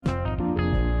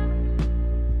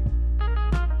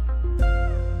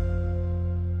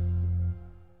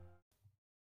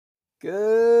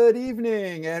Good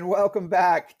evening and welcome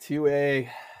back to a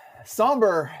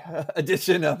somber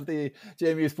edition of the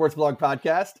JMU Sports Blog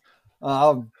podcast.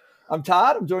 I'm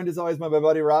Todd. I'm joined as always by my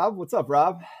buddy Rob. What's up,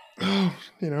 Rob? Oh,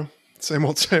 same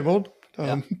old, same old.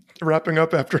 Yeah. Wrapping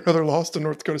up after another loss to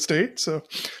North Dakota State. So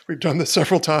we've done this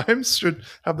several times. Should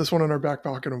have this one in our back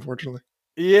pocket, unfortunately.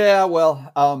 Yeah,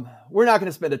 well, we're not going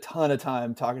to spend a ton of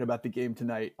time talking about the game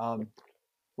tonight.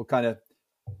 We'll kind of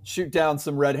shoot down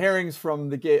some red herrings from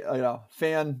the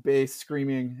fan base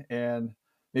screaming and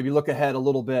maybe look ahead a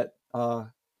little bit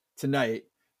tonight,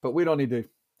 but we don't need to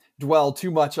dwell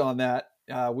too much on that.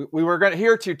 We were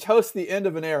here to toast the end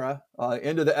of an era,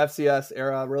 end of the FCS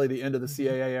era, really the end of the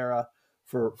CAA era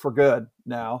for good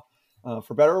now,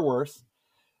 for better or worse.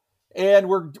 And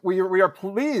we are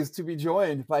pleased to be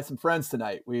joined by some friends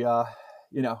tonight. We're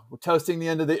toasting the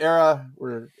end of the era.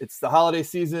 It's the holiday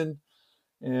season,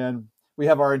 and we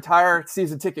have our entire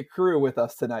season ticket crew with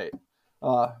us tonight.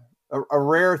 A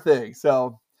rare thing.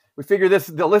 So we figure the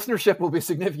listenership will be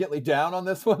significantly down on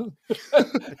this one.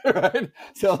 Right?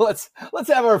 So let's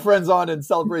have our friends on and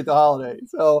celebrate the holiday.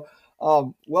 So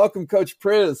welcome, Coach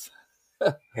Priz.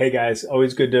 Hey guys,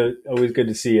 always good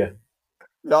to see you.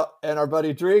 Yeah, and our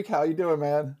buddy Drake, how you doing,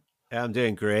 man? Yeah, I'm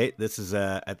doing great. This is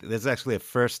actually a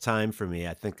first time for me.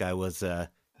 I think I was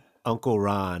Uncle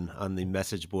Ron on the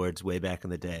message boards way back in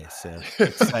the day. So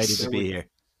excited to be here.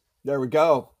 There we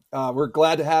go. We're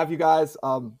glad to have you guys.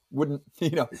 We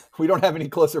don't have any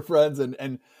closer friends.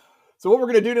 And so what we're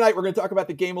going to do tonight, we're going to talk about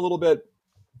the game a little bit.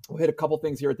 We'll hit a couple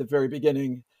things here at the very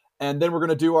beginning, and then we're going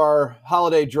to do our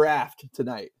holiday draft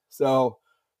tonight. So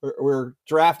we're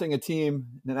drafting a team,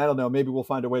 and I don't know, maybe we'll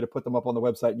find a way to put them up on the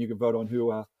website and you can vote on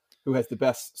who has the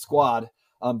best squad.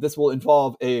 This will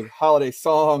involve a holiday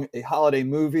song, a holiday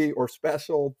movie or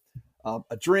special,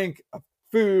 a drink, a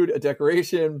food, a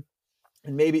decoration,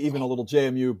 and maybe even a little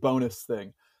JMU bonus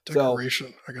thing. Decoration.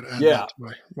 So, I got to add that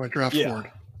to my draft board.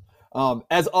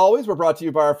 As always, we're brought to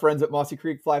you by our friends at Mossy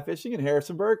Creek Fly Fishing in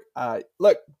Harrisonburg.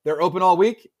 Look, they're open all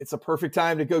week. It's a perfect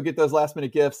time to go get those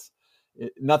last-minute gifts.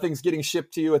 Nothing's getting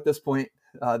shipped to you at this point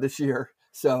this year.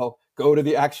 So go to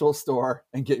the actual store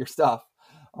and get your stuff.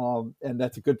 And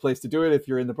that's a good place to do it if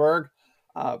you're in the Berg.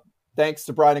 Thanks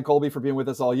to Brian and Colby for being with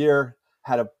us all year.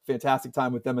 Had a fantastic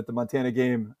time with them at the Montana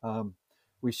game.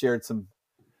 We shared some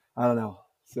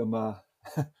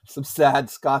sad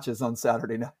scotches on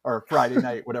Saturday night or Friday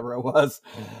night, whatever it was,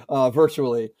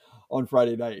 virtually on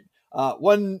Friday night.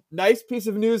 One nice piece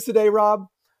of news today, Rob.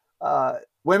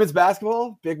 Women's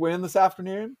basketball, big win this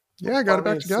afternoon. Yeah, got it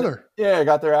back together. Yeah,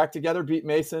 got their act together, beat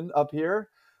Mason up here.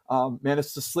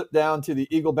 Managed to slip down to the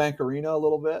Eagle Bank Arena a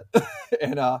little bit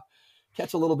and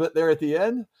catch a little bit there at the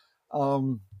end.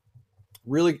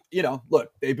 Really,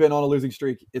 look, they've been on a losing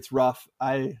streak. It's rough.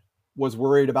 I was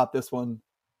worried about this one,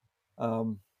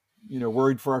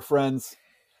 worried for our friends.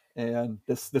 And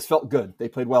this felt good. They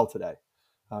played well today.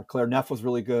 Claire Neff was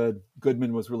really good.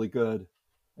 Goodman was really good.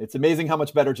 It's amazing how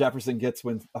much better Jefferson gets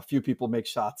when a few people make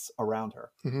shots around her.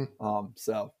 Mm-hmm.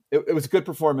 So it was a good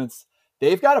performance.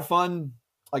 They've got a fun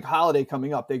holiday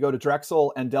coming up. They go to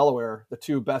Drexel and Delaware, the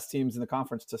two best teams in the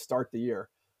conference to start the year.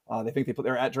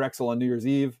 They're at Drexel on New Year's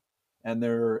Eve and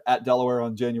they're at Delaware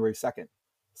on January 2nd.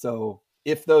 So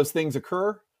if those things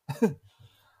occur,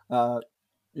 we'll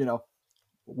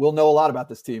know a lot about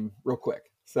this team real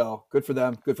quick. So good for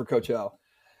them. Good for Coach O.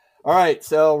 All right.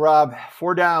 So Rob,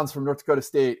 4 downs from North Dakota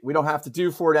State. We don't have to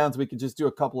do 4 downs. We can just do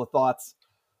a couple of thoughts.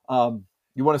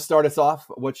 You want to start us off?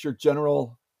 What's your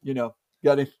general,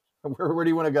 where do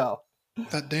you want to go?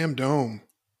 That damn dome.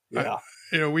 Yeah.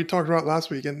 We talked about last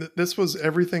week, and this was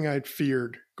everything I'd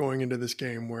feared going into this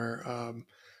game where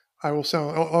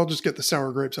I'll just get the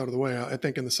sour grapes out of the way. I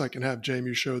think in the second half,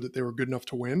 JMU showed that they were good enough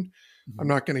to win. Mm-hmm. I'm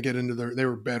not going to get into they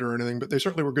were better or anything, but they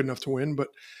certainly were good enough to win. But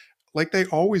like they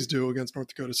always do against North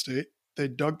Dakota State, they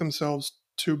dug themselves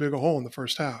too big a hole in the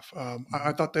first half.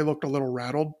 I thought they looked a little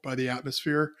rattled by the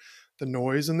atmosphere, the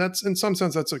noise, and that's in some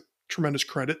sense, that's a tremendous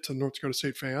credit to North Dakota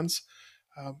State fans.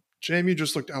 JMU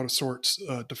just looked out of sorts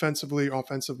defensively,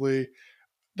 offensively.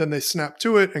 Then they snapped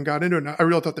to it and got into it. And I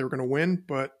really thought they were going to win,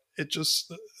 but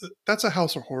that's a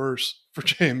house of horrors for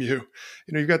JMU.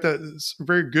 You've got that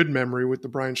very good memory with the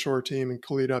Brian Shore team and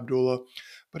Khalid Abdullah,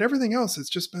 but everything else, it's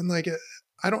just been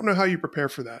I don't know how you prepare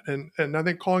for that. And I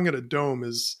think calling it a dome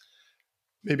is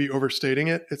maybe overstating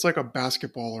it. It's like a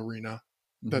basketball arena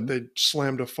that they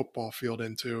slammed a football field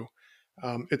into.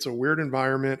 It's a weird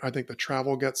environment. I think the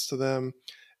travel gets to them.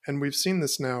 And we've seen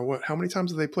this now. How many times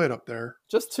have they played up there?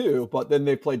 Just 2, but then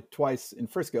they played twice in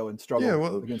Frisco and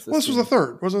struggled against this. This was the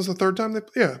third. Wasn't this the third time?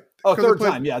 Third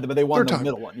time, yeah. But they won the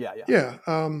middle one. Yeah. Yeah.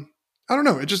 I don't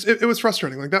know. It was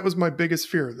frustrating. Like that was my biggest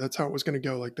fear. That's how it was going to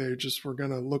go. Like they just were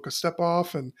going to look a step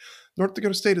off, and North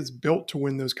Dakota State is built to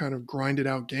win those kind of grinded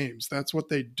out games. That's what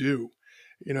they do.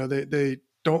 You know, they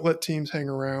don't let teams hang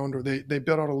around, or they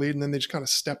build out a lead and then they just kind of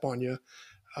step on you.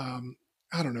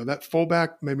 I don't know. That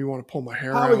fullback made me want to pull my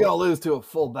hair out. How are we going to lose to a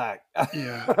fullback?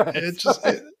 Yeah,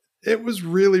 it was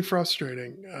really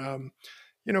frustrating.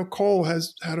 You know, Cole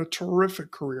has had a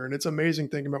terrific career, and it's amazing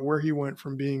thinking about where he went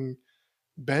from being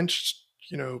benched,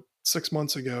 6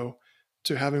 months ago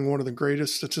to having one of the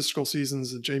greatest statistical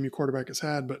seasons that JMU quarterback has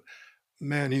had. But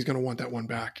man, he's going to want that one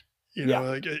back.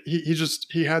 Like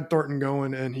he had Thornton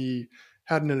going, and he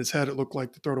had it in his head. It looked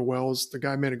like to throw to Wells. The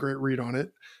guy made a great read on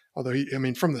it. Although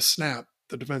from the snap,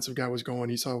 the defensive guy was going,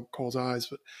 he saw Cole's eyes,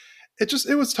 but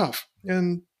it was tough.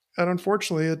 And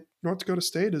unfortunately, North Dakota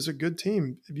State is a good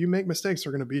team. If you make mistakes,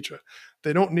 they're going to beat you.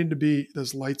 They don't need to be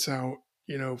this lights out,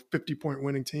 50-point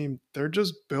winning team. They're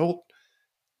just built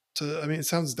to, it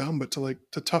sounds dumb, but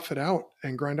to tough it out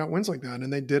and grind out wins like that.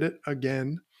 And they did it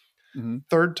again. Mm-hmm.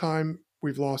 Third time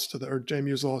we've lost to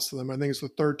JMU's lost to them. I think it's the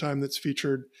third time that's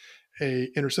featured a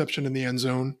interception in the end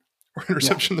zone or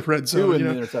interception in the red zone. Two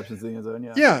interceptions in the end zone.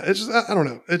 Yeah. Yeah. It's just, I don't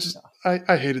know. It's just,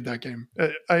 I hated that game.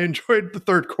 I enjoyed the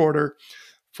third quarter.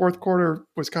 Fourth quarter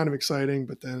was kind of exciting,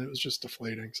 but then it was just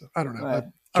deflating. So I don't know.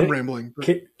 I'm rambling.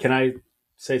 Can I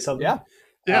say something?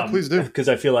 Yeah, please do. Because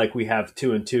I feel like we have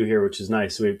 2 and 2 here, which is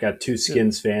nice. So we've got 2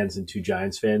 Skins fans and 2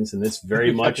 Giants fans. And this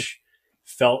very much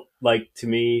felt like, to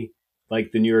me,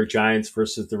 like the New York Giants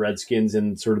versus the Redskins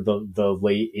in sort of the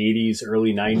late 80s,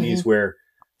 early 90s, where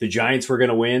the Giants were going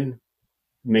to win,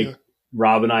 make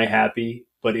Rob and I happy,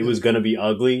 but it was going to be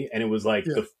ugly. And it was like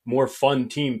the more fun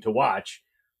team to watch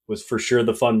was for sure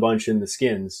the fun bunch in the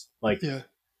Skins. Like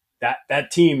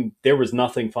that team, there was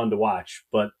nothing fun to watch,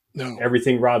 but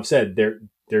everything Rob said, they're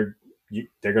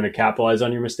going to capitalize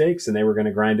on your mistakes, and they were going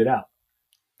to grind it out.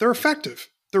 They're effective.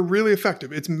 They're really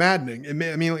effective. It's maddening.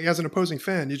 Like as an opposing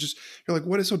fan, you're like,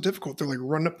 what is so difficult? They're like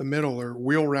running up the middle or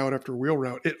wheel route after wheel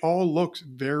route. It all looks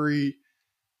very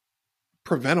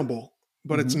preventable,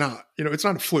 but it's not. It's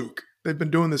not a fluke. They've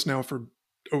been doing this now for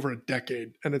over a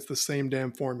decade, and it's the same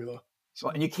damn formula. So,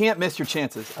 and you can't miss your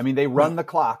chances. They run the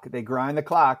clock, they grind the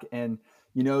clock, and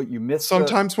you miss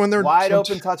sometimes when they're wide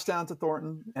open touchdown to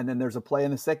Thornton, and then there's a play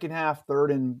in the second half,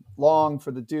 3rd and long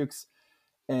for the Dukes,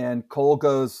 and Cole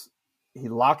he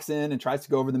locks in and tries to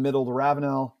go over the middle to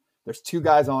Ravenel. There's 2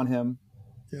 guys on him.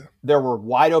 Yeah, there were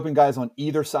wide open guys on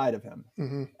either side of him,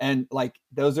 and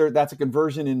that's a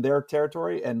conversion in their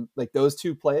territory, and like those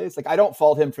 2 plays, I don't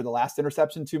fault him for the last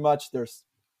interception too much. There's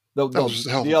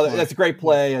the other. That's a great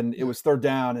play, and it was 3rd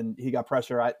down, and he got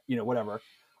pressure. Whatever.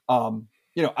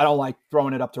 I don't like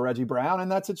throwing it up to Reggie Brown in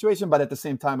that situation, but at the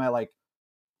same time, I like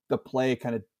the play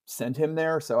kind of sent him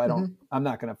there. So I'm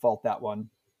not going to fault that one.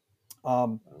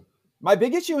 My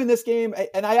big issue in this game,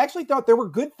 and I actually thought there were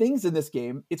good things in this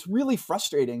game. It's really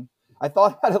frustrating. I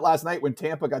thought about it last night when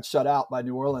Tampa got shut out by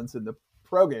New Orleans in the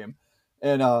pro game.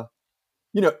 And,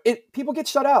 people get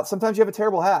shut out. Sometimes you have a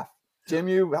terrible half.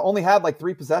 JMU only had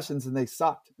 3 possessions and they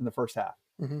sucked in the first half.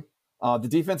 The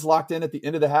defense locked in at the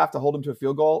end of the half to hold them to a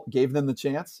field goal, gave them the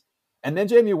chance. And then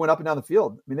JMU went up and down the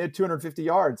field. They had 250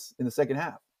 yards in the second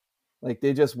half.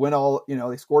 They just went all,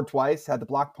 they scored twice, had the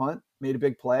block punt, made a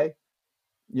big play.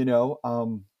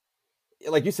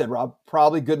 Like you said, Rob,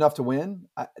 probably good enough to win.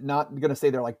 I'm not going to say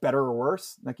they're better or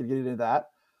worse. I could get into that.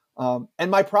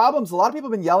 And my problems, a lot of people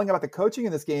have been yelling about the coaching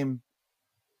in this game.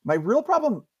 My real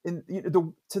problem to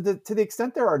the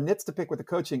extent there are nits to pick with the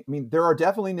coaching. There are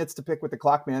definitely nits to pick with the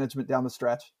clock management down the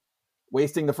stretch,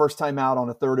 wasting the first time out on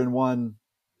a 3rd and 1.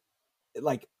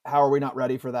 How are we not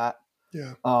ready for that?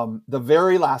 Yeah. The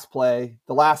very last play,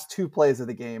 the last 2 plays of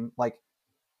the game,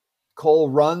 Cole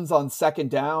runs on 2nd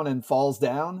down and falls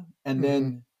down, and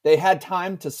then they had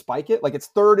time to spike it. It's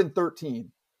 3rd and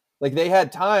 13. They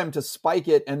had time to spike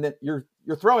it, and then you're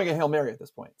throwing a Hail Mary at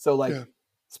this point. So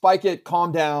spike it,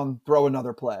 calm down, throw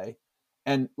another play.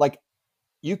 And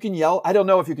you can yell. I don't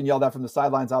know if you can yell that from the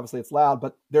sidelines. Obviously it's loud,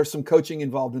 but there's some coaching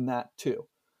involved in that too.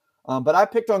 But I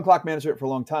picked on clock management for a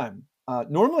long time.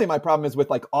 Normally my problem is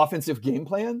with offensive game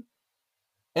plan.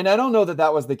 And I don't know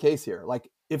that was the case here.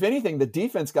 If anything, the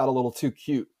defense got a little too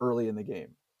cute early in the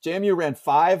game. JMU ran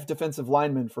 5 defensive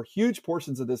linemen for huge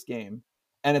portions of this game.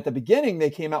 And at the beginning, they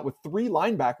came out with 3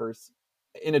 linebackers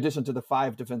in addition to the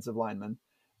 5 defensive linemen.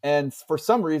 And for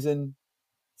some reason,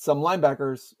 some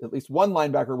linebackers, at least one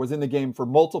linebacker, was in the game for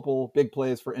multiple big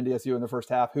plays for NDSU in the first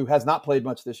half, who has not played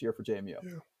much this year for JMU.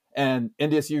 Yeah. And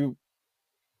NDSU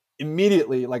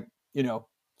immediately,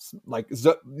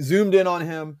 zoomed in on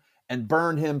him and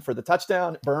burned him for the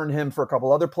touchdown, burned him for a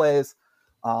couple other plays.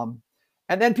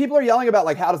 And then people are yelling about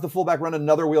like, how does the fullback run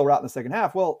another wheel route in the second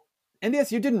half? Well,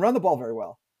 NDSU didn't run the ball very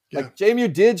well. Like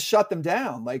JMU did shut them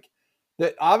down. Like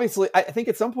that, obviously, I think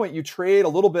at some point you trade a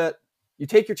little bit, you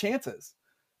take your chances.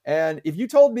 And if you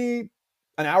told me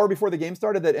an hour before the game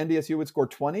started that NDSU would score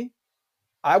 20,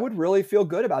 I would really feel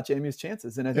good about JMU's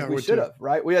chances. And I think we should have,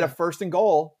 right? We had a 1st and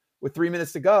goal with 3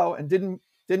 minutes to go and didn't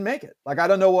make it. Like, I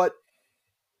don't know what,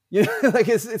 like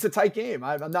it's a tight game.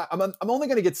 I'm only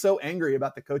going to get so angry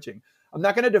about the coaching. I'm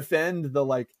not going to defend the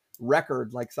like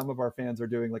record like some of our fans are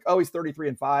doing, like, oh, he's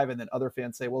 33-5, and then other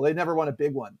fans say, well, they never won a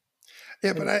big one.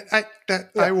 Yeah, but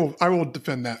I will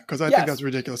defend that, because I think that's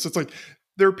ridiculous. It's like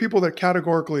there are people that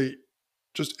categorically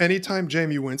just anytime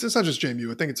JMU wins, it's not just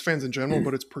JMU, I think it's fans in general,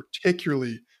 but it's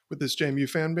particularly with this JMU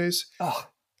fan base.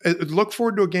 Look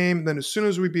forward to a game, then as soon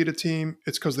as we beat a team,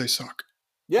 it's because they suck.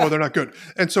 Yeah. Oh, they're not good.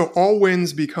 And so all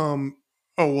wins become,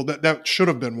 oh, well, that should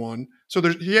have been one. So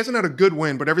he hasn't had a good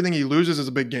win, but everything he loses is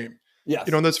a big game. Yes.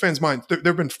 In those fans' minds, there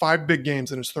have been 5 big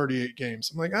games in his 38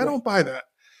 games. I'm like, I don't buy that.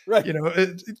 Right.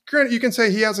 Granted, you can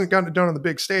say he hasn't gotten it done on the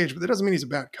big stage, but that doesn't mean he's a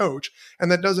bad coach.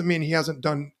 And that doesn't mean he hasn't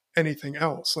done anything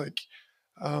else. Like,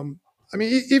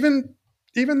 even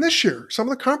this year, some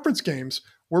of the conference games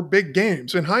were big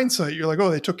games. In hindsight, you're like, oh,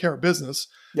 they took care of business.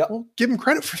 Yep. Well, give him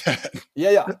credit for that.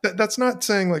 Yeah. That's not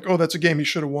saying like, oh, that's a game he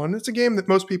should have won. It's a game that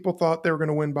most people thought they were going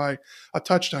to win by a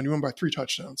touchdown. You win by 3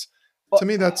 touchdowns. To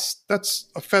me, that's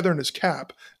a feather in his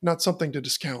cap, not something to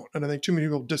discount. And I think too many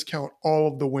people discount all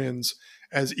of the wins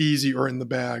as easy or in the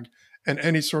bag. And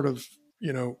any sort of,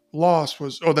 loss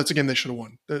was, oh, that's a game they should have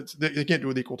won. They can't do it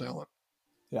with equal talent.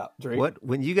 Yeah. Drake.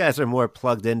 When you guys are more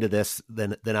plugged into this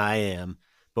than I am,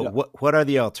 but what are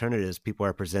the alternatives people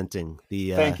are presenting?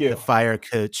 The fire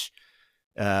coach,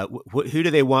 who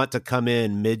do they want to come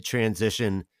in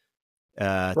mid-transition?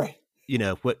 Right.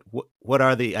 What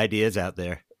are the ideas out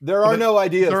there? There are no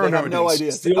ideas. They have no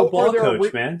ideas. It's the old ball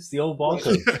coach, man. It's the old ball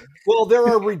coach. Well, there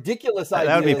are ridiculous ideas.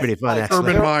 That would be pretty fun,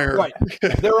 actually. Urban Meyer. Right.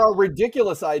 There are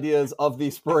ridiculous ideas of the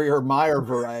Spurrier-Meyer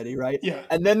variety, right? Yeah.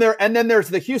 And then there's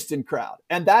the Houston crowd.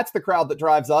 And that's the crowd that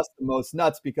drives us the most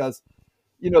nuts because,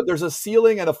 there's a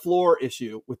ceiling and a floor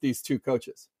issue with these two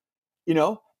coaches.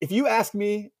 If you ask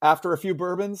me after a few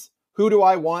bourbons, who do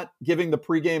I want giving the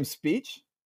pregame speech?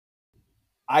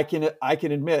 I can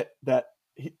admit that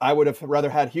I would have rather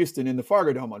had Houston in the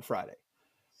Fargo Dome on Friday.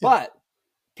 Yeah. But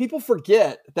people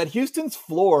forget that Houston's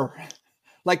floor,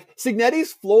 like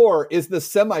Cignetti's floor, is the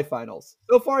semifinals.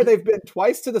 So far, they've been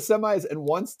twice to the semis and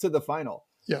once to the final.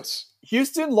 Yes.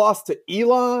 Houston lost to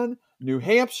Elon, New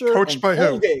Hampshire, coached and by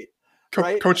Colgate.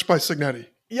 Right? Coached by Cignetti.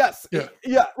 Yes. Yeah.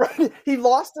 Right. He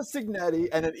lost to Cignetti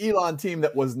and an Elon team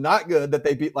that was not good, that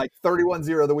they beat like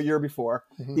 31-0 the year before.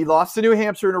 Mm-hmm. He lost to New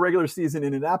Hampshire in a regular season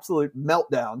in an absolute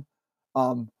meltdown.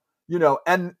 And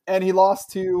he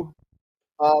lost to,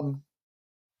 Colgate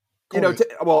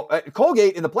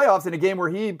in the playoffs in a game where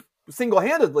he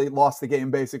single-handedly lost the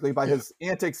game basically by his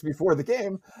antics before the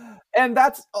game. And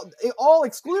that's all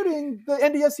excluding the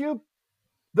NDSU.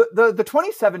 The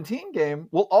 2017 game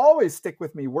will always stick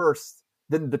with me worse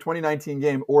than the 2019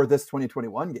 game or this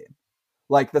 2021 game.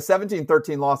 Like the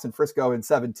 17-13 loss in Frisco in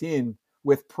 17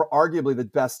 with arguably the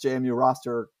best JMU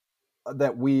roster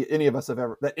that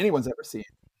anyone's ever seen.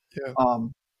 Yeah.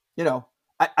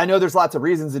 I know there's lots of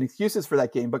reasons and excuses for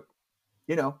that game, but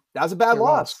that was a bad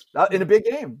loss in a big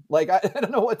game. Like, I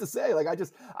don't know what to say. Like,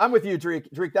 I'm with you, Drake.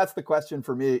 Drake, that's the question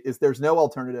for me, is there's no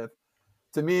alternative.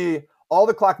 To me, all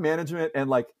the clock management and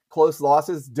like close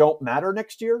losses don't matter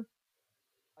next year.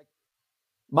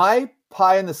 My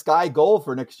pie in the sky goal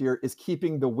for next year is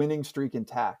keeping the winning streak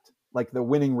intact, like the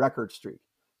winning record streak.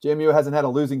 JMU hasn't had a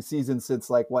losing season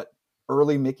since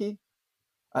early Mickey.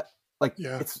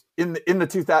 It's in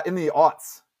the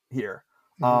aughts here.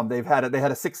 Mm-hmm. They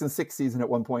had a 6-6 season at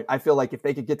one point. I feel like if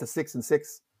they could get to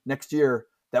 6-6 next year,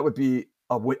 that would be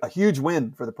a huge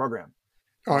win for the program.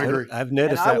 Oh, I agree. I've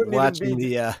noticed that watching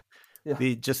the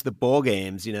bowl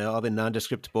games, all the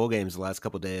nondescript bowl games the last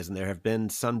couple of days, and there have been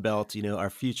Sunbelt, our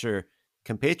future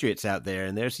compatriots out there,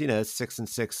 and there's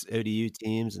 6-6 ODU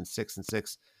teams and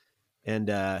 6-6, and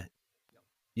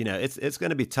it's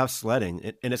going to be tough sledding,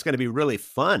 and it's going to be really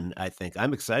fun. I think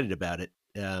I'm excited about it.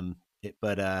 I'm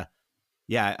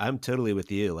totally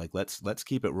with you. Like let's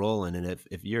keep it rolling, and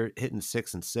if you're hitting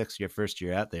 6-6 your first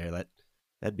year out there,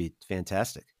 that'd be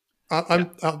fantastic.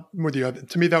 I'm with you.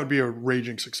 To me, that would be a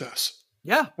raging success.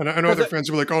 Yeah. And I know other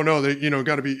friends were like, oh no, they,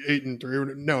 got to be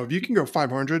 8-3. No, if you can go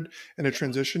 500 in a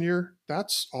transition year,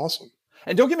 that's awesome.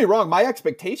 And don't get me wrong. My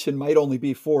expectation might only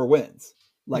be 4 wins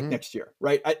next year.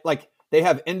 Right. They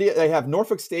have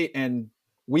Norfolk State and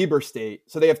Weber State.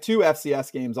 So they have 2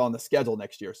 FCS games on the schedule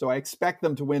next year. So I expect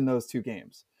them to win those 2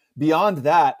 games. Beyond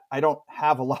that, I don't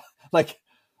have a lot. Like,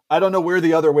 I don't know where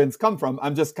the other wins come from.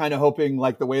 I'm just kind of hoping,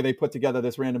 like, the way they put together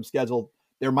this random schedule,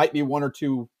 there might be 1 or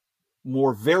 2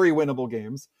 more very winnable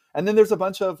games. And then there's a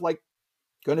bunch of, like,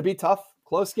 going to be tough,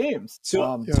 close games. So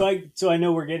I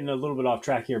know we're getting a little bit off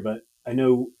track here, but I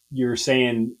know you're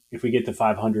saying if we get to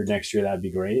 500 next year, that'd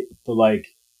be great. But,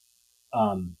 like,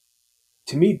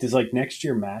 to me, does, like, next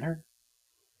year matter?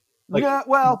 Like, yeah,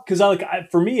 well, because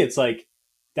for me, it's like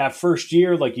that first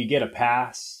year, like, you get a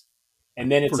pass,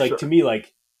 and then it's like, to me,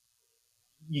 like,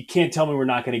 you can't tell me we're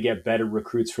not going to get better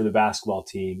recruits for the basketball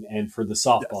team and for the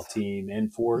softball team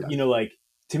and for, like,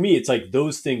 to me, it's like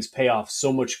those things pay off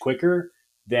so much quicker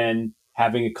than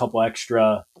having a couple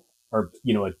extra or,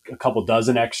 a couple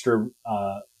dozen extra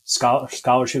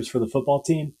scholarships for the football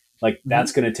team. Like,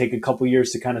 that's going to take a couple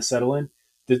years to kind of settle in.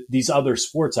 These other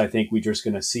sports, I think we're just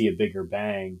going to see a bigger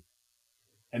bang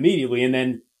immediately. And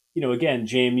then, again,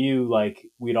 JMU, like,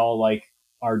 we'd all like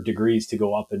our degrees to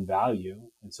go up in value.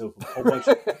 And so if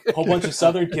a whole bunch of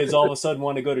Southern kids all of a sudden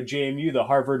want to go to JMU, the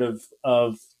Harvard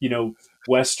of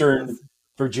Western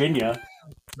Virginia,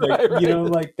 like,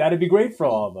 like, that'd be great for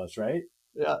all of us, right?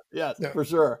 Yeah, for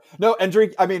sure. No, and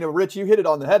Rich, you hit it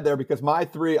on the head there, because my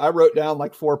 3, I wrote down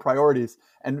like 4 priorities,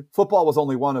 and football was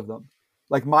only one of them.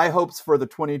 Like, my hopes for the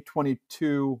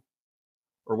 2022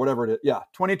 or whatever it is. Yeah.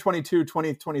 2022,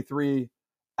 2023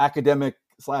 academic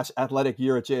 / athletic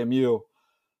year at JMU.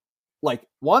 Like,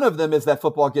 one of them is that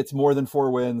football gets more than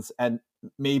 4 wins and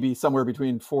maybe somewhere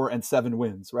between 4 and 7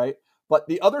 wins. Right. But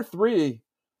the other 3,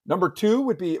 number 2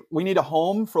 would be, we need a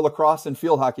home for lacrosse and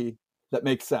field hockey that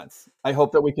makes sense. I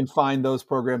hope that we can find those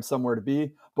programs somewhere to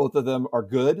be. Both of them are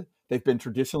good. They've been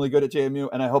traditionally good at JMU,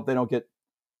 and I hope they don't get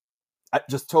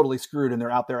just totally screwed and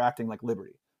they're out there acting like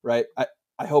Liberty, right?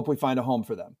 I hope we find a home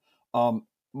for them.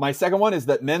 My second one is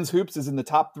that men's hoops is in the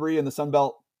top 3 in the Sun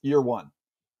Belt year 1.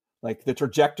 Like, the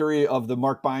trajectory of the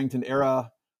Mark Byington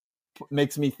era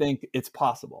makes me think it's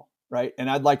possible, right? And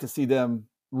I'd like to see them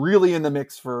really in the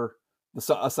mix for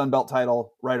a Sun Belt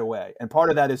title right away. And part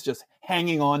of that is just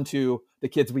hanging on to the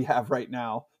kids we have right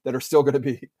now that are still going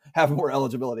to have more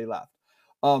eligibility left.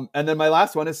 And then my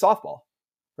last one is softball,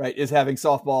 right? Is having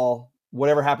softball,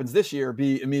 whatever happens this year,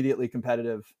 be immediately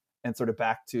competitive and sort of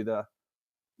back to the,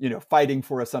 fighting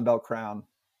for a Sun Belt crown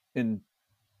in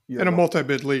a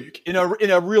multi-bid league, in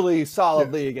a really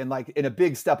solid league, and like in a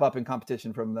big step up in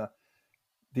competition from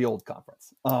the old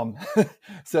conference.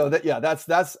 So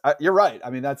that's you're right. I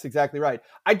mean, that's exactly right.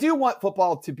 I do want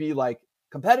football to be like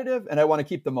competitive, and I want to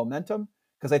keep the momentum,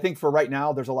 because I think for right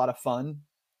now there's a lot of fun,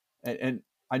 and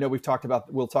I know we'll talk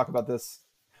about this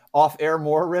off air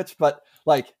more, Rich, but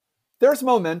like, there's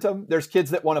momentum. There's kids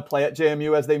that want to play at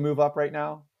JMU as they move up right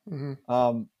now.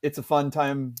 Mm-hmm. It's a fun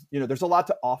time. There's a lot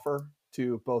to offer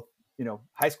to both,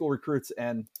 high school recruits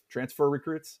and transfer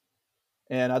recruits.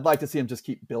 And I'd like to see them just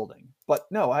keep building. But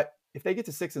no, if they get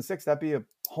to 6-6, that'd be a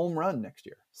home run next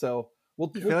year. So we'll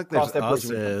feel like there's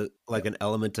also like an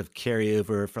element of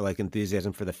carryover for like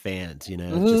enthusiasm for the fans,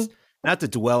 Mm-hmm. Just not to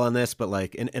dwell on this, but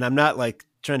like, and I'm not like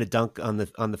trying to dunk on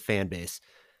the fan base,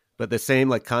 but the same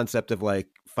like concept of like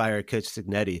fire Coach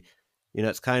Cignetti,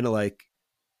 it's kind of like,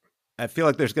 I feel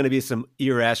like there's going to be some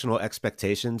irrational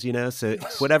expectations, so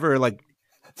whatever like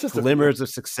glimmers of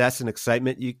success and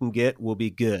excitement you can get will be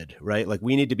good, right? Like,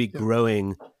 we need to be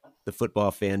growing the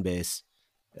football fan base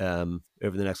over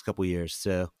the next couple of years.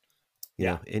 So,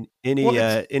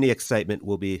 any excitement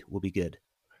will be good.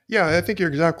 Yeah, I think you're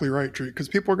exactly right, Drew, because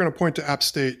people are going to point to App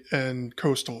State and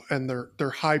Coastal and their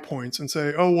high points and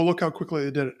say, oh, well, look how quickly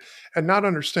they did it, and not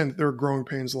understand that there are growing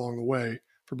pains along the way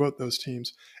for both those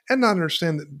teams, and not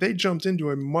understand that they jumped into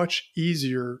a much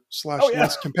easier /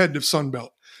 less competitive Sun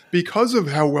Belt because of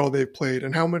how well they've played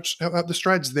and how the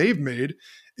strides they've made.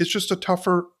 It's just a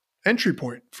tougher entry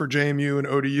point for JMU and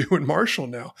ODU and Marshall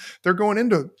now. They're going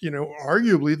into,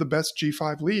 arguably the best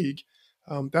G5 league.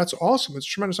 That's awesome. It's a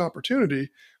tremendous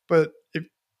opportunity. But if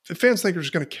the fans think they're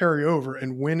just going to carry over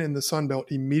and win in the Sun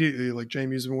Belt immediately, like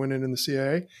JMU's been winning in the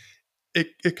CAA,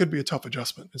 it could be a tough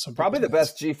adjustment. Probably the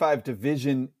best G5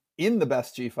 division in the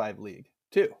best G5 league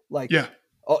too. Like,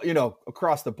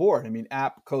 across the board. I mean,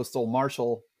 App, Coastal,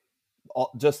 Marshall,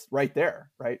 just right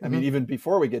there, right? Mm-hmm. I mean, even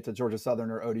before we get to Georgia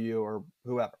Southern or ODU or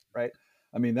whoever, right?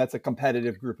 I mean, that's a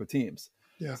competitive group of teams.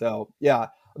 Yeah. So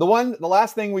the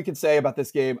last thing we can say about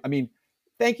this game, I mean,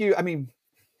 thank you. I mean,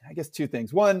 I guess 2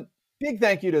 things. One, big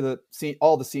thank you to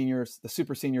all the seniors, the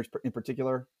super seniors in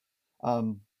particular.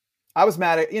 I was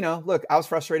mad at, look, I was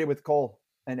frustrated with Cole,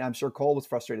 and I'm sure Cole was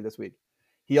frustrated this week.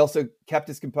 He also kept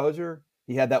his composure.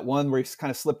 He had that one where he kind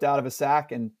of slipped out of a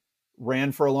sack and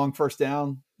ran for a long first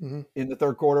down in the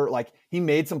third quarter. Like, he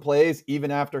made some plays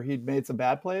even after he'd made some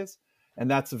bad plays. And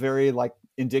that's very like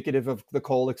indicative of the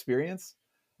Cole experience.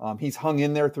 He's hung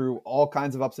in there through all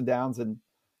kinds of ups and downs, and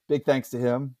big thanks to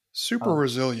him. Super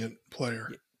resilient player.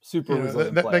 Super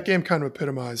resilient player. That game kind of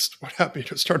epitomized what happened.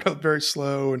 It started out very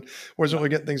slow and wasn't really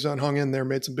getting things done, hung in there,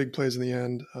 made some big plays in the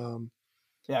end.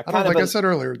 I said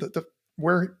earlier,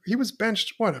 where he was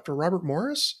benched, after Robert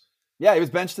Morris? Yeah, he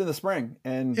was benched in the spring.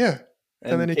 And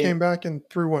then he came back and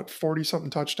threw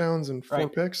 40-something touchdowns and 4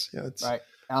 picks. Yeah, it's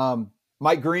right.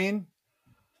 Mike Green,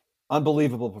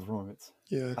 unbelievable performance.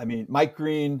 Yeah. I mean, Mike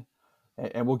Green,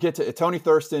 and we'll get to Tony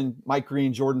Thurston, Mike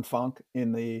Green, Jordan Funk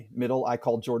in the middle. I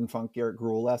called Jordan Funk Garrett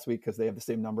Gruhl last week because they have the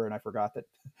same number, and I forgot that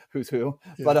who's who.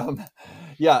 Yeah. But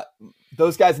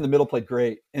those guys in the middle played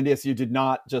great. NDSU did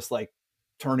not just like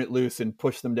turn it loose and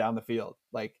push them down the field.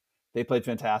 Like, they played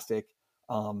fantastic.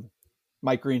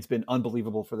 Mike Green's been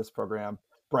unbelievable for this program.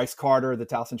 Bryce Carter, the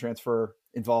Towson transfer,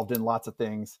 involved in lots of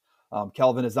things.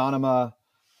 Kelvin Azanama,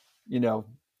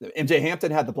 MJ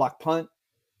Hampton had the block punt,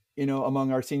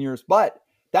 among our seniors, but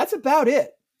that's about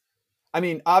it. I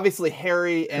mean, obviously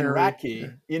Harry and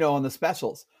Ratke, on the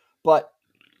specials, but,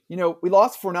 we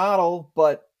lost Fornadel,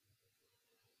 but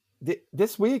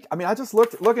this week, I mean, I just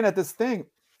looking at this thing,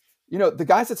 the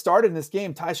guys that started in this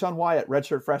game: Tyshawn Wyatt,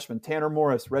 redshirt freshman; Tanner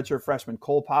Morris, redshirt freshman;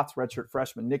 Cole Potts, redshirt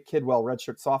freshman; Nick Kidwell,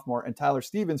 redshirt sophomore; and Tyler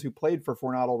Stevens, who played for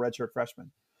Fornadel, redshirt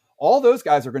freshman. All those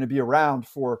guys are going to be around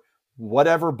for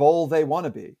whatever bowl they want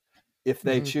to be if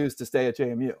they choose to stay at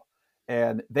JMU.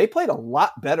 And they played a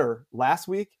lot better last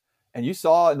week. And you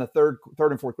saw in the third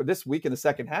and fourth, this week in the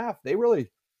second half, they played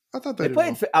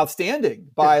outstanding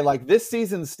by like this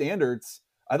season's standards.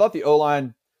 I thought the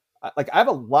O-line, I have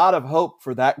a lot of hope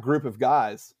for that group of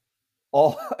guys.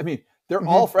 They're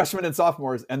all freshmen and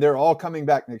sophomores, and they're all coming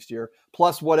back next year,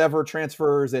 plus whatever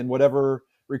transfers and whatever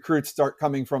recruits start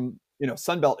coming from,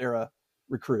 Sunbelt era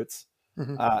recruits.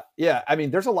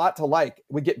 There's a lot to like.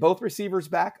 We get both receivers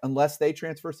back unless they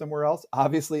transfer somewhere else.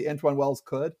 Obviously, Antoine Wells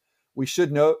could. We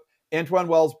should note Antoine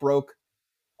Wells broke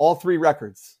all 3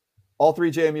 records, all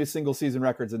 3 JMU single season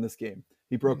records in this game.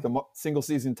 He broke the single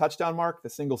season touchdown mark, the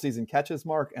single season catches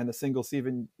mark, and the single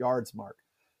season yards mark.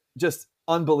 Just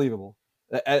unbelievable.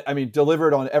 I mean,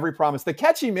 delivered on every promise. The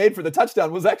catch he made for the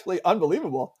touchdown was actually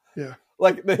unbelievable. Yeah.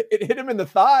 Like, it hit him in the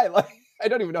thigh. Like, I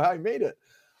don't even know how he made it.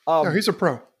 No, he's a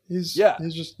pro. He's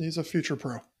a future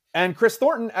pro. And Chris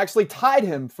Thornton actually tied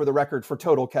him for the record for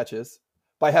total catches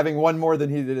by having one more than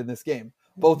he did in this game.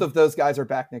 Both of those guys are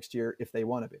back next year if they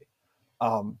want to be.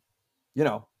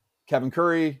 Kevin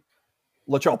Curry,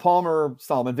 Latrell Palmer,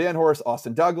 Solomon Van Horst,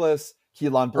 Austin Douglas,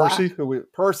 Keelan Black,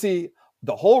 Percy,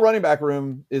 the whole running back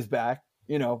room is back,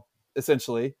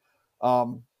 essentially.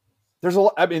 There's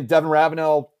Devin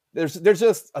Ravenel, there's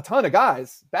just a ton of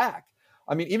guys back.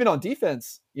 I mean, even on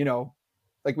defense,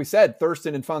 like we said,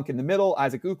 Thurston and Funk in the middle,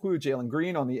 Isaac Ukwu, Jalen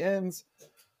Green on the ends,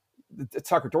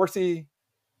 Tucker Dorsey,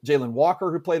 Jalen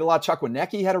Walker, who played a lot. Chuck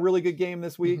Wienecki had a really good game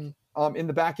this week in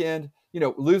the back end.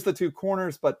 Lose the 2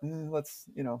 corners, but let's,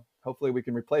 hopefully we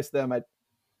can replace them at,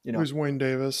 Lose Wayne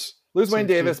Davis. But,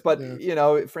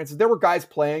 for instance, there were guys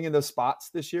playing in those spots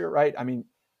this year, right? I mean,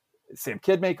 Sam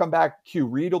Kidd may come back. Q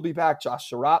Reed will be back. Josh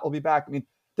Surratt will be back. I mean,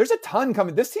 there's a ton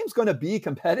coming. This team's going to be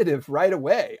competitive right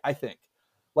away, I think.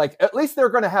 Like, at least they're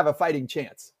going to have a fighting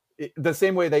chance, the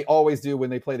same way they always do when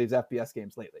they play these FBS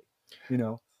games lately,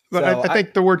 But so I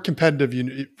think the word competitive,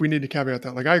 we need to caveat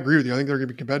that. Like, I agree with you. I think they're going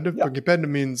to be competitive, but competitive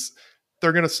means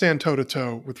they're going to stand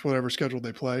toe-to-toe with whatever schedule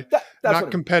they play. That's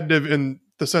not competitive in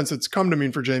the sense it's come to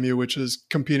mean for JMU, which is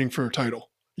competing for a title,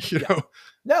 know?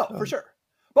 No, for sure.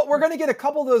 But we're going to get a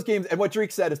couple of those games, and what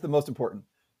Drake said is the most important.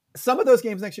 Some of those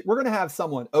games next year, we're going to have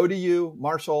someone, ODU,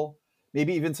 Marshall,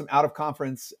 maybe even some out of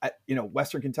conference at,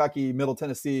 Western Kentucky, Middle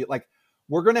Tennessee. Like,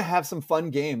 we're going to have some fun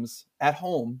games at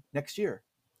home next year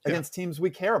against teams we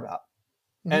care about.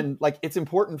 And like, it's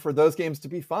important for those games to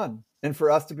be fun and for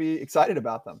us to be excited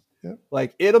about them.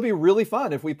 Like, it'll be really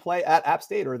fun if we play at App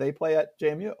State or they play at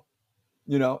JMU.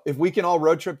 If we can all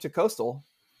road trip to Coastal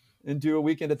and do a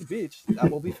weekend at the beach, that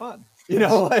will be fun.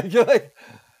 So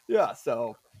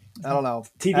I don't know.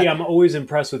 TD, I'm always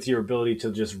impressed with your ability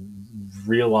to just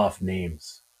reel off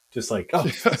names, just like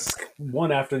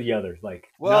one after the other. Like,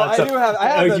 I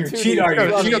have. You're cheating.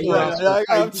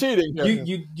 I'm cheating.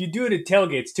 You do it at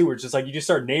tailgates too, where it's just like you just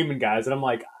start naming guys, and I'm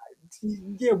like,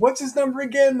 yeah, what's his number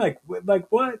again? Like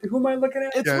what? Who am I looking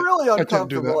at? It's really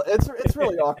uncomfortable. It's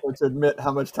really awkward to admit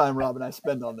how much time Rob and I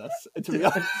spend on this. To be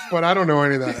honest, but I don't know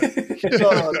any of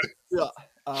that.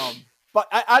 But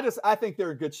I think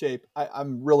they're in good shape.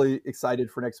 I'm really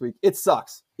excited for next week. It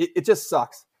sucks. It just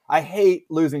sucks. I hate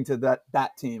losing to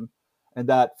that team and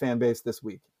that fan base this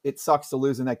week. It sucks to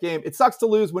lose in that game. It sucks to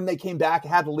lose when they came back,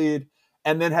 had the lead,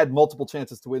 and then had multiple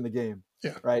chances to win the game.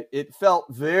 Yeah. Right. It felt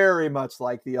very much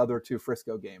like the other two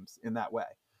Frisco games in that way.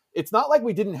 It's not like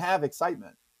we didn't have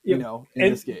excitement, in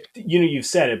this game. You've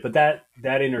said it, but that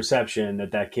interception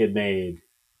that kid made,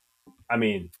 I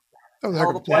mean,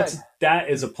 that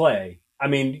is a play. I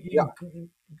mean, you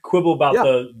quibble about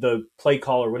the play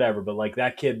call or whatever, but like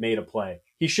that kid made a play.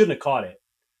 He shouldn't have caught it.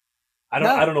 I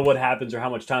don't know what happens or how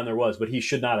much time there was, but he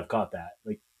should not have caught that.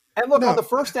 And look, on the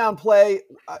first down play,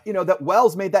 that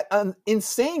Wells made that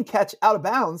insane catch out of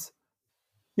bounds.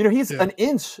 He's an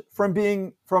inch from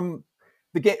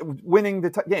the game, winning the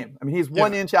game. I mean, he's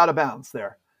 1 inch out of bounds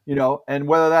there. And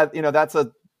whether that that's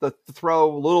the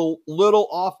throw little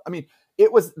off. I mean,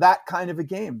 it was that kind of a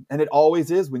game, and it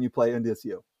always is when you play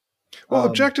NDSU. Well,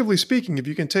 objectively speaking, if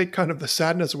you can take kind of the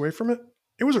sadness away from it,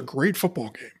 it was a great football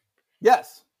game.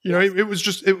 Yes.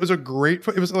 It was a great,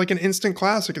 it was like an instant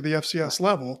classic at the FCS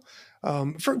level.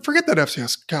 Forget that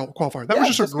FCS qualifier. That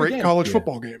was just a great college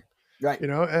football game. Right.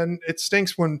 And it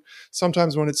stinks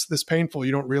sometimes when it's this painful,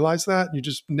 you don't realize that. You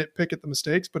just nitpick at the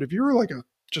mistakes. But if you were like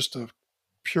just a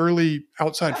purely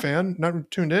outside fan, not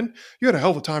tuned in, you had a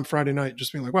hell of a time Friday night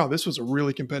just being like, wow, this was a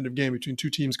really competitive game between two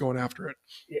teams going after it.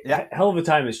 Yeah. Hell of a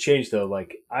time has changed though.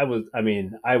 Like it was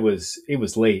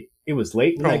late. It was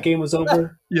late when that game was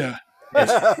over. Yeah.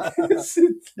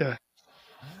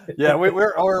 Yeah,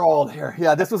 we're old here.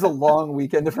 Yeah, this was a long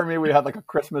weekend for me. We had like a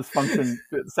Christmas function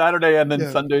Saturday and then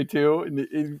Sunday too in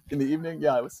the evening.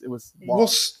 Yeah, it was long.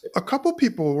 Well, a couple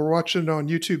people were watching it on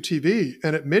YouTube TV,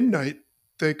 and at midnight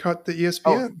they cut the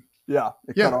ESPN.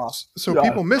 Cut off. So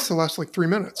people missed the last like 3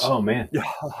 minutes. Oh man,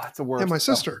 that's a worst. Yeah, my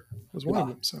sister was one of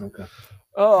them. So okay.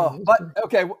 But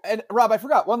okay, and Rob, I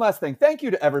forgot one last thing. Thank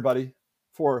you to everybody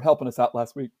for helping us out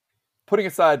last week, putting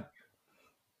aside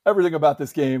everything about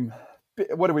this game.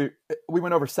 What do we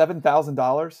went over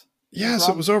 $7,000? Yes,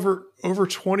 it was over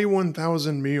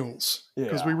 21,000 meals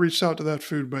because we reached out to that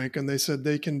food bank and they said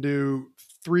they can do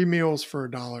 3 meals for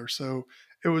 $1. So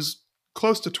it was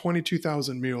close to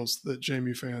 22,000 meals that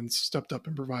JMU fans stepped up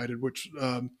and provided, which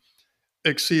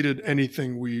exceeded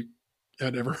anything we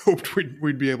had ever hoped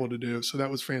we'd be able to do. So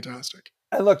that was fantastic.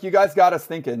 And look, you guys got us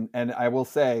thinking, and I will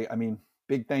say, I mean,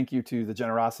 big thank you to the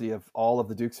generosity of all of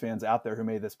the Dukes fans out there who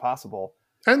made this possible.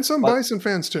 And some Bison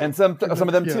fans too. And some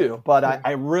of them too. But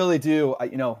I really do,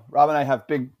 Rob and I have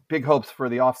big hopes for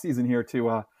the off season here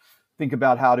to think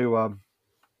about how to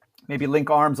maybe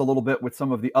link arms a little bit with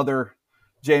some of the other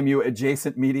JMU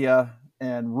adjacent media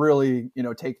and really,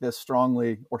 take this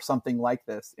strongly or something like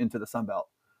this into the Sun Belt.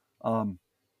 I don't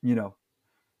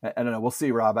know. We'll see,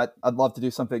 Rob. I'd love to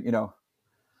do something,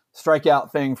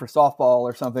 strikeout thing for softball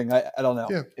or something. I don't know.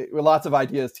 Yeah. Lots of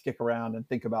ideas to kick around and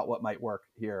think about what might work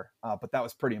here. But that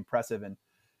was pretty impressive. And,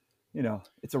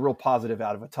 it's a real positive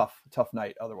out of a tough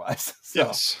night otherwise. So,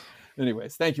 yes.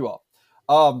 Anyways, thank you all.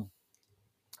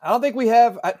 I don't think we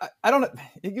have, I don't know.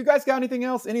 You guys got anything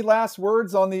else? Any last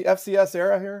words on the FCS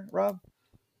era here, Rob?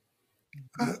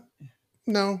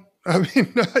 No. I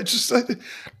mean,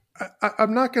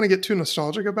 I'm not going to get too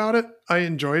nostalgic about it. I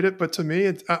enjoyed it, but to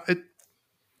me,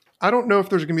 I don't know if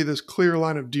there's going to be this clear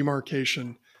line of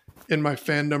demarcation in my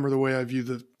fandom or the way I view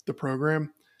the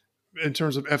program in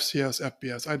terms of FCS,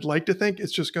 FBS. I'd like to think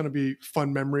it's just going to be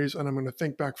fun memories, and I'm going to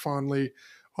think back fondly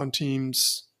on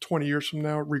teams 20 years from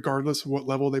now, regardless of what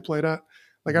level they played at.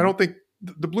 Like, I don't think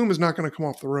the bloom is not going to come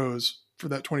off the rose for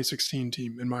that 2016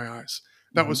 team in my eyes.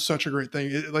 That was such a great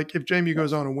thing. If JMU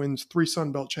goes on and wins 3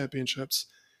 Sun Belt championships,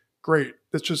 great.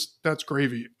 That's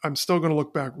gravy. I'm still going to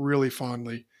look back really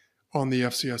fondly on the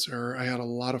FCS era. I had a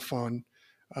lot of fun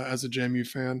as a JMU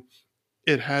fan.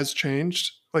 It has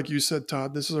changed. Like you said,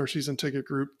 Todd, this is our season ticket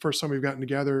group. First time we've gotten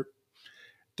together.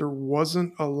 There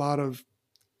wasn't a lot of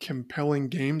compelling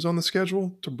games on the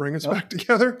schedule to bring us back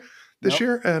together this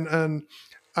year. And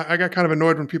I got kind of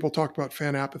annoyed when people talked about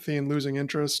fan apathy and losing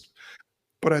interest.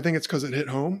 But I think it's because it hit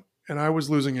home. And I was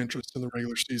losing interest in the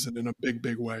regular season in a big,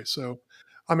 big way. So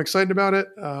I'm excited about it.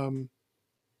 And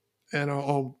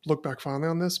I'll look back fondly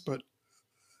on this, but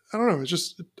I don't know. It's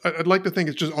just, I'd like to think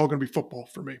it's just all going to be football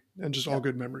for me and just all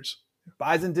good memories.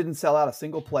 Bison didn't sell out a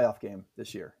single playoff game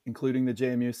this year, including the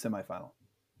JMU semifinal.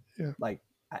 Yeah.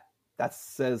 That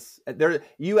says there,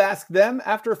 you ask them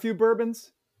after a few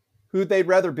bourbons who they'd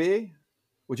rather be.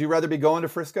 Would you rather be going to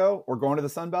Frisco or going to the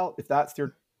Sun Belt? If that's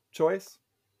your choice,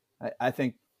 I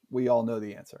think we all know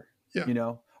the answer.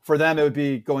 Yeah. For them, it would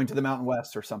be going to the Mountain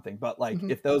West or something. But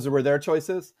if those were their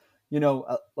choices,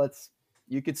 let's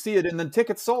you could see it in the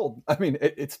tickets sold. I mean,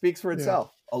 it speaks for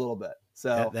itself a little bit.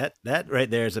 So that right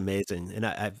there is amazing. And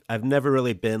I've never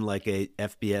really been like a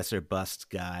FBS or bust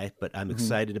guy, but I'm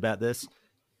excited about this.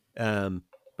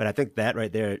 But I think that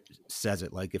right there says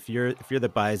it. Like if you're the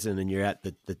Bison and you're at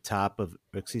the top of,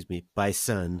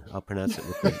 Bison, I'll pronounce it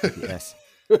with the S.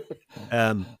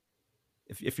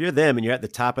 If you're them and you're at the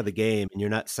top of the game and you're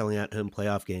not selling out home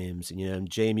playoff games, and and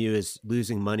JMU is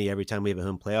losing money every time we have a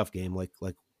home playoff game, like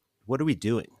what are we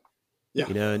doing? Yeah.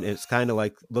 And it's kind of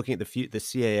like looking at the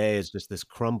CAA is just this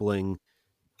crumbling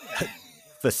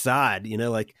facade,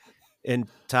 and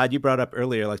Todd, you brought up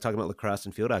earlier, like talking about lacrosse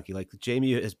and field hockey, like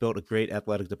JMU has built a great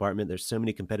athletic department. There's so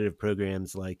many competitive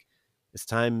programs. Like it's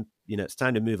time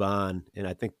to move on. And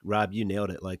I think Rob, you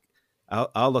nailed it. Like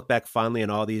I'll look back fondly on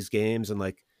all these games and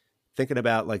like thinking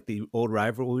about like the old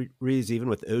rivalries, even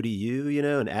with ODU,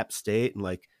 and App State, and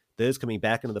like those coming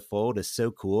back into the fold is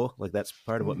so cool. Like that's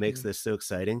part of what makes this so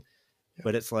exciting.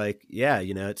 But it's like,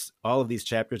 it's all of these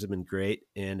chapters have been great,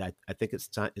 and I think it's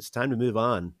time to move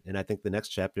on. And I think the next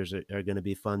chapters are going to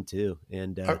be fun too.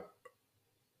 And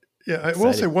I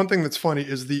will say one thing that's funny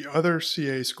is the other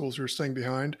CA schools who are staying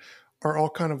behind are all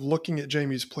kind of looking at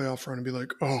Jamie's playoff run and be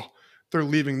like, oh, they're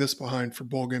leaving this behind for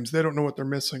bowl games. They don't know what they're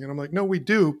missing. And I'm like, no, we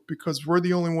do, because we're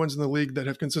the only ones in the league that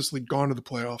have consistently gone to the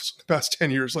playoffs the past 10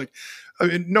 years. Like, I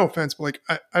mean, no offense, but like,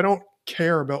 I don't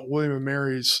care about William &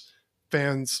 Mary's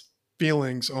fans'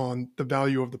 feelings on the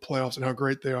value of the playoffs and how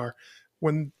great they are,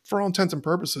 when for all intents and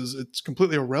purposes, it's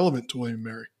completely irrelevant to William &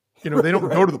 Mary. They don't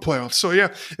go to the playoffs. So yeah,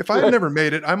 if I had never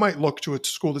made it, I might look to a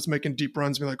school that's making deep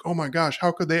runs and be like, oh my gosh,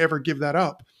 how could they ever give that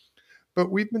up?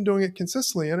 But we've been doing it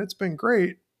consistently and it's been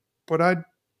great. But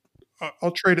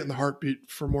I'll trade it in the heartbeat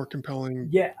for more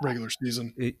compelling regular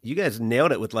season. You guys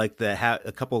nailed it with like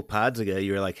a couple of pods ago.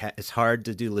 You were like, it's hard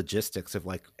to do logistics of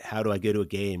like, how do I go to a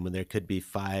game when there could be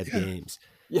 5 games?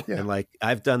 Yeah. And like,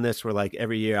 I've done this where like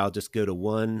every year I'll just go to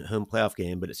one home playoff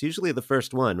game, but it's usually the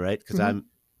first one, right? Because I'm,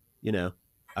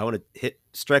 I want to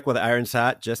strike while the iron's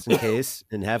hot just in case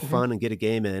and have fun and get a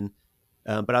game in.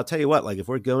 But I'll tell you what, like if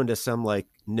we're going to some like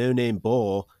no-name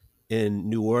bowl in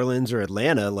New Orleans or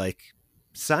Atlanta, like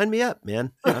sign me up,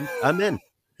 man. I'm in.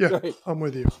 Yeah, I'm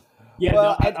with you. Yeah,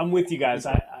 well, I'm with you guys.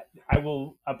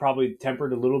 I'll probably temper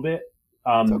it a little bit.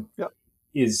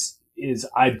 Is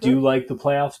I do like the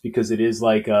playoffs because it is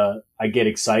like I get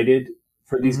excited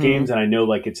for these games, and I know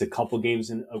like it's a couple weeks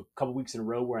in a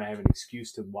row where I have an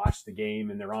excuse to watch the game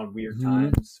and they're on weird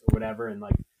times or whatever, and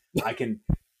like I can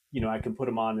put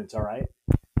them on and it's all right.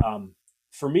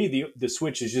 For me, the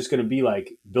switch is just going to be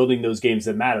like building those games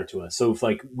that matter to us. So if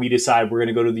like we decide we're going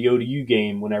to go to the ODU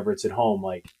game whenever it's at home,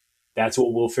 like that's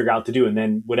what we'll figure out to do, and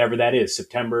then whatever that is,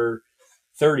 September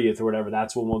 30th or whatever,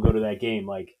 that's when we'll go to that game.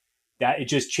 Like that, it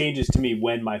just changes to me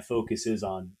when my focus is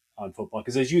on football.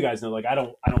 Because as you guys know, like I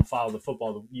don't follow the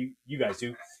football that you guys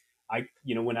do.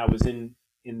 When I was in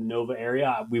the Nova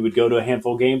area, we would go to a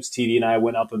handful of games. TD and I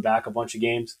went up and back a bunch of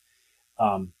games.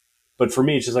 But for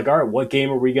me, it's just like, all right, what game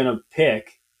are we going to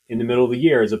pick in the middle of the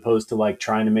year as opposed to like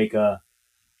trying to make a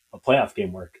playoff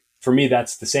game work? For me,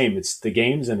 that's the same. It's the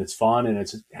games and it's fun and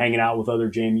it's hanging out with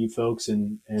other JMU folks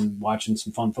and watching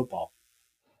some fun football.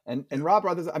 And Rob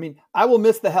Brothers, I mean, I will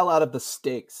miss the hell out of the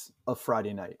stakes of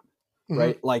Friday night,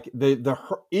 right? Like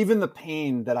even the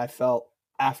pain that I felt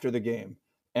after the game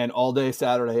and all day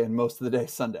Saturday and most of the day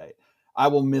Sunday, I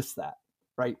will miss that,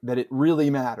 right? That it really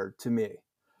mattered to me.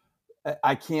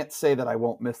 I can't say that I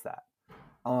won't miss that.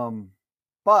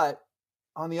 But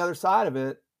on the other side of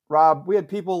it, Rob, we had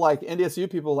people like NDSU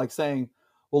people like saying,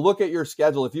 well, look at your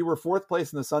schedule. If you were 4th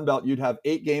place in the Sun Belt, you'd have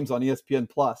 8 games on ESPN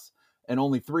Plus and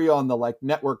only 3 on the like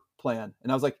network plan.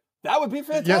 And I was like, that would be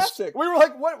fantastic. Yes. We were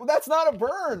like, what? That's not a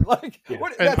burn. Like,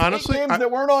 what, that's honestly 8 games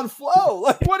that weren't on Flow.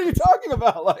 Like, what are you talking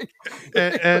about? Like,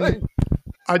 and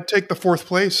I'd take the 4th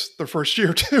place the first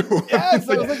year too. Yes,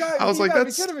 I was like,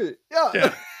 that's kidding me.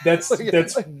 Yeah.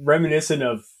 That's reminiscent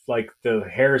of like the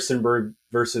Harrisonburg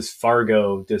versus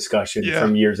Fargo discussion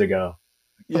from years ago.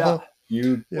 Yeah.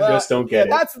 You just don't get it.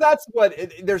 That's what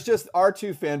there's just our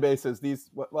 2 fan bases. These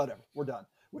whatever. We're done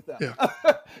with that.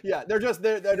 Yeah.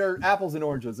 They're apples and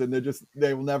oranges, and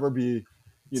they will never be,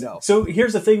 So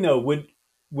here's the thing though.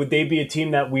 Would they be a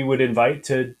team that we would invite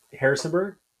to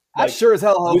Harrisonburg? Like, I sure as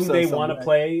hell hope wouldn't they want to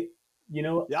play,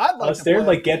 I'd like us there?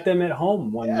 Like get them at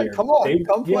home one year. Come on,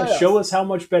 come play us. Show us how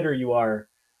much better you are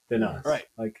than us. Right.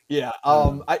 Like,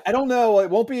 I don't know. It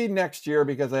won't be next year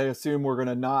because I assume we're going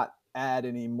to not add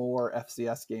any more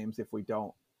FCS games if we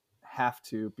don't have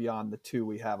to beyond the 2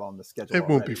 we have on the schedule. It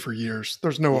won't be for years.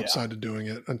 There's no upside to doing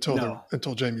it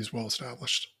until Jamie's well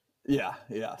established. Yeah.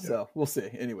 So we'll see.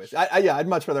 Anyways, I'd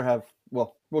much rather have.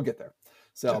 Well, we'll get there.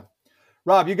 So,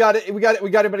 Rob, you got it. We got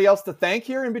anybody else to thank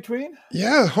here in between?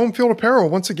 Yeah, Home Field Apparel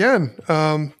once again.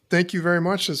 Thank you very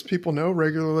much. As people know,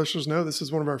 regular listeners know, this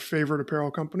is one of our favorite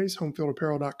apparel companies,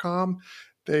 homefieldapparel.com.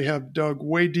 They have dug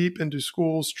way deep into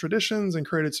schools' traditions and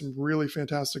created some really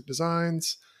fantastic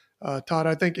designs. Todd,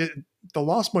 I think the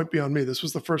loss might be on me. This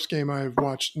was the first game I've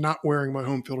watched not wearing my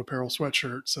Home Field Apparel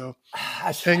sweatshirt, so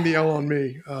hang the L on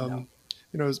me. No.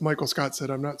 You know, as Michael Scott said,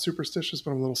 I'm not superstitious,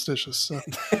 but I'm a little stitious. So.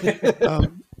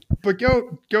 But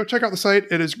go check out the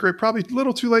site. It is great. Probably a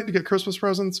little too late to get Christmas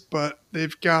presents, but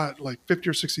they've got like 50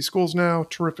 or 60 schools now,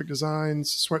 terrific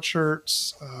designs,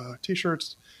 sweatshirts,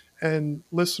 T-shirts, and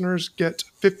listeners get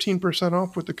 15%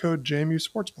 off with the code JMU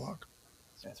Sportsblog.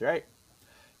 That's right.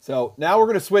 So now we're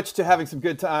going to switch to having some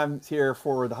good times here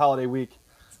for the holiday week.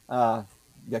 We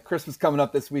got Christmas coming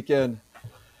up this weekend.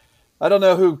 I don't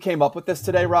know who came up with this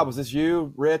today, Rob. Was this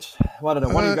you, Rich? I don't know.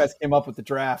 One of you guys came up with the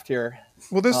draft here.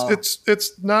 Well,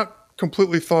 it's not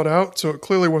completely thought out, so it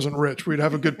clearly wasn't Rich. We'd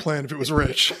have a good plan if it was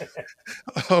Rich.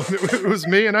 It was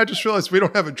me, and I just realized we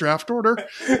don't have a draft order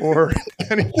or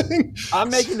anything.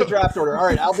 I'm making the draft order. All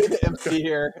right, I'll be the MC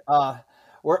here.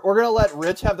 We're going to let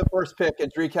Rich have the first pick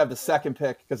and Dreek have the second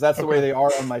pick because that's the way they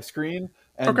are on my screen,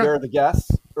 and they're the guests.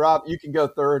 Rob, you can go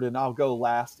third, and I'll go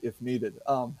last if needed.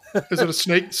 Is it a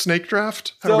snake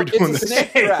draft? How are we doing this?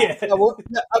 Snake draft.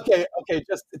 Okay,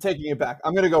 just taking it back.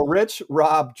 I'm going to go Rich,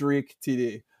 Rob, Dreek,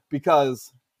 TD,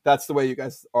 because that's the way you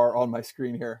guys are on my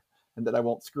screen here, and that I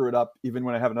won't screw it up even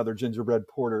when I have another gingerbread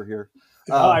porter here.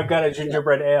 I've got a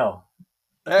gingerbread ale.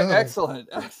 Excellent.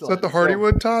 Is that the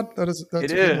Hardywood, Todd? That's a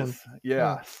good one.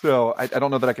 Yeah. So I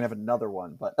don't know that I can have another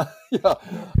one, but yeah.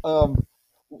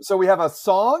 So we have a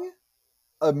song,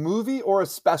 a movie, or a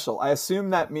special. I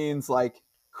assume that means like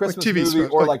Christmas like TV movie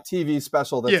special, or like TV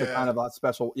special. That's yeah. a kind of a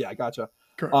special. Yeah, gotcha.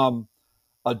 Correct.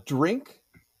 A drink,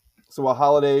 so a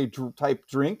holiday type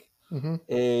drink. Mm-hmm.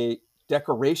 A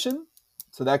decoration,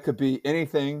 so that could be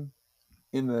anything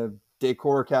in the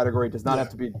decor category. Does not have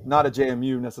to be not a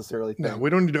JMU necessarily thing. No, we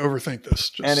don't need to overthink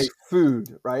this. And a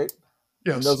food, right?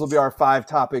 Yes. And those will be our 5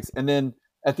 topics. And then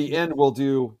at the end, we'll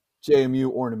do JMU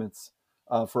ornaments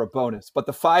for a bonus. But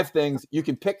the 5 things, you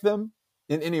can pick them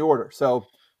in any order. So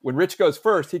when Rich goes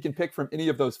first, he can pick from any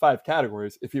of those 5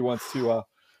 categories if he wants to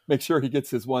make sure he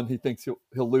gets his one he thinks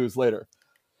he'll lose later.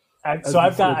 So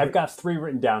I've got 3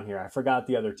 written down here. I forgot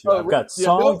the other 2. I've got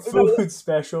song, food,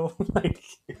 special. Like,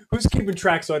 who's keeping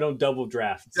track so I don't double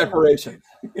draft? Decoration,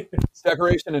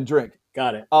 decoration, and drink.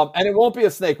 Got it. And it won't be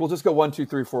a snake. We'll just go 1, 2,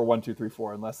 3, 4, 1, 2, 3,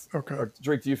 4. Unless,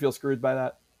 Drake, do you feel screwed by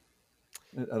that?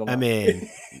 I don't know. I mean,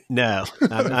 no.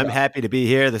 I'm happy to be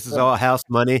here. This is all house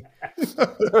money.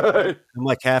 I'm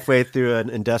like halfway through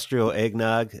an industrial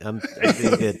eggnog. I'm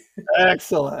doing good.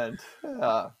 Excellent.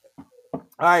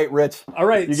 All right, Rich. All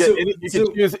right, you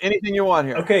can choose anything you want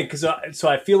here. Okay, because so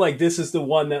I feel like this is the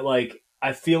one that like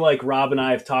I feel like Rob and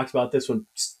I have talked about this one.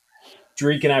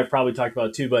 Dreek and I have probably talked about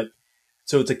it too, but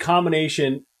so it's a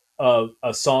combination of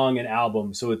a song and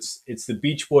album. So it's the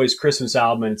Beach Boys Christmas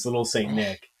album and it's Little Saint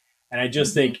Nick, and I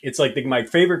just think it's like my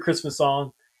favorite Christmas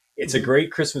song. It's a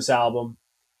great Christmas album.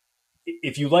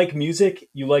 If you like music,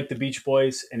 you like the Beach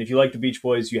Boys, and if you like the Beach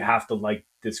Boys, you have to like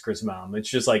this Christmas album. It's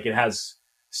just like it has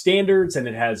standards and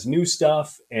it has new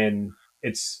stuff and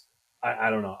it's I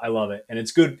don't know, I love it and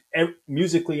it's good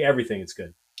musically, everything. It's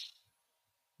good.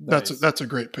 That's a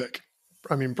great pick.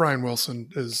 I mean, Brian Wilson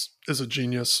is a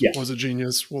genius. Yes. Was a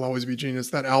genius, will always be genius.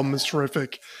 That album is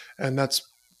terrific, and that's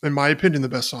in my opinion the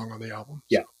best song on the album.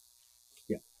 Yeah.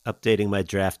 Updating my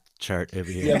draft chart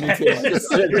over here. Yeah, me too.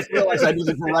 I just realized I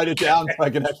needed to write it down so I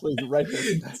can actually write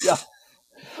this. Yeah.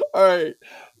 All right,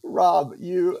 Rob,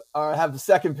 you have the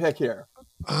second pick here.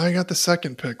 I got the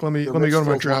second pick. Let me go to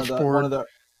my draft board. That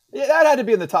had to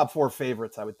be in the top 4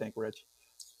 favorites, I would think, Rich.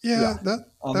 Yeah. That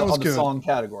was good. The song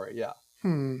category, yeah.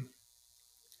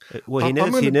 Well, he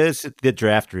knows the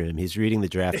draft room. He's reading the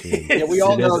draft room. Yeah, we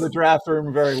all know the draft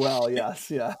room very well.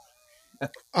 Yes, yeah.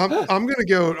 I'm gonna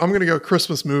go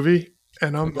Christmas movie,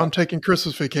 and I'm taking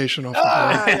Christmas Vacation off the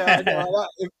board. Yeah, no,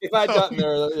 if I'd gotten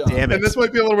there, yeah. Damn it. And this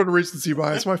might be a little bit of recency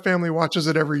bias. My family watches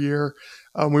it every year.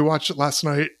 We watched it last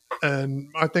night, and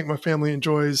I think my family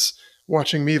enjoys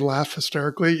watching me laugh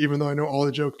hysterically, even though I know all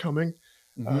the joke coming.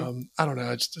 Mm-hmm. I don't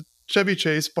know. Chevy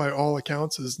Chase, by all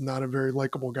accounts, is not a very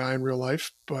likable guy in real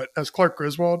life, but as Clark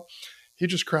Griswold, he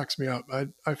just cracks me up.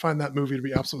 I find that movie to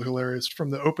be absolutely hilarious.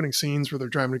 From the opening scenes where they're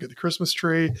driving to get the Christmas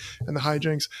tree and the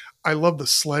hijinks. I love the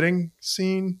sledding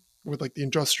scene with like the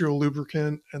industrial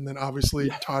lubricant, and then obviously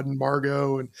Todd and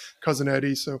Margot and Cousin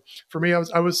Eddie. So for me, I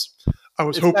was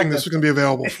hoping this was going to be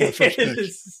available for the first pick.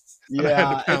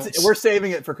 Yeah, we're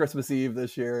saving it for Christmas Eve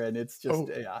this year, and it's just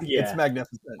it's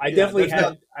magnificent. I definitely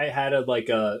had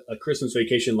a Christmas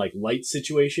vacation like light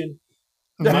situation.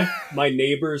 My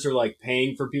neighbors are like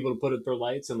paying for people to put up their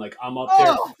lights, and like I'm up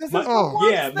there.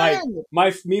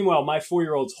 Meanwhile, my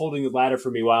 4-year-old's holding the ladder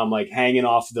for me while I'm like hanging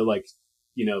off the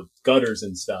gutters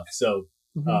and stuff. So,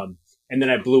 and then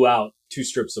I blew out 2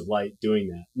 strips of light doing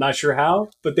that. Not sure how,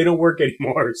 but they don't work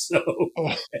anymore. So,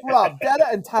 Rob, Dada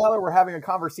and Tyler were having a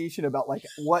conversation about like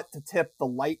what to tip the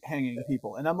light hanging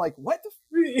people, and I'm like, what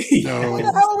the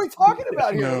hell are we talking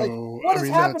about here? Like, what has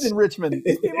happened in Richmond?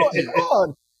 These people, come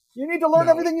on. You need to learn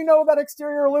everything you know about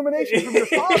exterior illumination from your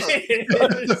father.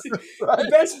 The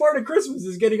best part of Christmas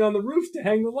is getting on the roof to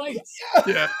hang the lights.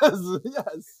 Yes.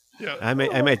 Yeah. I'm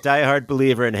a diehard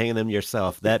believer in hanging them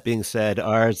yourself. That being said,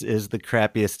 ours is the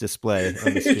crappiest display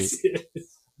on the street.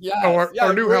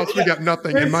 Our new house, we got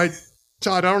nothing. And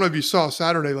Todd, I don't know if you saw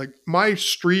Saturday, like my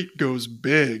street goes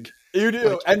big. You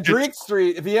do. And Drake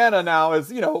Street, Vienna now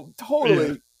is,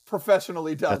 totally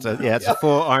professionally done. It's a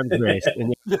full arms race.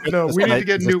 No, we need to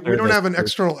get new. We don't have an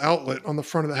external outlet on the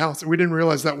front of the house. We didn't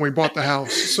realize that when we bought the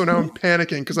house. So now I'm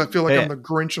panicking because I feel like I'm the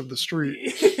Grinch of the street.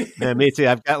 Yeah, me too.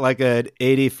 I've got like an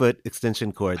 80-foot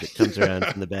extension cord that comes around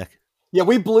from the back. Yeah,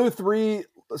 we blew 3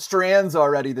 strands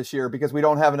already this year because we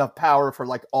don't have enough power for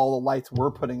like all the lights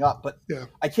we're putting up. But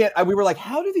I can't. We were like,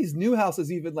 how do these new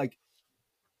houses even like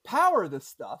power this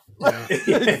stuff?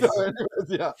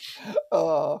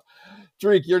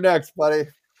 Dreek, you're next, buddy.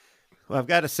 Well, I've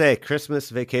got to say, Christmas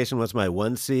Vacation was my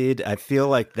 1 seed. I feel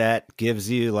like that gives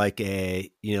you like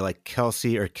a, like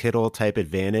Kelsey or Kittle type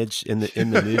advantage in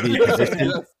the movie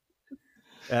position.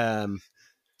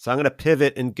 So I'm going to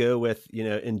pivot and go with,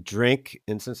 in drink.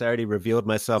 And since I already revealed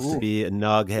myself to be a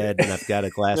noghead and I've got a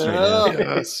glass right now, I'm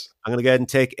going to go ahead and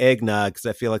take eggnog because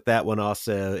I feel like that one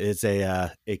also is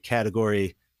a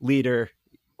category leader,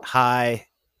 high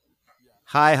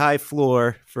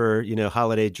floor for,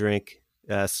 holiday drink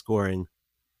scoring.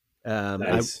 Nice.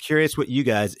 I'm curious what you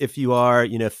guys, if you are,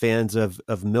 fans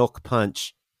of milk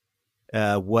punch,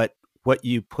 what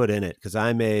you put in it. Cause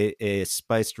I'm a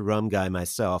spiced rum guy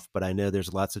myself, but I know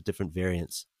there's lots of different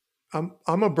variants. I'm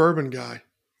a bourbon guy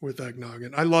with eggnog,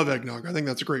 and I love eggnog. I think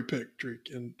that's a great pick,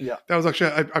 Dreek. And that was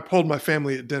actually, I polled my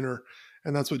family at dinner,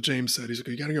 and that's what James said. He's like,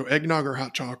 you got to go eggnog or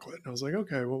hot chocolate. And I was like,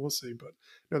 okay, well, we'll see. But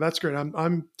no, that's great.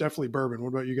 I'm definitely bourbon. What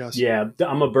about you guys? Yeah,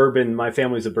 I'm a bourbon. My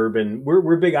family's a bourbon.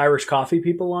 We're big Irish coffee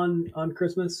people on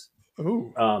Christmas.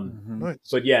 Oh, nice.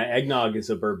 But yeah, eggnog is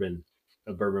a bourbon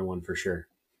one for sure.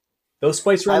 Those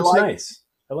spice rum's nice.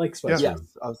 I like spice rum.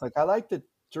 I was like, I like the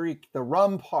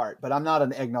rum part, but I'm not a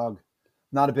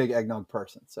big eggnog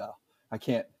person, so I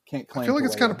can't claim. I feel like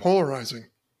it's kind of polarizing.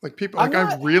 Like people,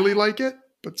 I really like it,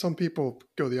 but some people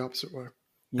go the opposite way.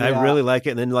 Yeah. I really like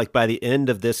it, and then like by the end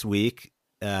of this week,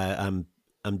 I'm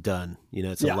done.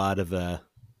 It's a lot of. I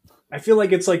feel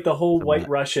like it's like the whole White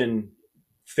Russian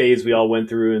phase we all went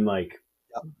through in like,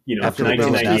 after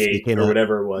 1998 or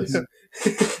whatever it was.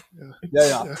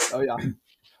 Yeah. Oh yeah.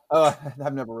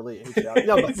 I've never really aged out.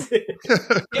 No, but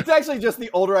it's actually just the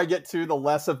older I get too, the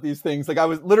less of these things. Like I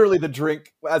was literally the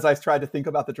drink, as I tried to think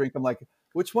about the drink, I'm like,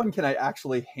 which one can I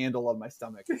actually handle on my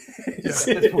stomach? Like,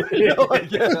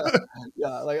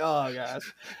 oh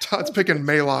gosh. Todd's picking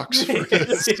Maalox for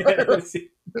this.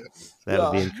 That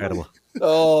would be incredible.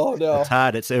 Oh no.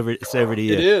 Todd, it's over to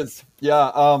you. It is.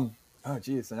 Yeah. Oh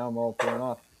geez, now I'm all thrown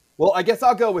off. Well, I guess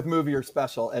I'll go with movie or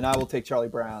special, and I will take Charlie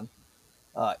Brown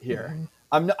here.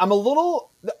 I'm a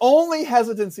little, the only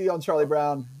hesitancy on Charlie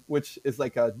Brown, which is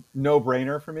like a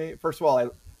no-brainer for me. First of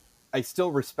all, I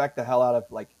still respect the hell out of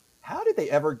like, how did they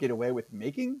ever get away with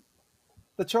making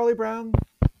the Charlie Brown?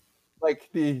 Like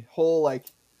the whole like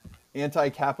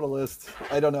anti-capitalist,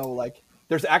 I don't know, like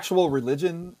there's actual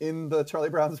religion in the Charlie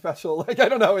Brown special. Like, I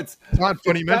don't know. It's not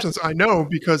funny mentions. I know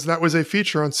because that was a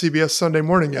feature on CBS Sunday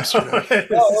Morning yesterday.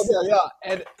 Oh, okay, yeah.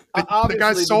 And the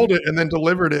guy sold it and then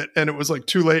delivered it, and it was like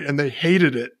too late, and they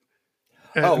hated it.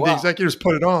 And the executives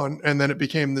put it on, and then it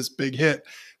became this big hit.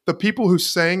 The people who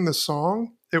sang the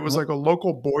song, it was like a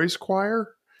local boys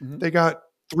choir. Mm-hmm. They got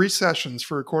 3 sessions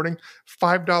for recording,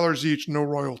 $5 each, no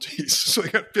royalties. So they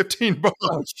got $15.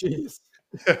 Oh, jeez.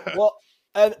 Yeah. Well,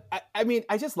 and I mean,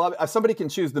 I just love it. Somebody can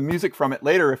choose the music from it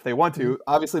later if they want to.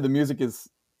 Obviously, the music is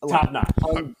top notch,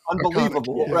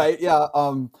 unbelievable, right? Yeah.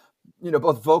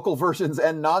 Both vocal versions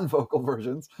and non-vocal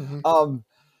versions. Mm-hmm.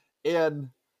 And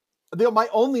my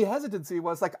only hesitancy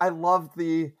was like, I love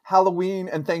the Halloween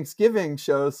and Thanksgiving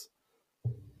shows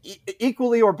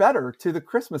equally or better to the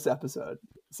Christmas episode.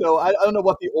 So I don't know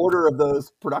what the order of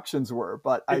those productions were,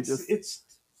 but it's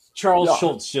Charles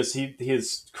Schultz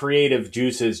his creative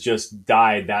juices just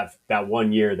died that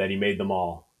 1 year that he made them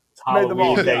all.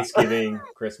 Halloween, Thanksgiving,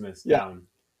 Christmas down.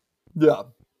 Yeah.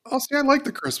 Oh, see, I like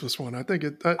the Christmas one. I think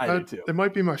it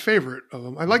might be my favorite of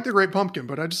them. I like the Great Pumpkin,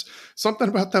 but something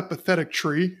about that pathetic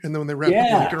tree, and then when they wrap the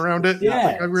blanket around it,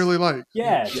 I really like.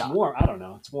 Yeah, it's warm. I don't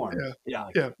know, it's warm. Yeah.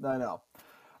 I know.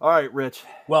 All right, Rich.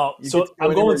 Well, so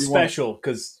I'm going special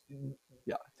because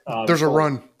there's a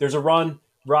run. There's a run.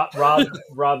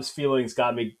 Rob's feelings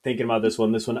got me thinking about this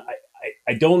one. This one,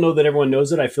 I don't know that everyone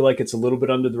knows it. I feel like it's a little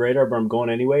bit under the radar, but I'm going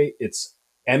anyway. It's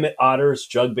Emmett Otter's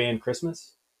Jug Band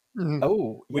Christmas. Mm-hmm.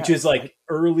 Oh, which is like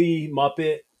early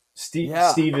Muppet.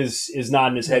 Steve is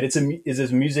nodding his head. It's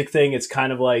his music thing. It's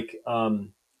kind of like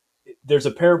there's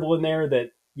a parable in there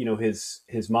that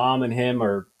his mom and him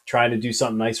are trying to do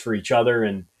something nice for each other,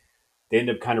 and they end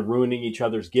up kind of ruining each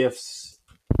other's gifts.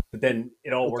 But then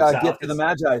it all works out. Gift of the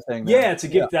Magi thing. Though. Yeah, it's a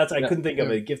gift. I couldn't think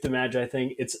of it. Gift of Magi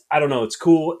thing. I don't know. It's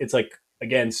cool. It's like,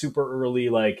 again, super early,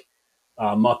 like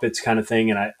Muppets kind of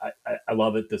thing. And I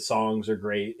love it. The songs are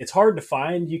great. It's hard to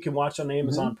find. You can watch on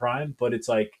Amazon Prime, but it's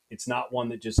like, it's not one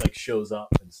that just like shows up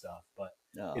and stuff, but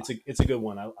it's a good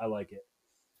one. I like it.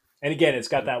 And again, it's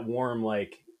got that warm,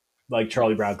 like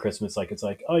Charlie Brown Christmas. Like, it's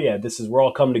like, oh yeah, we're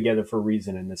all coming together for a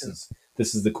reason. And this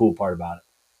is the cool part about it.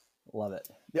 Love it.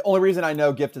 The only reason I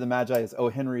know Gift of the Magi is O.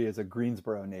 Henry is a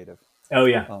Greensboro native. Oh,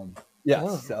 yeah.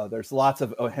 So there's lots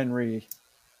of O. Henry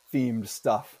themed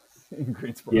stuff in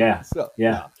Greensboro. Yeah.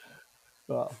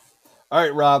 All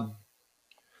right, Rob.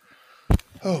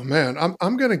 Oh, man.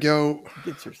 I'm going to go.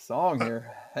 Get your song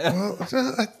here. Well,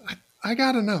 I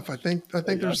got enough. I think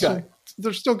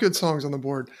there's still good songs on the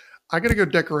board. I got to go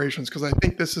decorations because I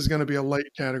think this is going to be a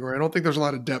light category. I don't think there's a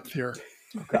lot of depth here.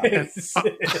 Okay.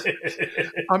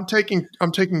 I'm taking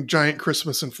giant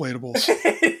Christmas inflatables.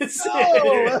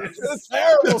 No, that's a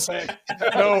terrible thing.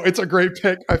 No, it's a great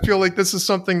pick. I feel like this is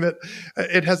something that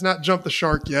it has not jumped the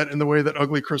shark yet in the way that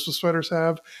ugly Christmas sweaters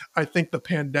have. I think the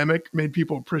pandemic made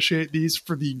people appreciate these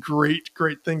for the great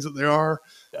things that they are.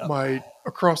 Yeah. My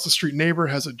across the street neighbor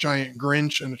has a giant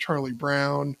Grinch and a Charlie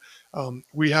Brown.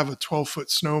 We have a 12-foot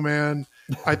snowman.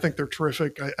 I think they're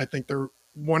terrific. I think they're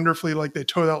wonderfully, like, they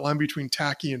toe that line between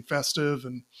tacky and festive,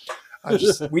 and I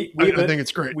just I think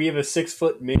it's great. We have a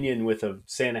 6-foot minion with a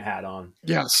Santa hat on.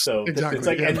 Yes, so exactly. It's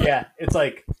like, it's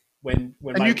like when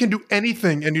you can do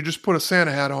anything, and you just put a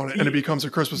Santa hat on it, and it becomes a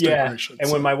Christmas decoration.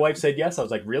 And when my wife said yes, I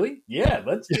was like, really? Yeah,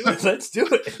 let's do it. Let's do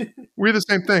it. We're the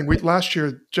same thing. Last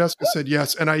year, Jessica said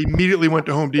yes, and I immediately went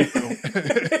to Home Depot and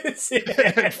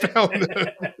found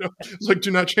it. It's like,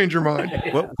 do not change your mind.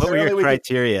 What were your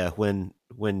criteria when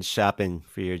shopping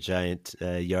for your giant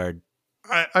yard?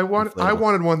 I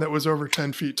wanted one that was over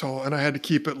 10 feet tall, and I had to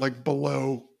keep it like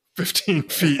below 15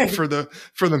 feet for the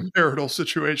marital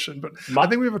situation. But I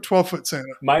think we have a 12-foot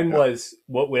Santa. Mine was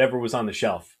whatever was on the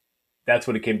shelf. That's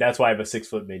what it came. That's why I have a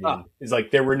 6-foot minion. It's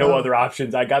like there were no other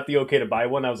options. I got the okay to buy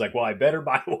one. I was like, well, I better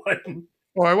buy one.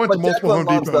 Well, I went to multiple Home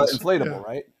Depots. Inflatable,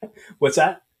 right? What's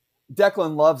that?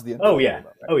 Declan loves the inflatable. Oh yeah. Right?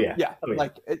 Oh yeah. Yeah.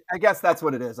 Like I guess that's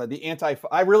what it is.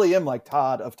 I really am like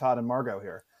Todd and Margot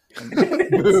here.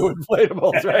 Boo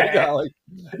inflatables, right?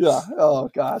 Yeah. Oh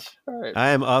gosh. All right.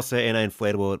 I am also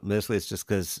anti-inflatable. Mostly it's just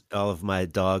because all of my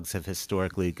dogs have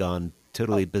historically gone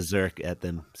totally berserk at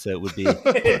them. So it would be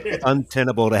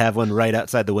untenable to have one right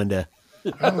outside the window.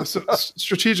 Oh, so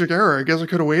strategic error. I guess I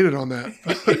could have waited on that.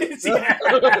 I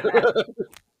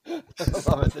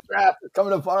love it. The draft is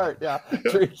coming apart. Yeah.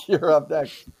 You're up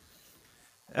next.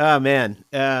 Oh man.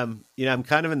 I'm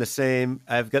kind of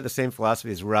I've got the same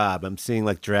philosophy as Rob. I'm seeing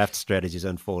like draft strategies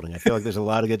unfolding. I feel like there's a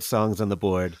lot of good songs on the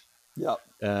board. Yep.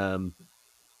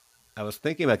 I was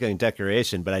thinking about getting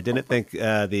decoration, but I didn't think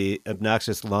the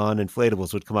obnoxious lawn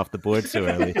inflatables would come off the board so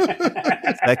early.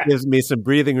 That gives me some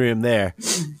breathing room there.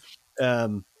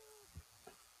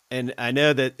 And I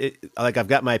know that I've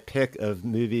got my pick of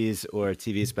movies or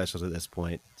TV specials at this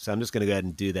point, so I'm just going to go ahead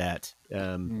and do that.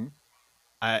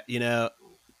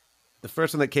 The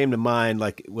first one that came to mind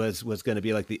was going to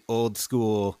be like the old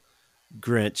school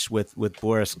Grinch with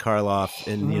Boris Karloff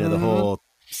and the whole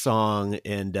song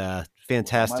and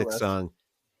fantastic song.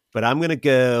 But I'm going to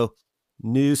go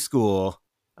new school.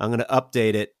 I'm going to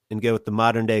update it and go with the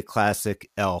modern day classic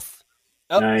Elf.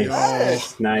 Oh,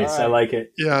 nice. Right. I like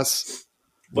it. Yes.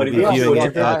 We'll be viewing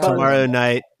it tomorrow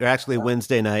night, or actually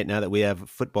Wednesday night, now that we have a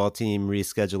football team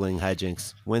rescheduling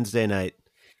hijinks. Wednesday night.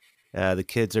 The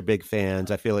kids are big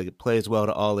fans. I feel like it plays well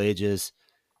to all ages.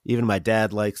 Even my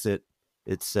dad likes it.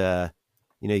 It's,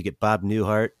 you get Bob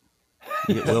Newhart,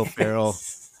 you get Will Ferrell,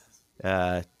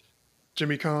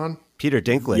 Jimmy Caan, Peter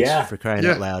Dinklage, for crying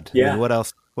out loud. Yeah. I mean, what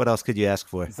else What else could you ask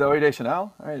for? Zooey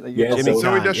Deschanel. All right. Yeah,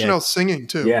 Zooey Deschanel's singing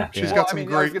too. Yeah. She's Well, got I some mean,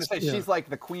 great. I was going to say she's like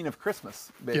the queen of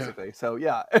Christmas, basically. Yeah. So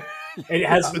yeah. It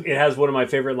has one of my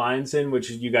favorite lines in, which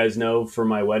you guys know from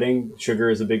my wedding. Sugar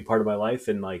is a big part of my life,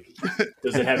 and like,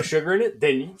 does it have sugar in it?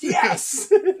 Then yes.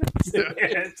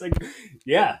 It's like,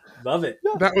 yeah, love it.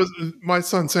 That was my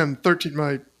son Sam, 13.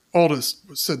 My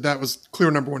oldest said that was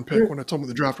clear number one pick when I told him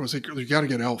the draft was. You got to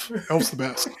get Elf. Elf's the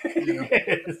best. You know?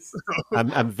 Yes.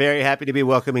 I'm very happy to be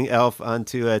welcoming Elf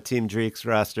onto Team Dreek's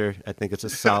roster. I think it's a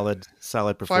solid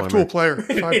performer. 5-tool player.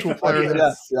 5-tool player.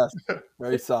 Yes.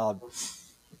 Very solid.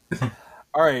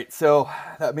 All right. So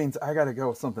that means I got to go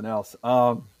with something else.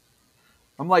 I'm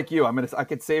like you. I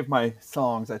could save my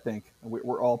songs. I think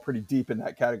we're all pretty deep in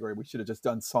that category. We should have just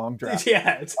done song draft.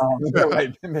 Yeah.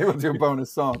 Right. Maybe we'll do a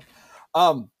bonus song.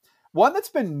 One that's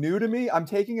been new to me. I'm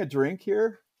taking a drink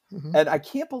here, and I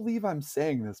can't believe I'm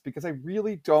saying this because I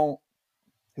really don't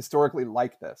historically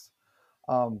like this.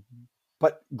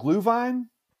 But Glühwein,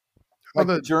 like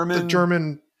the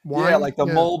German wine. Yeah, like the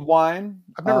mulled wine.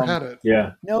 I've never had it.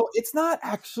 Yeah. No, it's not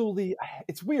actually.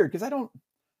 It's weird because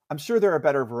I'm sure there are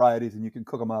better varieties and you can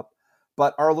cook them up.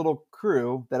 But our little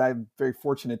crew that I'm very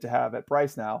fortunate to have at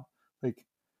Bryce now, like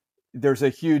there's a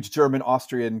huge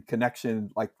German-Austrian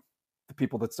connection. Like the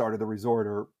people that started the resort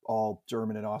are all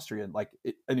German and Austrian. Like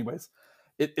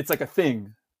it's like a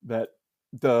thing that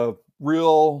the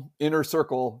real inner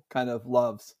circle kind of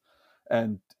loves.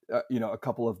 And, a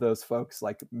couple of those folks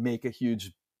like make a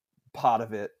huge pot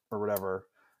of it or whatever.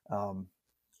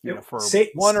 For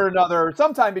one or another,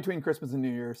 sometime between Christmas and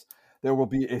New Year's, there will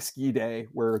be a ski day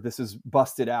where this is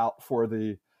busted out for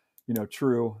the,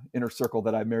 true inner circle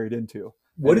that I married into.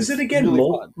 What is it again?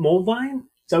 Really mold wine?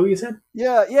 Is that what you said?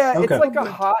 Yeah. Okay. It's like a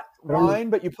hot wine,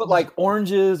 but you put like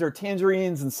oranges or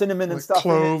tangerines and cinnamon like and stuff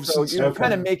cloves in it. So you stuff.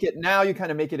 kind of make it now. You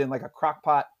kind of make it in like a crock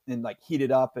pot and like heat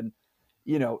it up. And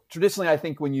traditionally, I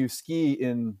think when you ski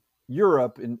in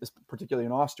Europe, and particularly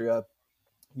in Austria,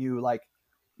 you like,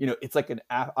 it's like an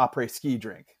après ski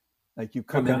drink. Like you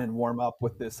come in and warm up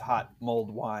with this hot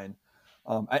mulled wine.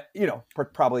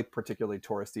 Probably particularly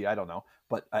touristy. I don't know,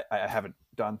 but I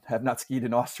have not skied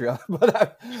in Austria,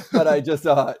 but I just,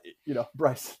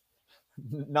 Bryce,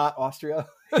 not Austria.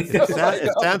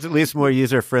 It sounds at least more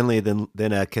user friendly than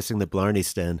kissing the Blarney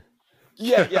Sten.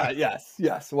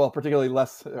 Yes. Well, particularly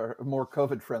less or more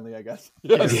COVID friendly, I guess.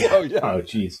 Yes. Yeah. Oh, yeah. Oh,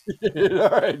 geez. All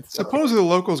right. Supposedly the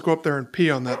locals go up there and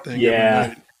pee on that thing. Yeah.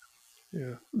 Every night.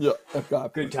 Yeah. Yeah. Oh,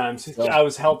 God. Good times. I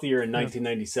was healthier in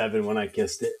 1997 when I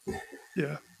kissed it.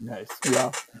 Yeah. Nice.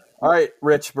 Yeah. All right,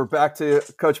 Rich, we're back to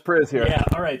Coach Priz here. Yeah.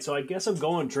 All right. So I guess I'm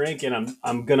going drink, and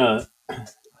I'm gonna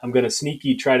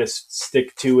sneaky try to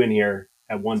stick two in here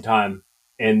at one time,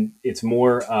 and it's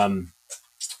more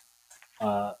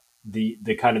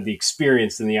the kind of the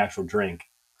experience than the actual drink.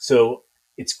 So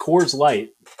it's Coors Light.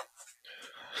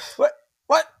 What?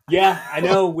 Yeah, I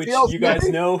know, which Feels you guys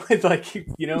nothing. know. It's like,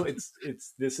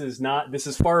 this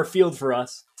is far afield for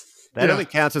us. That only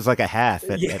counts as like a half.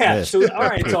 At this. So all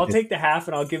right, so I'll take the half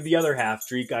and I'll give the other half,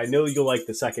 Dreek. I know you'll like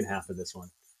the second half of this one.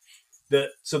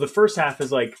 So the first half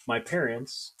is like my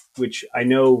parents, which I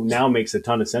know now makes a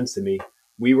ton of sense to me.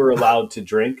 We were allowed to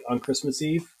drink on Christmas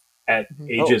Eve at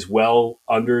ages well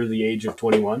under the age of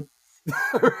 21.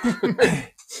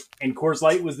 And Coors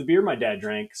Light was the beer my dad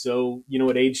drank. So,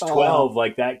 at age 12,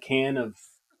 like that can of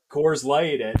Coors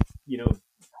Light at,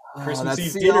 Christmas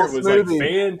Eve dinner was like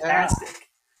fantastic. Yeah.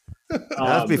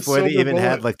 That was before they even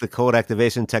had like the cold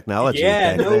activation technology.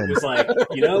 Yeah, back then. it was like,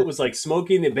 it was like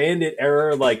Smoking the Bandit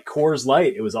era, like Coors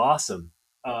Light. It was awesome.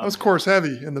 That was Coors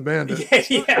Heavy in the Bandit.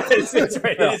 Yeah, it's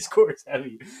right. It's Coors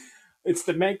Heavy. It's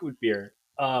the Manquit beer.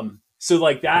 So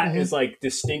like that is like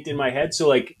distinct in my head. So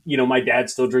like, my dad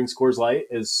still drinks Coors Light,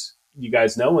 as you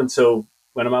guys know. And so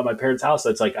when I'm at my parents' house,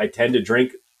 that's like, I tend to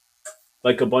drink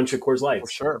like a bunch of Coors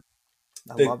Lights. For sure.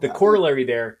 The corollary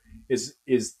there is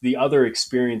the other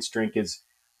experience drink is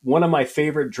one of my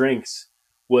favorite drinks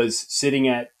was sitting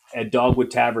at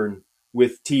Dogwood Tavern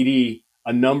with TD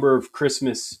a number of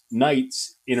Christmas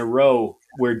nights in a row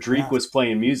where Dreek was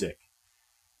playing music.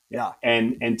 Yeah.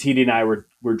 And TD and I were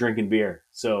drinking beer.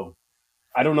 So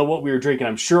I don't know what we were drinking.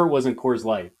 I'm sure it wasn't Coors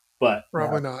Light, but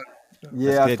Probably not.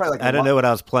 Yeah. It's probably like I don't know what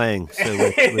I was playing. So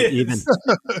we're even.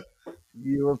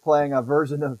 You were playing a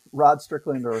version of Rod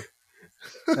Strickland or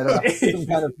some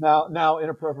kind of now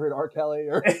inappropriate R. Kelly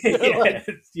or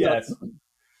yes.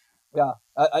 Yeah,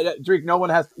 Dreek. No one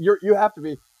has. You have to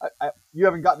be. You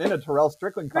haven't gotten into Terrell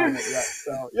Strickland comment yet.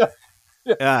 So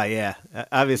yeah. Yeah.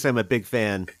 Obviously, I'm a big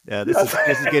fan. This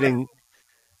is getting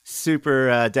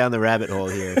super down the rabbit hole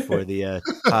here for the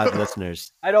pod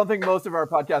listeners. I don't think most of our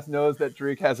podcast knows that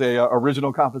Drake has a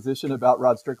original composition about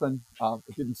Rod Strickland.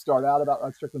 It didn't start out about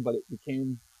Rod Strickland, but it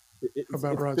became it's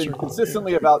been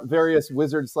consistently about various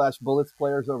Wizards/Bullets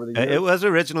players over the years. It was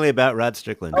originally about Rod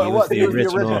Strickland. Oh, he was the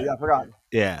original. Yeah, I forgot.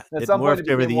 Yeah, it morphed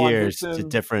over the years to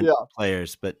different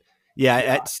players, but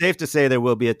it's safe to say there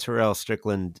will be a Terrell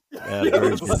Strickland version.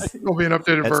 There'll be an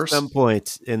updated verse at some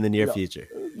point in the near future,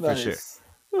 for sure.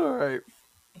 All right.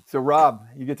 So, Rob,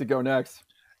 you get to go next.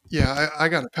 Yeah, I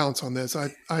got to pounce on this.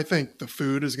 I think the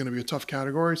food is going to be a tough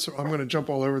category, so I'm going to jump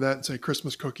all over that and say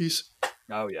Christmas cookies.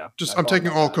 Oh yeah, I'm taking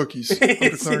all cookies. I'm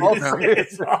declaring it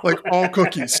now. Like all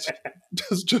cookies,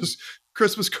 just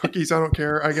Christmas cookies. I don't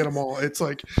care. I get them all. It's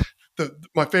like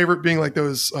my favorite being like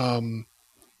those.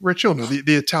 Rich, you'll know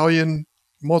the Italian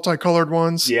multicolored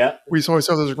ones. Yeah, we used to always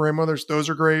have those as grandmothers. Those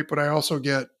are great, but I also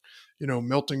get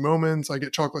melting moments. I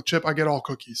get chocolate chip. I get all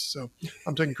cookies. So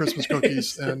I'm taking Christmas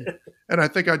cookies, and I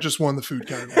think I just won the food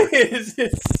category.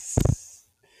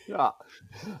 Yeah,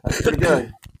 that's pretty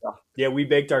good. Yeah, we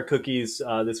baked our cookies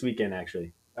this weekend,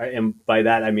 actually. And by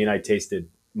that, I mean I tasted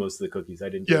most of the cookies. I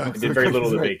did very little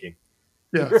of the baking.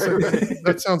 Yeah, so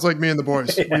that sounds like me and the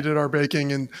boys. Yeah. We did our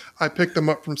baking, and I picked them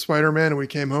up from Spider-Man, and we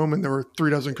came home, and there were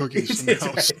 3 dozen cookies in the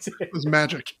house. Right. It was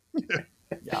magic.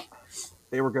 Yeah,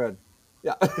 they were good.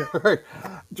 Yeah. All right.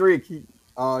 Drake,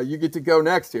 you get to go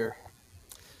next here.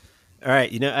 All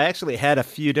right. I actually had a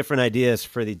few different ideas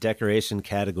for the decoration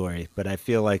category, but I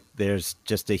feel like there's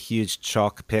just a huge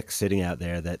chalk pick sitting out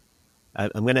there that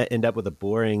I'm going to end up with a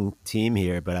boring team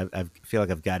here, but I feel like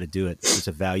I've got to do it. It's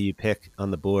a value pick on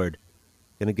the board.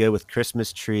 Going to go with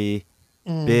Christmas tree,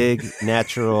 big,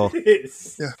 natural,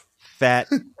 fat.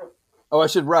 Oh, I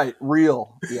should write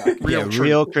real. Yeah,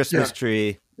 real Christmas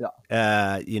tree.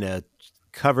 Yeah.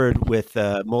 Covered with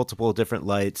multiple different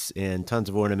lights and tons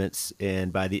of ornaments,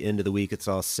 and by the end of the week, it's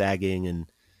all sagging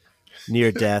and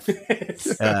near death.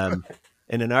 And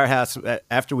in our house,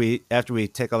 after we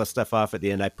take all the stuff off at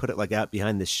the end, I put it like out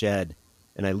behind the shed,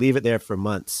 and I leave it there for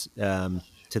months to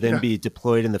then be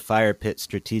deployed in the fire pit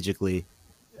strategically,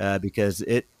 because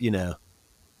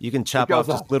you can chop off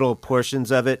just little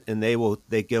portions of it, and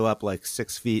they go up like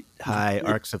 6 feet high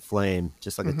arcs of flame,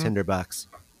 just like a tinderbox.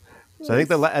 So I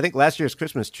think last year's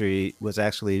Christmas tree was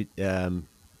actually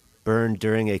burned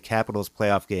during a Capitals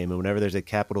playoff game, and whenever there's a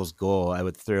Capitals goal, I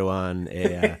would throw on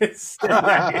a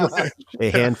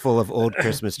handful of old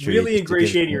Christmas trees. Really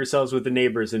ingratiating yourselves with the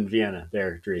neighbors in Vienna,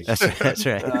 there, Drake. That's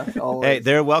right. Hey,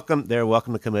 they're welcome. They're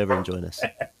welcome to come over and join us.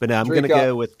 But no, I'm going to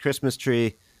go with Christmas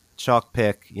tree, chalk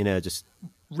pick. Just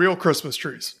real Christmas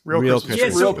trees. Real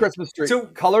Christmas tree. So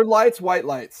colored lights, white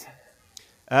lights.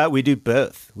 We do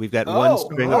both. We've got one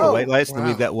string of the white lights, and then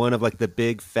we've got one of like the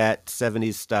big fat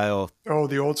 70s style. Oh,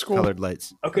 the old school colored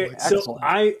lights. Okay, so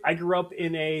I grew up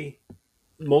in a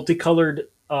multicolored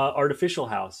artificial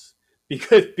house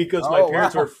because my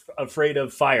parents were afraid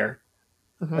of fire.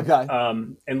 Okay.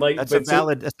 And like that's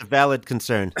a valid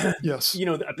concern. Yes.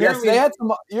 Apparently they had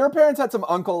some. Your parents had some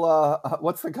Uncle.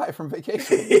 What's the guy from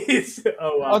Vacation?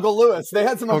 Uncle Lewis. They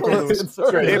had some Uncle Lewis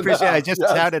concerns. Right. I appreciate it. I just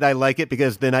touted I like it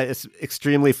because then it's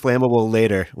extremely flammable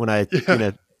later when I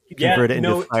convert it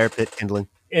into fire pit kindling.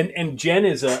 And Jen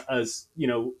is I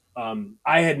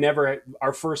had never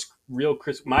my first real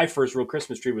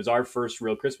Christmas tree was our first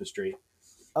real Christmas tree.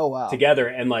 Oh wow! Together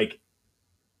and like.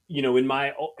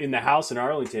 In the house in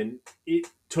Arlington, it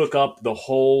took up the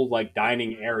whole like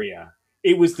dining area.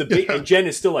 It was the big, and Jen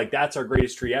is still like, that's our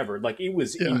greatest tree ever. Like it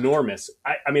was enormous.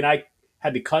 I mean, I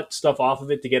had to cut stuff off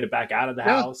of it to get it back out of the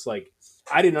house. Like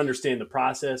I didn't understand the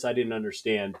process. I didn't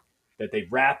understand that they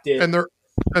wrapped it.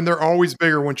 And they're always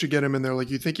bigger once you get them in there. Like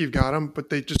you think you've got them, but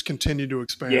they just continue to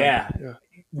expand. Yeah.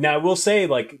 Now I will say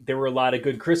like there were a lot of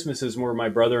good Christmases where my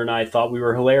brother and I thought we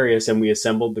were hilarious and we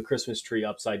assembled the Christmas tree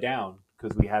upside down.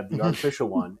 Because we had the artificial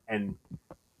one. And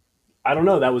I don't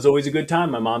know, that was always a good time.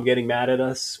 My mom getting mad at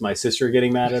us, my sister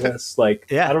getting mad at us.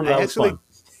 Like, I don't know, that was fun.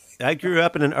 I grew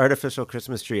up in an artificial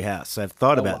Christmas tree house. So I've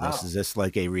thought about this. Is this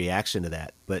like a reaction to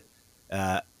that? But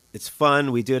it's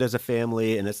fun. We do it as a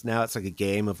family. And it's like a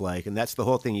game of like, and that's the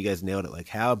whole thing. You guys nailed it. Like,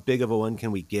 how big of a one can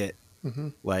we get?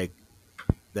 Like,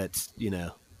 that's,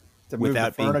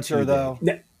 without being furniture, though.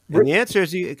 And the answer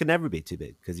is it could never be too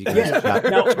big because you can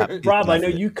chop Rob, I know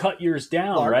you cut yours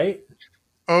down, right?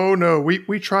 Oh no,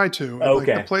 we try to.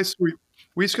 Okay. Like the place we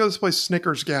used to go to this place,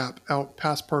 Snickers Gap, out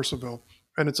past Purcellville,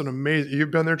 and it's an amazing.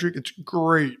 You've been there, Drake? It's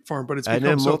great farm, but it's become so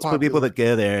popular. I know multiple people that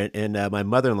go there, and my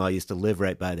mother-in-law used to live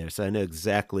right by there, so I know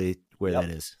exactly where that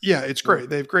is. Yeah, it's great.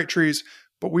 They have great trees,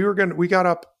 but we got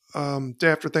up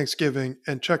day after Thanksgiving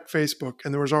and checked Facebook,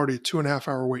 and there was already a 2.5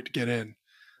 hour wait to get in.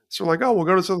 So we're like, oh, we'll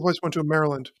go to this other place. Went to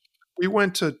Maryland. We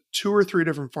went to 2 or 3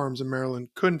 different farms in Maryland,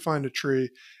 couldn't find a tree,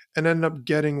 and ended up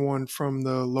getting one from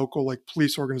the local like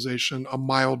police organization a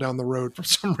mile down the road from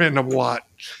some random lot.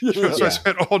 So I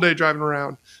spent all day driving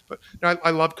around. But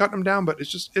I love cutting them down, but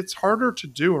it's harder to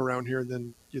do around here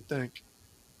than you'd think.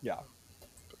 Yeah.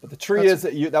 But the tree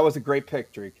that was a great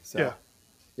pick, Drake. So,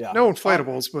 yeah. No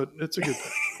inflatables, but it's a good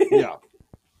pick. Yeah.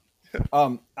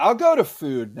 I'll go to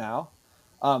food now.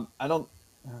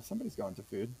 Somebody's going to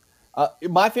food.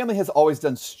 My family has always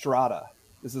done strata.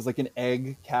 This is like an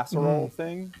egg casserole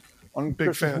thing on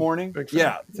Christmas morning. Big fan.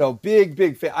 Yeah. So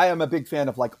big fan. I am a big fan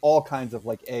of like all kinds of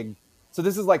like egg. So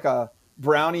this is like a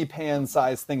brownie pan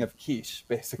size thing of quiche,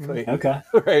 basically. Okay.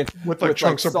 Right. With like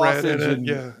chunks of bread in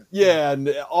it. And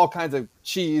all kinds of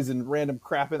cheese and random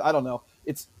crap. I don't know.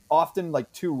 It's often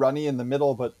like too runny in the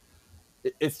middle, but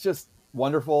it's just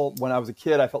wonderful. When I was a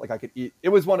kid, I felt like I could eat. It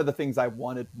was one of the things I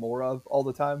wanted more of all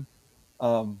the time.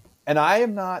 And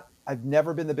I've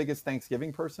never been the biggest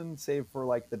Thanksgiving person, save for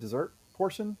like the dessert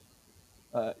portion.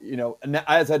 And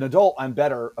as an adult, I'm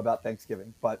better about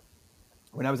Thanksgiving. But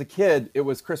when I was a kid, it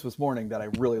was Christmas morning that I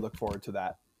really looked forward to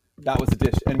that. That was a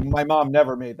dish. And my mom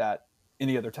never made that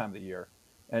any other time of the year.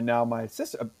 And now my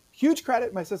sister, a huge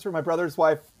credit, my brother's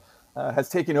wife, has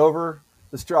taken over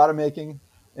the strata making.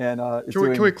 And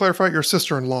can we clarify your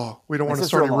sister-in-law? We don't want to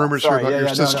start any rumors here about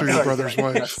your sister, your brother's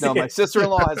wife. No, my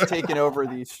sister-in-law has taken over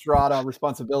the strata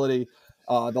responsibility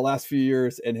the last few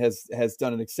years and has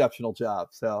done an exceptional job.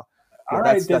 So, all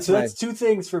right, that's 2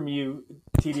 things from you,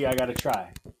 TD. I got to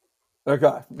try.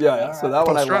 Okay, yeah. So that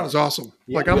one strata's awesome.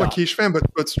 Yeah. Like I'm a quiche fan,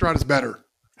 but strata's better.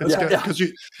 Because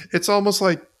it's almost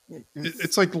like.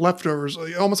 It's like leftovers,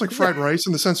 almost like fried rice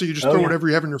in the sense that you just throw whatever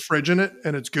you have in your fridge in it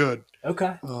and it's good.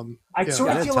 Okay. I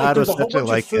sort of feel like there's a whole bunch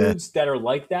of foods that are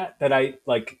like that I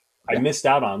like. I missed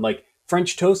out on like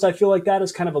French toast. I feel like that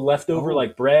is kind of a leftover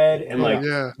like bread and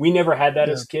we never had that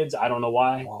as kids. I don't know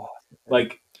why.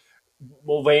 Like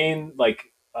Mulvain,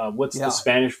 like what's the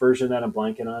Spanish version that I'm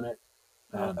blanking on it?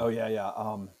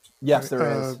 Yes,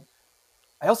 there is.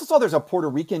 I also saw there's a Puerto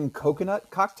Rican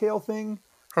coconut cocktail thing.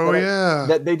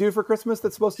 That they do for Christmas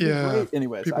that's supposed to be great.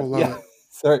 Anyways, people love it.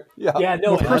 Sorry.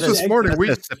 Christmas morning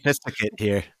we sophisticate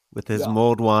here with his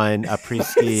mulled wine,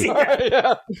 apres-ski.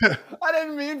 I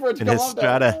didn't mean for it to come up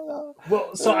strata.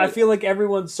 Well, so I feel like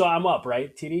everyone's. So I'm up,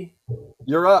 right, TD?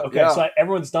 You're up. Okay, so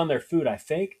everyone's done their food. I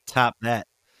think. Top that.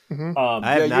 Mm-hmm.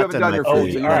 I have not done your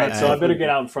food. All right, so I better get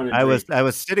out in front of. I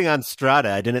was sitting on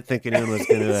strata. I didn't think anyone was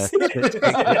going to.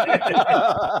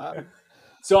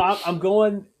 So I'm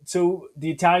going. So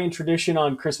the Italian tradition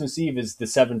on Christmas Eve is the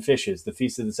 7 fishes, the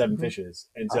Feast of the 7 Fishes.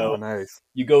 And so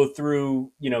you go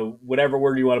through, whatever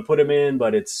word you want to put them in,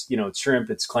 but it's, it's shrimp,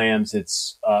 it's clams,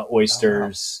 it's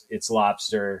oysters, it's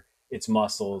lobster, it's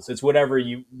mussels, it's whatever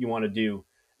you want to do.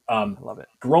 I love it.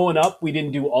 Growing up, we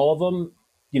didn't do all of them,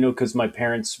 because my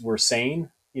parents were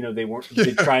sane. They weren't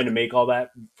trying to make all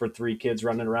that for 3 kids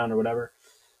running around or whatever.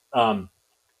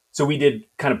 So we did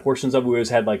kind of portions of it. We always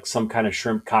had like some kind of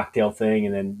shrimp cocktail thing.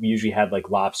 And then we usually had like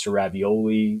lobster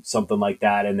ravioli, something like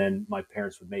that. And then my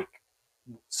parents would make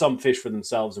some fish for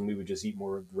themselves and we would just eat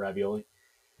more of the ravioli.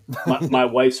 My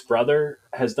wife's brother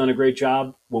has done a great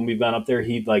job. When we've gone up there,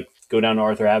 he'd like go down to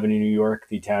Arthur Avenue, New York,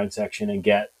 the Italian section, and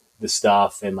get the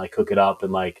stuff and like cook it up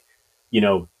and like,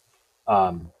 getting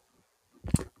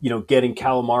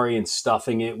calamari and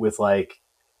stuffing it with like,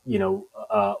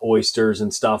 oysters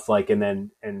and stuff like, and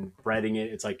breading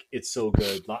it. It's like, it's so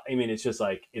good. I mean, it's just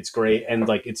like, it's great. And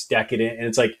like, it's decadent. And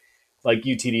it's like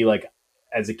UTD, like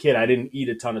as a kid, I didn't eat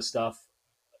a ton of stuff,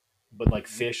 but like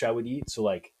fish I would eat. So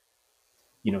like,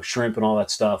 shrimp and all that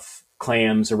stuff,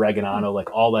 clams, oregano,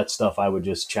 like all that stuff I would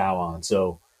just chow on.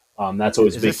 So that's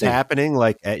always a big thing. Happening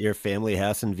like at your family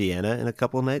house in Vienna in a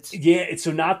couple of nights? Yeah.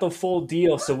 So not the full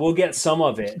deal. So we'll get some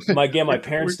of it. Again, my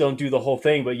parents don't do the whole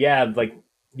thing, but yeah, like,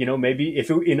 maybe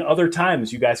if in other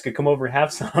times you guys could come over and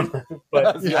have some,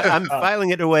 but I'm filing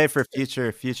it away for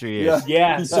future years.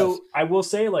 Yeah. So I will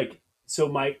say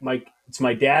it's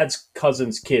my dad's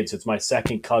cousin's kid. So it's my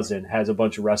second cousin, has a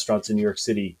bunch of restaurants in New York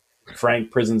City.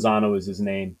 Frank Prizanzano is his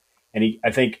name. And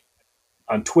I think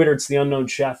on Twitter, it's the Unknown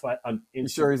Chef. You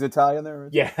sure he's Italian there?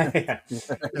 Yeah.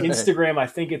 Instagram, I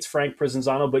think it's Frank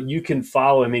Prizanzano, but you can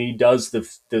follow him and he does the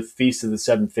Feast of the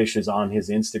 7 Fishes on his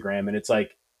Instagram. And it's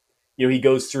like, he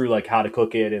goes through like how to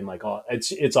cook it and like all.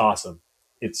 It's awesome.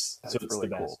 It's really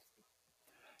the best. Cool.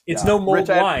 It's no mulled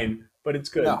wine, but it's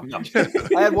good. No.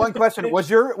 I had one question. Was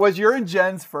your and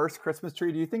Jen's first Christmas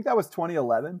tree? Do you think that was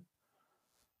 2011?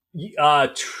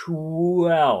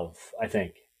 12, I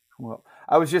think. Well,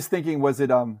 I was just thinking, was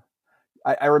it?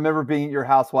 I remember being at your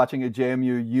house watching a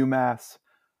JMU UMass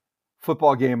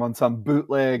football game on some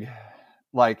bootleg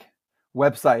like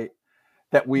website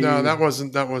that we that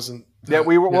wasn't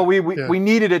we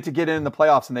needed it to get in the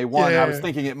playoffs, and they won. Yeah. I was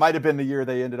thinking it might have been the year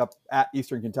they ended up at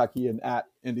Eastern Kentucky and at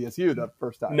NDSU the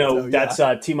first time. No, that's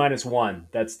T-1.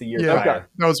 That's the year prior. Okay.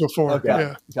 That was before. Okay.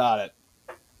 Yeah. Got it.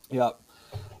 Yep.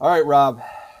 All right, Rob.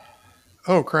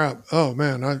 Oh crap! Oh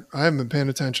man, I haven't been paying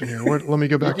attention here. Let me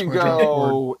go back to my drawing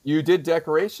board. You did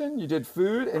decoration, you did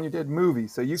food, and you did movie.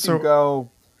 So you can go,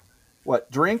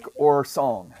 what, drink or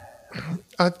song?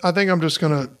 I think I'm just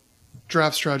gonna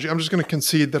draft strategy. I'm just gonna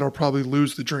concede that I'll probably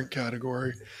lose the drink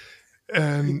category.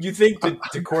 And you think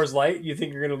to Coors Light? You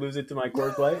think you're gonna lose it to my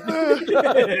Coors Light?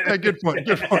 Good point.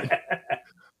 Good point.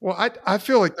 Well, I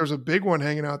feel like there's a big one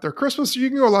hanging out there. Christmas, you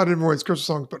can go a lot of different ways, Christmas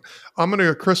songs, but I'm going to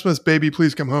go Christmas, Baby,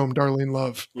 Please Come Home, Darlene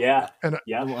Love. Yeah. And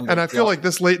I feel like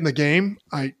this late in the game,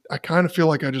 I kind of feel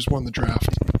like I just won the draft.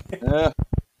 Yeah.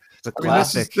 It's a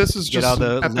classic. This is just all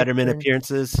the thing. Letterman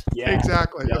appearances. Yeah.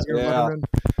 Exactly. Yeah.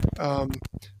 Letterman.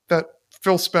 That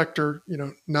Phil Spector,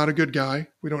 not a good guy.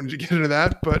 We don't need to get into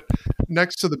that, but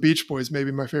next to the Beach Boys,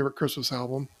 maybe my favorite Christmas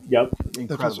album. Yep.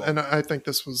 Incredible. And I think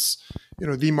this was,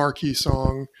 the marquee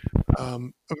song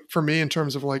for me in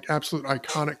terms of like absolute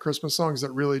iconic Christmas songs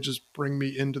that really just bring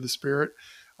me into the spirit.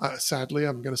 Sadly,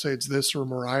 I'm going to say it's this or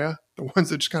Mariah, the ones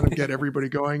that just kind of get everybody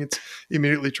going. It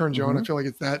immediately turns you on. I feel like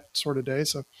it's that sort of day.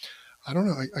 So I don't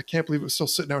know. I can't believe it's still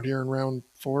sitting out here in round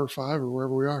 4 or 5 or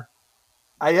wherever we are.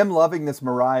 I am loving this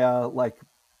Mariah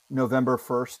November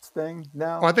 1st thing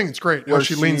now. Oh, I think it's great. Where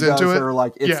she leans into it.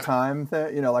 Her time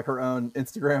thing, like her own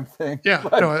Instagram thing. Yeah,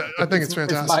 I think it's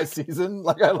fantastic. It's my season.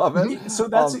 I love it. So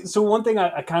that's so one thing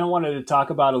I kind of wanted to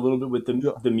talk about a little bit with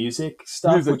the music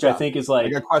stuff, which I think is I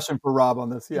got a question for Rob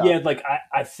on this. Yeah. Yeah,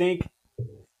 I think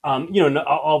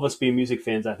all of us being music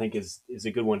fans, I think is a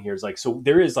good one here. Is so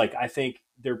there is I think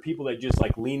there are people that just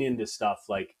lean into stuff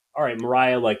all right,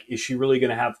 Mariah, is she really going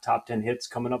to have top 10 hits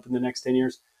coming up in the next 10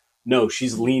 years? No,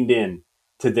 she's leaned in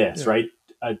to this, right?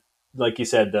 Like you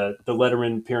said, the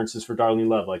Letterman appearances for Darlene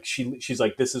Love, she's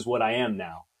like, this is what I am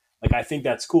now. I think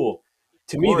that's cool.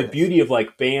 To me, the beauty of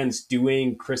bands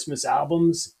doing Christmas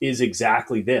albums is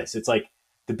exactly this. It's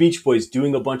the Beach Boys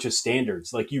doing a bunch of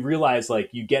standards. You realize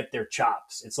you get their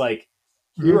chops. It's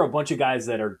here are a bunch of guys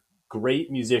that are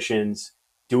great musicians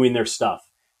doing their stuff.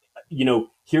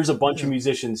 Here's a bunch of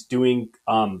musicians doing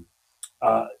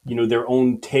their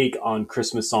own take on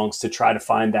Christmas songs to try to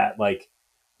find that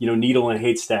needle in a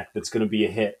haystack that's going to be a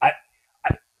hit.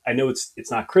 I know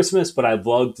it's not Christmas, but I've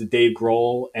loved Dave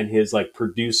Grohl and his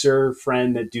producer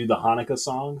friend that do the Hanukkah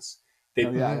songs.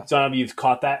 Some of you've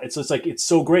caught that. It's just it's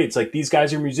so great. It's these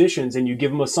guys are musicians, and you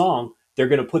give them a song, they're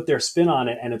going to put their spin on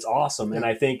it, and it's awesome. Yeah. And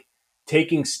I think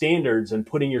taking standards and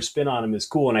putting your spin on them is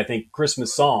cool. And I think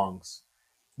Christmas songs,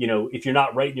 if you're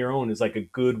not writing your own, is a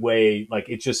good way.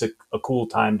 It's just a cool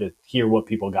time to hear what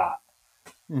people got.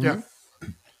 Mm-hmm. Yeah.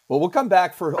 Well, we'll come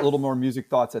back for a little more music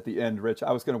thoughts at the end, Rich.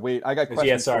 I was going to wait. I got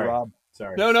questions for Rob.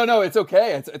 Sorry. No. It's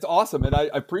okay. It's awesome. And I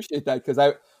appreciate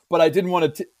that but I didn't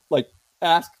want to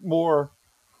ask more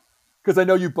because I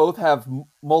know you both have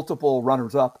multiple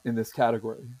runners up in this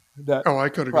category that I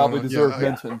could have probably deserve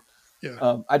mention.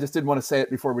 Yeah. I just didn't want to say it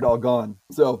before we'd all gone.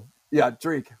 So yeah,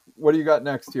 Drake, what do you got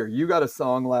next here? You got a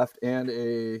song left and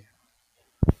a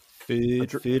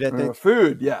food. I think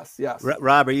food. Yes.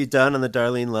 Rob, are you done on the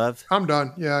Darlene Love? I'm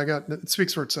done. Yeah, it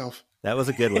speaks for itself. That was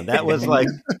a good one. That was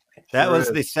that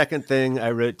was the second thing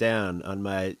I wrote down on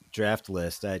my draft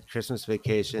list. I had Christmas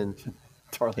Vacation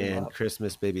Darlene and Love.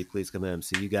 Christmas Baby Please Come Home.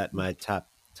 So you got my top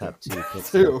two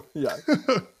picks. Two. Yeah.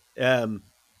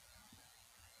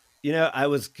 I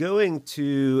was going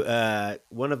to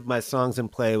one of my songs in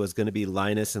play was going to be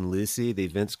Linus and Lucy, the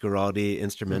Vince Guaraldi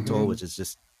instrumental, which is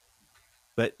just.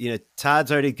 But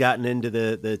Todd's already gotten into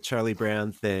the Charlie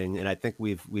Brown thing, and I think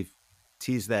we've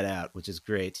teased that out, which is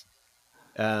great.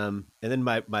 And then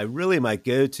my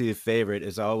go-to favorite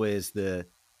is always the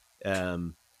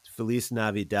Feliz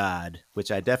Navidad,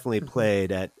 which I definitely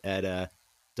played at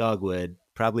Dogwood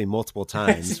probably multiple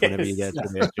times whenever you guys were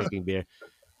there drinking beer.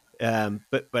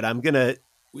 But I'm gonna.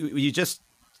 You just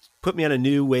put me on a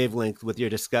new wavelength with your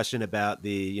discussion about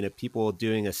the people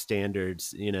doing a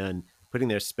standards and putting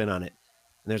their spin on it.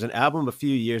 And there's an album a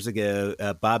few years ago.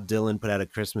 Bob Dylan put out a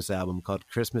Christmas album called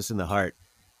 "Christmas in the Heart,"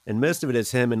 and most of it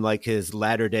is him in his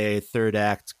latter-day third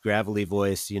act gravelly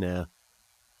voice.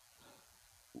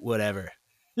 Whatever.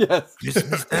 Yes.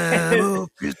 Christmas time, oh,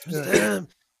 Christmas time.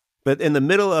 But in the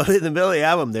middle of the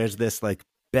album, there's this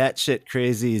batshit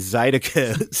crazy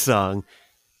Zydeco song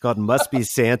called Must Be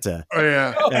Santa. Oh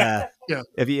yeah. Yeah.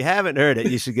 If you haven't heard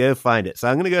it, you should go find it. So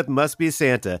I'm going to go with Must Be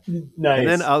Santa. Nice. And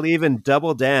then I'll even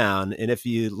double down. And if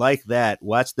you like that,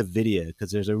 watch the video,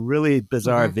 because there's a really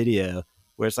bizarre video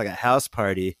where it's like a house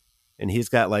party and he's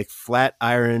got like flat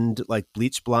ironed, like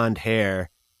bleach blonde hair.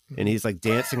 And he's like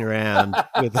dancing around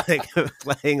with like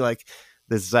playing like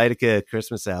the Zydeco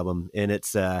Christmas album. And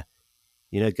it's,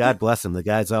 God bless him. The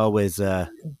guy's always,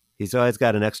 he's always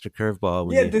got an extra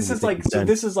curveball. This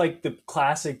is like the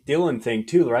classic Dylan thing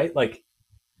too, right? Like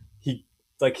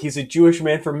he's a Jewish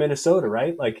man from Minnesota,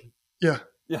 right? Like, yeah.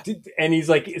 And he's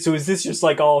like, so is this just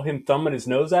like all him thumbing his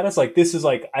nose at us? Like, this is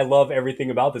like, I love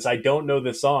everything about this. I don't know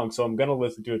this song, so I'm going to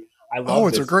listen to it. I love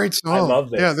it's a great song. I love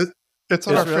this. Yeah. It's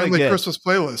on our really family good. Christmas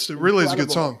playlist. It really is a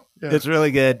good song. Yeah. It's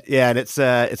really good. Yeah. And it's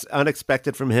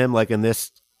unexpected from him, like in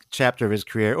this chapter of his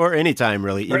career, or any time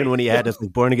really, even when he had his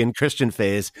born again Christian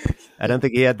phase. I don't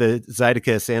think he had the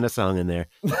Zydeco Santa song in there.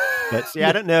 But yeah,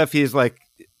 I don't know if he's like,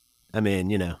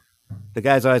 the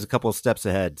guy's always a couple of steps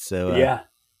ahead. So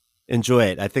enjoy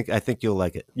it. I think you'll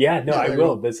like it. Yeah, no, I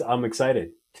will. I'm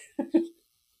excited.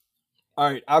 All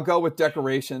right, I'll go with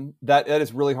Decoration. That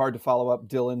is really hard to follow up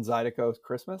Dylan Zydeco's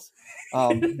Christmas.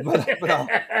 But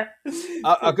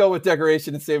I'll go with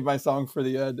Decoration and save my song for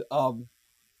the end.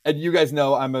 And you guys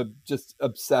know I'm just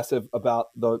obsessive about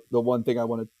the one thing I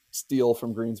want to steal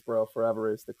from Greensboro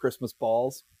forever is the Christmas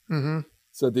balls. Mm-hmm.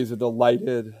 So these are the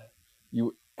lighted,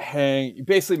 you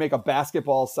basically make a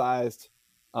basketball-sized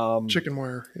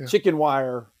chicken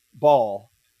wire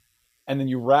ball, and then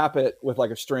you wrap it with like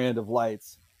a strand of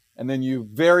lights. And then you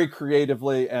very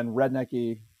creatively and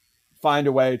rednecky find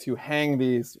a way to hang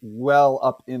these well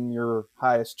up in your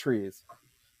highest trees.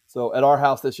 So at our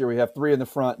house this year, we have 3 in the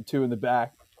front and 2 in the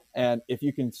back. And if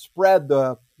you can spread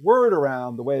the word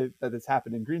around the way that it's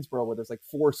happened in Greensboro, where there's like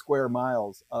 4 square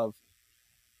miles of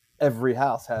every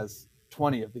house has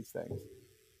 20 of these things.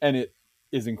 And it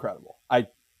is incredible.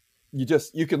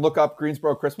 You can look up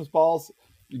Greensboro Christmas balls.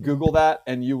 You Google that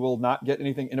and you will not get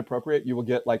anything inappropriate. You will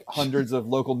get like hundreds of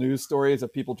local news stories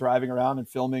of people driving around and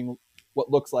filming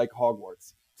what looks like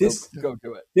Hogwarts. Go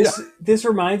do it. This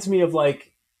reminds me of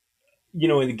like,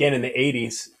 again in the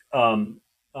 80s,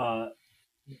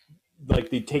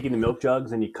 like they taking the milk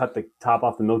jugs and you cut the top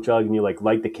off the milk jug and you like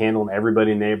light the candle and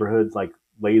everybody in the neighborhood like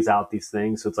lays out these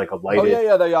things. So it's like a lighted.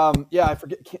 Oh yeah. I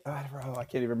forget. I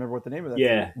can't even remember what the name of that.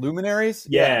 Yeah. Thing. Luminaries.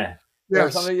 Yeah.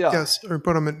 Yes. Or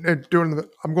put them in.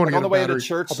 I'm going to get on the a way battery. to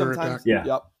church sometimes. Yeah.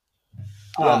 Yep.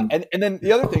 And then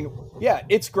the other thing,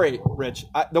 it's great, Rich.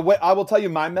 The way I will tell you,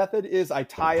 my method is I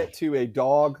tie it to a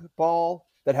dog ball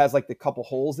that has like the couple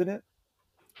holes in it.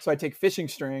 So I take fishing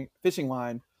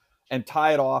line, and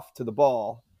tie it off to the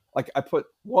ball. Like I put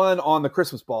one on the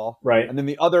Christmas ball, right, and then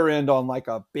the other end on like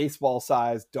a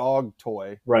baseball-sized dog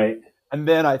toy, right. And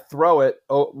then I throw it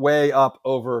way up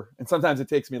over, and sometimes it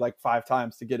takes me like 5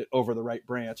 times to get it over the right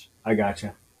branch. I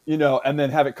gotcha. And then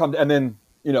have it come, and then,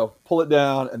 pull it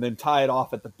down and then tie it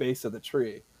off at the base of the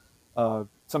tree.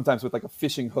 Sometimes with like a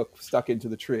fishing hook stuck into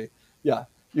the tree. Yeah.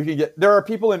 There are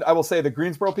people I will say the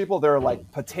Greensboro people, there are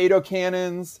like potato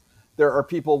cannons. There are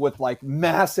people with like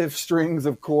massive strings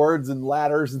of cords and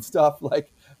ladders and stuff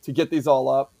like to get these all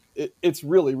up. It's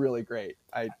really, really great.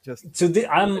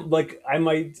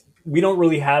 We don't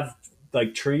really have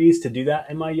like trees to do that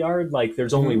in my yard. Like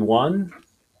there's only one,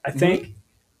 I think.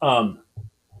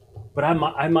 But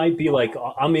I might be like,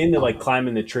 I'm into like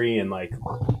climbing the tree and like.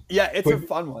 Yeah, it's a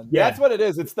fun one. Yeah. That's what it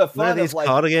is. It's the fun what are these of like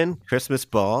called again? Christmas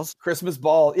balls? Christmas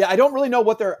ball. Yeah, I don't really know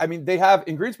what they have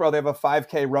in Greensboro. They have a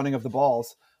 5K running of the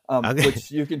balls,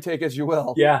 which you can take as you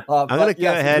will. Yeah. I'm going to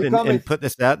go ahead and put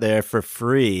this out there for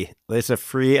free. It's a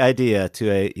free idea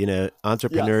to a,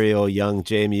 entrepreneurial young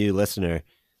JMU listener.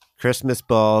 Christmas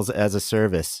balls as a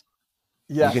service.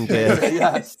 Yeah. You can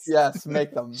yes,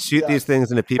 make them. Shoot these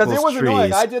things into people's trees. Because it was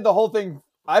annoying. I did the whole thing.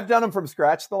 I've done them from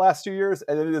scratch the last 2 years,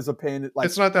 and it is a pain. Like,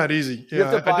 it's not that easy. Yeah,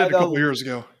 I did a couple years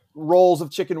ago. Rolls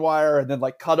of chicken wire, and then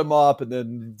like cut them up, and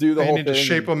then do the whole thing. You need to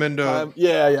shape them into.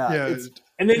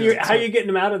 And then how are you getting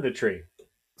them out of the tree?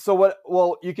 So what?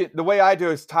 Well, the way I do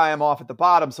is tie them off at the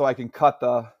bottom, so I can cut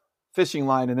the fishing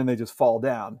line, and then they just fall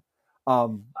down.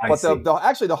 But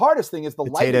the hardest thing is the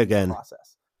lighting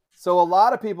process. So a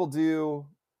lot of people do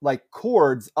like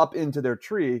cords up into their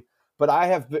tree, but I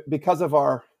have, because of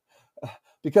our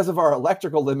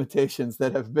electrical limitations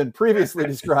that have been previously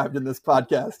described in this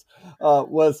podcast,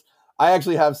 I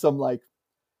actually have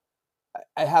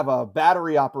I have a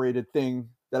battery operated thing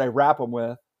that I wrap them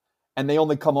with, and they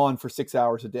only come on for 6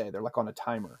 hours a day. They're like on a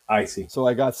timer. I see. So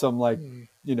I got some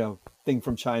thing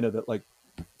from China that like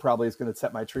probably is going to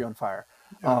set my tree on fire.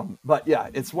 But yeah,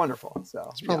 it's wonderful. So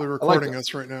It's probably yeah, recording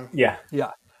us right now. Yeah.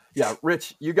 Yeah.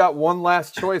 Rich, you got one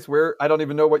last choice where I don't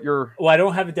even know what your. Well, I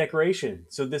don't have a decoration,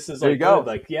 so this is There like you go. good.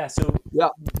 Like, yeah, so Yeah.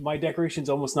 my decoration's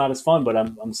almost not as fun, but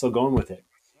I'm still going with it.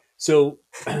 So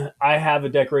I have a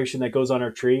decoration that goes on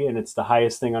our tree, and it's the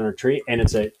highest thing on our tree, and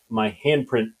it's my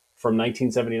handprint from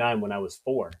 1979 when I was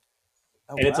 4.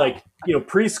 Oh, and it's like,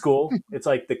 preschool. It's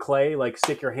like the clay, like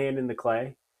stick your hand in the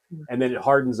clay, and then it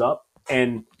hardens up.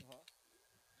 And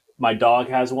my dog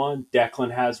has one.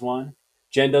 Declan has one.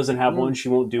 Jen doesn't have one. She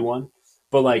won't do one.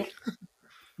 But like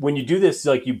when you do this,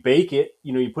 like you bake it,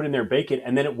 you put in there, bake it,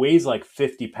 and then it weighs like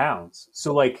 50 pounds.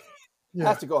 So like it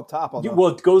has to go up top. Well,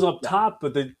 it goes up top,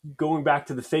 but going back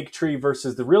to the fake tree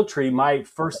versus the real tree, my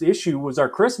first issue was our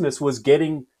Christmas was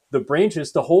getting the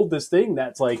branches to hold this thing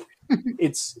that's like,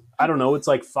 it's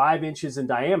like 5 inches in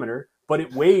diameter, but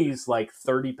it weighs like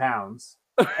 30 pounds.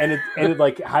 And it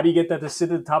like, how do you get that to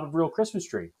sit at the top of a real Christmas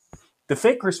tree? The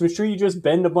fake Christmas tree, you just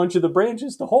bend a bunch of the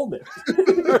branches to hold it.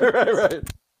 right.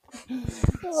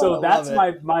 So that's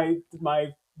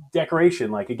my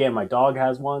decoration. Like, again, my dog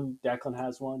has one. Declan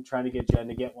has one. Trying to get Jen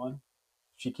to get one.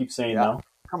 She keeps saying no.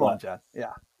 Come on, Jen.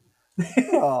 Yeah.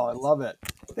 Oh, I love it.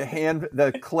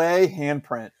 The clay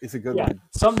handprint is a good one.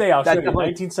 Someday I'll show you.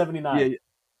 1979.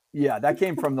 Yeah, that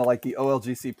came from the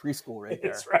OLGC preschool right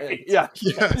there. That's right. Yeah.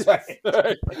 That's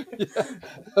right.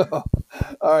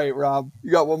 All right, Rob,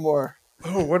 you got one more.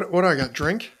 Oh, what do I got?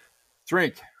 Drink?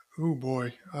 Oh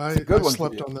boy, I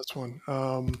slept on this one.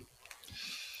 I'm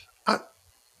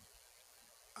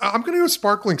going to go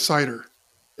sparkling cider.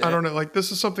 Yeah. I don't know. Like,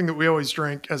 this is something that we always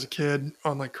drank as a kid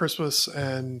on like Christmas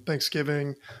and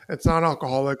Thanksgiving. It's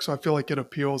non-alcoholic, so I feel like it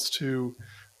appeals to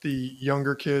the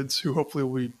younger kids who hopefully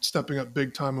will be stepping up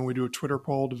big time when we do a Twitter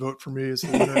poll to vote for me as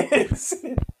the winner.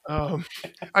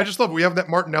 I just love it. We have that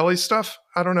Martinelli stuff.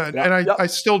 I don't know. And I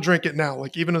still drink it now.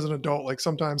 Like, even as an adult, like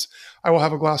sometimes I will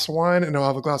have a glass of wine and I'll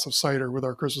have a glass of cider with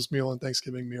our Christmas meal and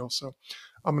Thanksgiving meal. So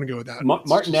I'm going to go with that.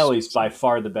 Martinelli's by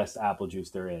far the best apple juice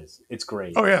there is. It's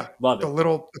great. Oh yeah. Love it. The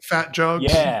little fat jugs.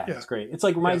 Yeah. It's great. It's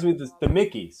like, reminds me of the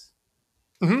Mickeys.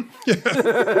 Mm-hmm.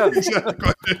 Yeah,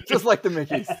 exactly. Just like the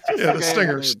Mickeys. The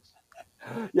Stingers.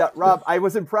 Yeah, Rob, I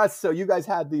was impressed. So you guys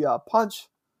had the punch,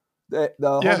 the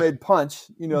homemade punch.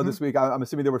 This week. I'm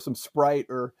assuming there was some Sprite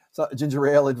or ginger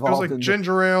ale involved. It was like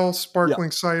ginger ale, sparkling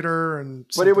cider, and.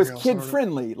 But it was kid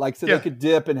friendly, they could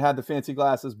dip and had the fancy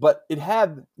glasses. But you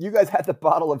guys had the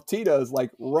bottle of Tito's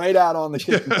like right out on the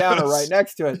kitchen counter, right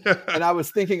next to it. Yeah. And I was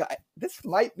thinking, this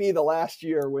might be the last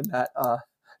year when that.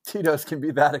 Tito's can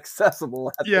be that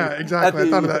accessible. Exactly.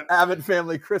 I thought of that. Abbott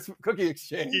Family Christmas Cookie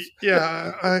Exchange.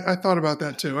 Yeah, I thought about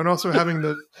that too. And also having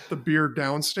the beer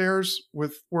downstairs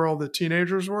with where all the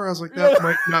teenagers were, I was like, that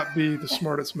might not be the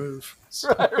smartest move. So.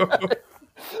 Right.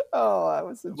 Oh, I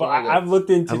was enjoying it. I've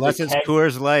looked into unless it's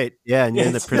Coors Light. Yeah, and you're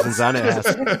in the prisons on it.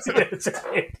 It's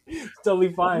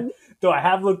totally fine. Though I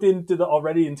have looked into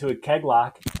a keg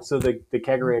lock, so the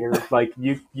kegerator, like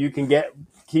you can get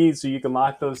keys so you can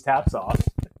lock those taps off.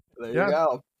 There you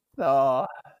go. All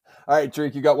right,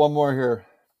 Drake, you got one more here.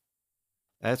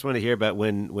 I just want to hear about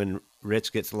when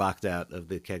Rich gets locked out of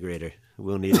the kegerator.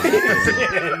 We'll need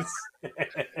it.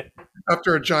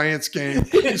 After a Giants game,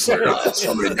 he's like,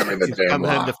 somebody give me the damn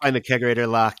lock. I'm to find the kegerator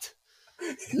locked.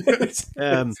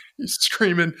 He's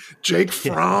screaming, Jake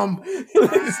Fromm.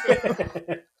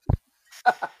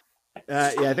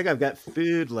 I think I've got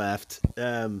food left.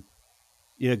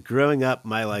 Growing up,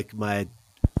 my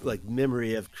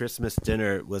memory of Christmas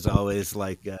dinner was always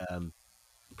like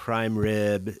prime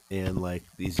rib and like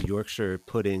these Yorkshire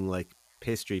pudding, like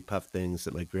pastry puff things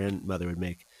that my grandmother would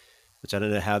make, which I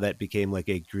don't know how that became like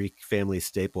a Greek family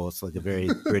staple. It's like a very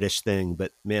British thing,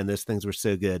 but man, those things were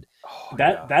so good.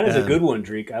 That is a good one,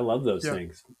 Drake. I love those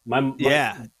things.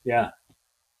 Yeah,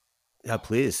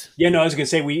 please. Yeah, no, I was gonna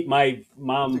say my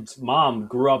mom's mom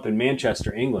grew up in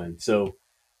Manchester, England, so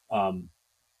a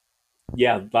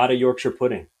lot of Yorkshire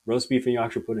pudding, roast beef and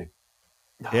Yorkshire pudding.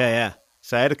 Yeah.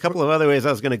 So I had a couple of other ways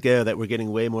I was gonna go that were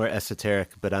getting way more esoteric,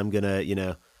 but I'm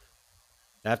gonna,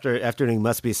 after doing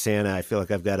Must Be Santa, I feel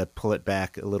like I've got to pull it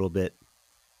back a little bit.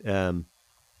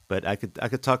 But I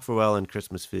could talk for a while on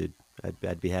Christmas food.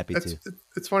 I'd be happy to.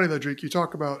 It's funny though, Drake. You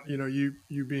talk about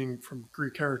you being from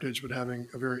Greek heritage, but having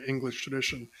a very English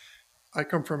tradition. I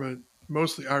come from a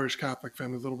mostly Irish Catholic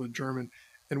family, a little bit German,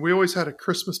 and we always had a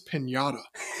Christmas piñata.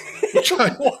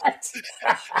 What?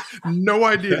 No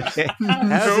idea.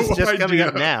 How's this just coming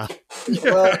up now?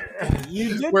 Yeah. Well,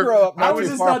 you did grow up. How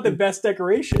is this not the best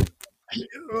decoration?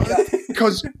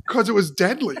 Because it was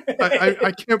deadly.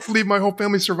 I can't believe my whole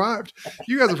family survived.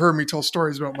 You guys have heard me tell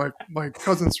stories about my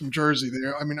cousins from Jersey.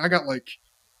 I got like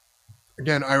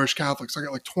again, Irish Catholics. I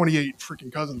got like 28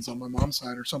 freaking cousins on my mom's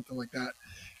side or something like that.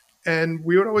 And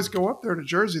we would always go up there to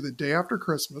Jersey the day after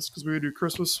Christmas because we would do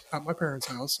Christmas at my parents'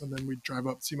 house, and then we'd drive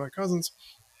up and see my cousins.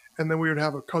 And then we would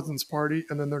have a cousins party,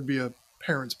 and then there'd be a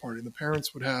parents party. And the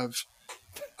parents would have,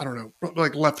 I don't know,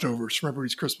 like leftovers from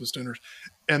everybody's Christmas dinners.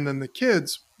 And then the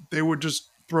kids, they would just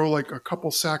throw like a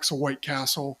couple sacks of White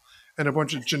Castle and a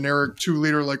bunch of generic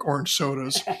 2-liter like orange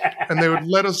sodas. And they would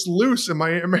let us loose in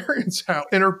my Aunt Marion's house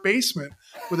in her basement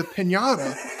with a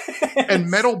piñata and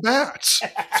metal bats.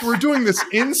 So we're doing this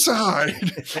inside,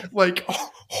 like a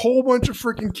whole bunch of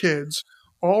freaking kids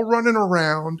all running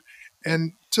around.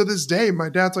 And to this day, my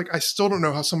dad's like, I still don't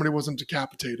know how somebody wasn't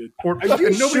decapitated. Are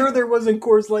you sure there wasn't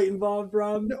Coors Light involved,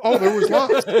 Rob? Oh, there was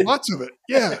lots of it.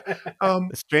 Yeah. The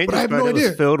strangest part, it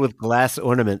was filled with glass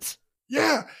ornaments.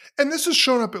 Yeah. And this has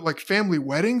shown up at like family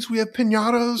weddings. We have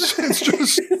piñatas. It's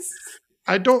just,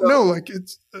 I don't know. Like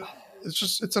it's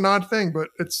an odd thing, but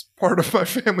it's part of my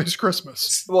family's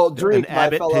Christmas. Well, Dreek, an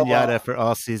Abbott piñata for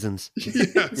all seasons.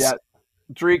 Yes. Yeah.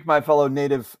 Dreek, my fellow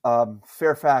native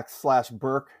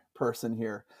Fairfax/Burke person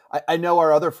here. I know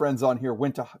our other friends on here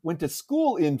went to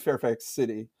school in Fairfax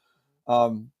City,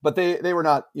 but they were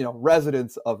not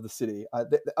residents of the city.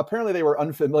 Apparently, they were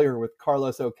unfamiliar with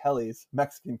Carlos O'Kelly's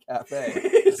Mexican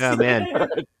Cafe. Oh man,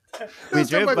 we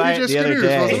drove by it the other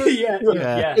day.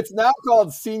 Yeah. It's now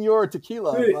called Senor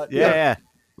Tequila. But, yeah.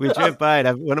 We drove by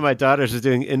it. One of my daughters is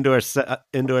doing indoor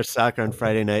soccer on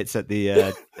Friday nights at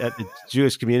the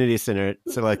Jewish Community Center.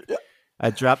 So like, I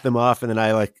dropped them off, and then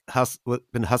I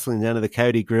been hustling down to the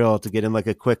Coyote Grill to get in like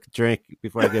a quick drink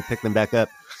before I go pick them back up.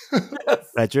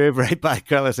 I drove right by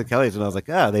Carlos O'Kelly's, and I was like,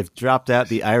 oh, they've dropped out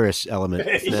the Irish element.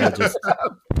 It's now just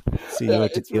Senor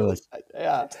Tequila.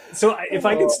 Yeah. So if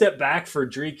I could step back for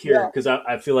Dreek here, because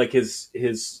I feel like his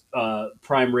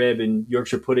prime rib and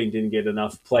Yorkshire pudding didn't get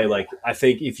enough play. Like, I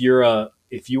think if you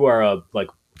are a like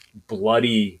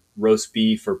bloody roast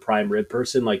beef or prime rib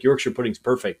person, like Yorkshire pudding's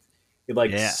perfect.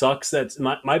 It sucks. That's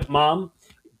my mom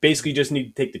basically just need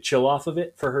to take the chill off of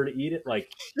it for her to eat it.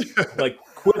 Like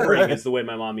quivering is the way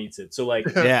my mom eats it. So like,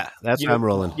 that's how I'm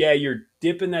rolling. Yeah. You're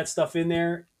dipping that stuff in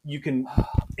there.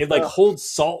 It like holds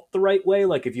salt the right way.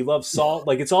 Like if you love salt,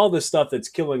 like it's all this stuff that's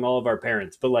killing all of our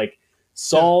parents, but like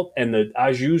salt and the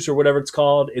au jus or whatever it's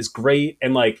called is great.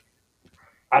 And like,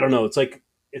 I don't know, it's like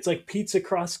pizza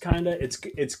crust kind of,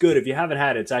 it's good. If you haven't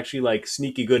had it, it's actually like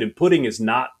sneaky good. And pudding is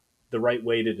not the right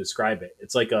way to describe it.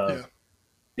 It's like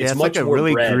it's much like a more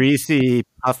really bread. Greasy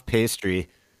puff pastry,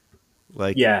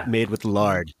 made with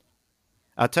lard.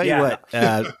 I'll tell you what,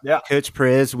 Coach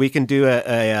Perez, we can do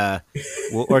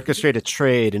we'll orchestrate a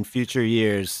trade in future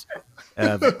years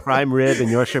of prime rib and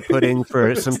Yorkshire pudding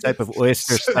for some type of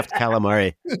oyster stuffed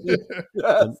calamari.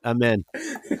 Yes. I'm in.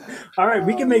 All right,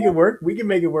 we can make it work.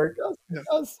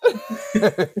 Yes.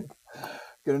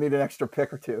 Gonna need an extra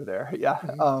pick or two there. Yeah.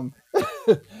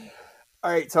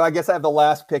 All right, so I guess I have the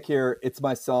last pick here. It's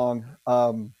my song.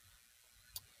 I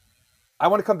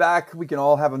want to come back. We can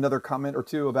all have another comment or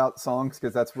two about songs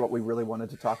because that's what we really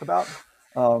wanted to talk about.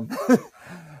 But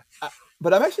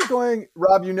I'm actually going,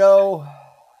 Rob,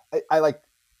 I like,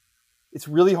 it's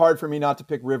really hard for me not to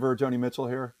pick River, Joni Mitchell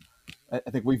here.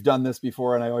 I think we've done this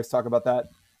before, and I always talk about that.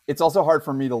 It's also hard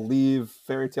for me to leave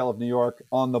Fairy Tale of New York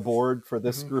on the board for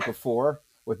this group of four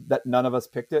with that none of us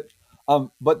picked it.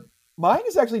 But mine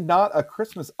is actually not a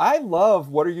Christmas. I love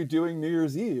What Are You Doing New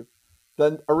Year's Eve?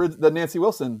 The Nancy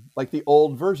Wilson, like the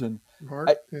old version.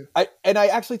 I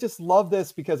actually just love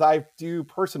this because I do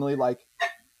personally like,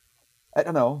 I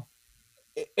don't know.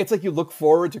 It's like you look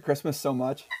forward to Christmas so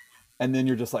much and then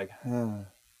you're just like, and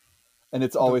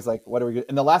it's always like, what are we going to,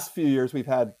 in the last few years we've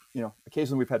had,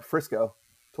 occasionally we've had Frisco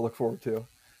to look forward to.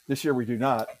 This year we do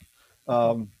not.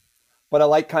 But I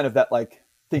like kind of that, like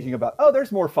thinking about,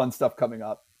 there's more fun stuff coming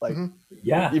up. Like,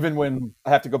 even when I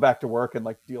have to go back to work and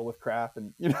like deal with crap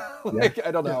and,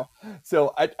 I don't know.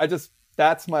 So I just,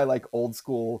 that's my like old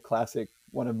school classic,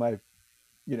 one of my,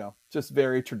 just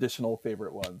very traditional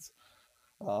favorite ones.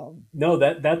 No,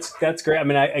 that's great. I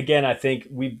mean, I think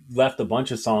we've left a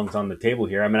bunch of songs on the table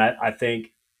here. I mean, I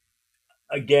think,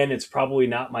 again, it's probably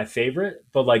not my favorite,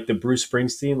 but like the Bruce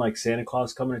Springsteen, like Santa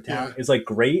Claus Coming to Town is like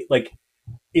great. Like,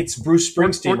 it's Bruce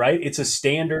Springsteen, right? It's a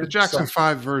standard. The Jackson song.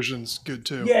 5 version's good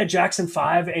too. Yeah, Jackson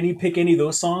 5. Pick any of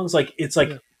those songs. Like, it's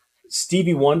like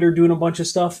Stevie Wonder doing a bunch of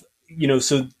stuff.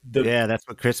 So that's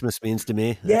what Christmas means to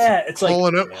me. It's like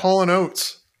Hall &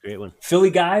 Oates. Great one.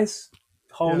 Philly Guys,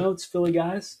 Hall & Oates, Philly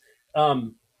Guys.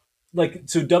 Like,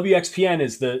 so WXPN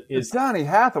is Donny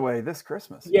Hathaway this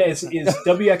Christmas. Yeah, is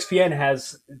WXPN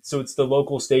has, so it's the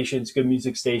local station, it's a good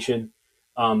music station.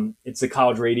 It's the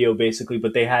college radio basically,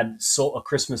 but they had a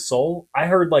Christmas Soul. I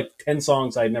heard like 10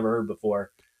 songs I'd never heard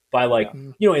before by like,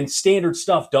 and standard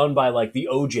stuff done by like the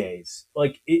OJs.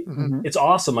 Like it's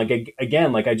awesome. Like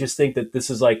again, like I just think that this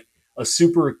is like a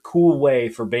super cool way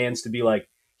for bands to be like,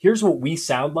 here's what we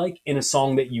sound like in a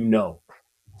song that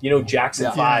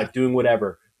Jackson 5 doing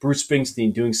whatever, Bruce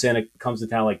Springsteen doing Santa Comes to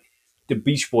Town, like the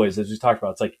Beach Boys, as we talked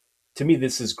about. It's like, to me,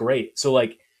 this is great. So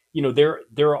like, there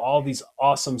are all these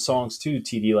awesome songs too,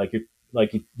 TD,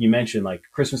 like you mentioned, like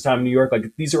Christmas Time in New York,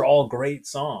 like these are all great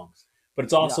songs. But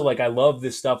it's also like, I love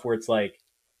this stuff where it's like,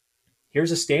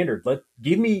 here's a standard.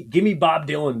 Give me Bob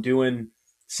Dylan doing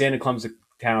Santa Comes to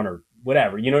Town or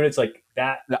whatever. It's like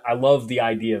that. I love the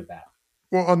idea of that.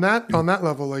 Well, on that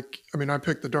level, like, I mean, I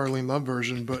picked the Darlene Love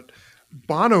version, but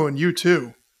Bono and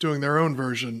U2 doing their own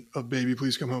version of Baby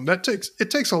Please Come Home. It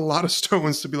takes a lot of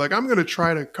stones to be like, I'm going to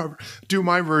try to do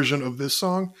my version of this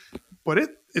song, but it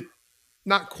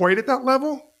not quite at that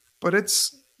level, but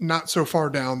it's not so far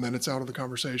down that it's out of the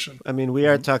conversation. I mean, we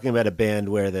are talking about a band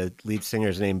where the lead singer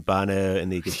is named Bono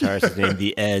and the guitarist is named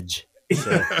The Edge.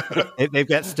 So they've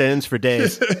got stones for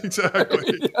days.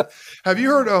 Exactly. Have you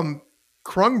heard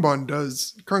Krungbund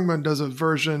does a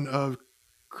version of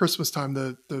Christmas Time,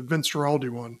 the Vince Guaraldi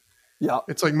one. Yeah,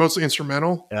 it's like mostly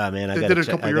instrumental. Yeah, man, they did it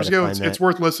a couple years ago. It's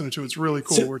worth listening to. It's really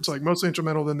cool. Where it's like mostly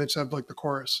instrumental, then they just have like the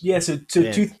chorus. Yeah. So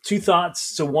two thoughts.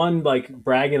 So one, like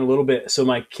bragging a little bit. So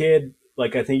my kid,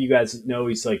 like I think you guys know,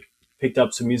 he's like picked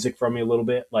up some music from me a little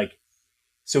bit. Like,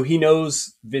 so he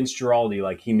knows Vince Guaraldi.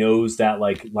 Like he knows that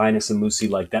like Linus and Lucy,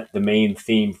 like that the main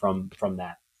theme from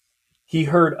that. He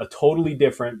heard a totally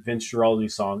different Vince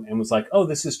Guaraldi song and was like, "Oh,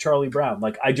 this is Charlie Brown."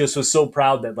 Like I just was so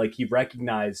proud that like he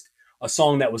recognized a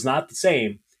song that was not the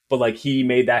same, but like he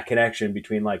made that connection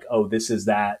between like, oh, this is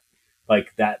that,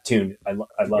 like that tune. I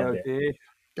loved it.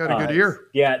 Got a good ear.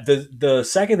 Yeah. The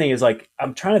second thing is like,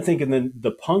 I'm trying to think of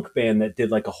the punk band that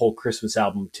did like a whole Christmas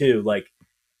album too. Like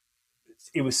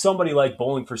it was somebody like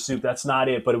Bowling for Soup. That's not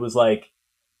it, but it was like,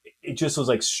 it just was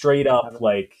like straight up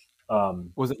like,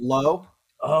 was it Low?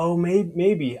 Oh,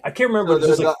 maybe. I can't remember.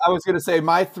 So I was going to say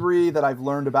my three that I've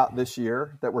learned about this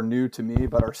year that were new to me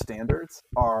but are standards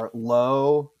are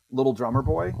Low, Little Drummer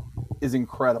Boy is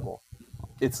incredible.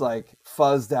 It's like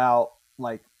fuzzed out,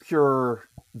 like pure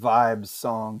vibes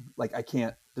song. Like I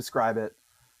can't describe it,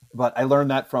 but I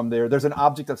learned that from there. There's an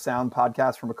Object of Sound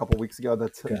podcast from a couple weeks ago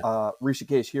that's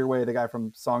Rishikesh Hirway, the guy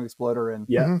from Song Exploder, and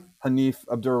Hanif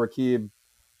Abdur Rakib,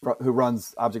 who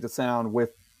runs Object of Sound,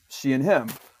 with she and him.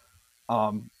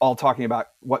 All talking about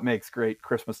what makes great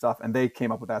Christmas stuff, and they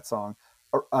came up with that song.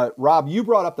 Rob, you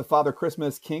brought up the Father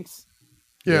Christmas Kinks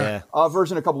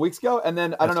version a couple weeks ago, and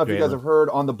then I don't know if you guys have heard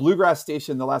on the Bluegrass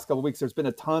station the last couple of weeks. There's been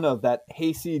a ton of that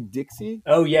Hasty Dixie.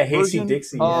 Oh yeah, Hasty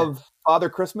Dixie of Father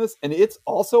Christmas, and it's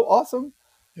also awesome.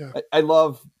 Yeah, I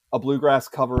love a bluegrass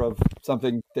cover of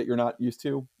something that you're not used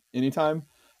to anytime.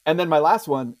 And then my last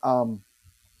one,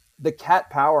 the Cat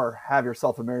Power, Have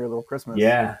Yourself a Merry Little Christmas.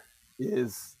 Yeah.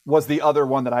 Was the other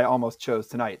one that I almost chose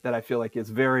tonight that I feel like is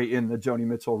very in the Joni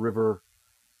Mitchell River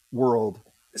world.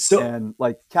 And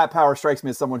like Cat Power strikes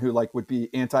me as someone who like would be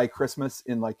anti-Christmas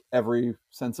in like every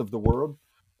sense of the word,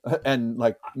 and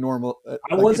like normal.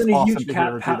 I wasn't a huge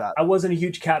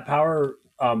Cat Power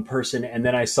person, and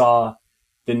then I saw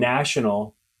the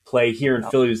National play here in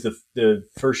Philly. It was the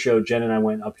first show Jen and I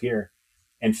went up here,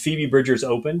 and Phoebe Bridgers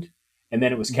opened, and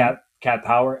then it was Cat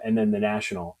Power, and then the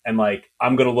National. And like,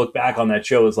 I'm going to look back on that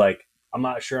show as like, I'm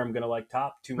not sure I'm going to like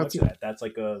top too much of that. That's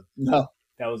like that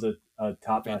was a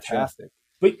top notch show.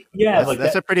 But yeah,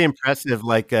 that's a pretty impressive,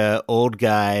 like old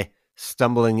guy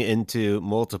stumbling into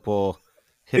multiple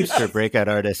hipster breakout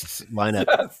artists lineup.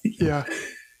 Yes.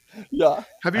 Yeah.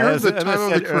 Have you heard the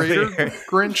Tyler the Creator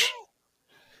Grinch?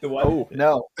 The what? Oh,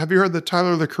 no. Have you heard the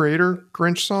Tyler the Creator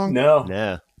Grinch song?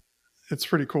 No. It's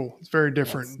pretty cool. It's very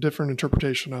different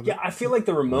interpretation of it. Yeah, I feel like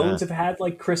the Ramones have had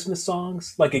like Christmas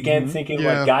songs. Like again, thinking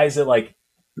like guys that like,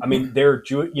 I mean, they're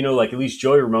like at least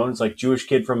Joey Ramone's like Jewish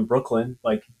kid from Brooklyn,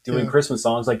 like doing Christmas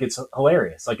songs. Like it's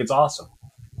hilarious. Like it's awesome.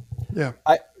 Yeah.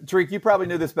 Drake, you probably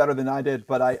knew this better than I did,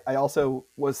 but I also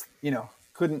was,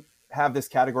 couldn't have this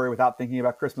category without thinking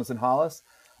about Christmas in Hollis.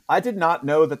 I did not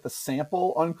know that the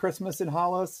sample on Christmas in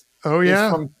Hollis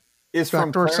is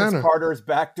from Clarence Santa. Carter's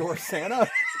Backdoor Santa.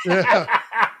 Yeah.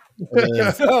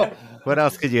 So, what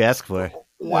else could you ask for?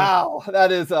 Wow,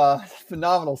 that is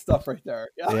phenomenal stuff right there.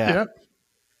 Yeah.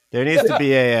 There needs to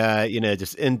be a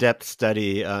just in-depth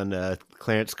study on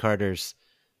Clarence Carter's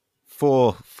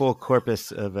full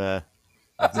corpus of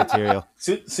material.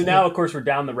 So now, of course, we're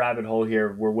down the rabbit hole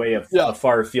here. We're way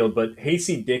far afield, but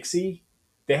Hasty Dixie,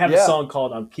 they have a song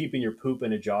called "I'm Keeping Your Poop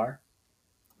in a Jar."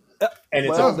 and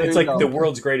Well, there it's you like go. the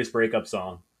world's greatest breakup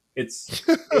song. It's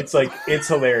like it's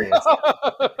hilarious.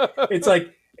 It's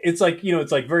like it's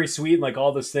like very sweet and like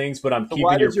all those things, but I'm So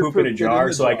why keeping your does your poop in a poop get in jar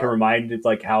the so I can jar? remind it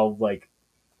like how like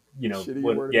Shitty you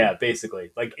what were to yeah me.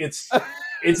 basically like it's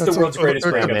That's the world's like- greatest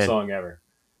like- breakup man. song ever.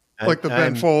 Like the Ben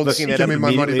I'm Folds, looking that give up me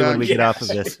my money immediately when back. we get off of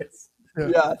this.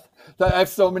 Yeah, I have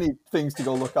so many things to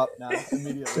go look up now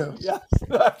immediately. Yeah,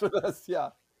 after this, yeah.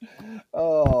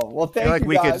 Oh well, I thank feel like you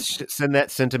we guys. could send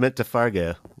that sentiment to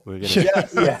Fargo. We're gonna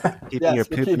Yes, Yeah. keeping your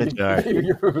we're poop in a jar. keeping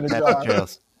your poop in a Happy jar.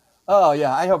 trails. Oh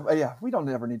yeah, I hope. Yeah, we don't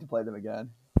ever need to play them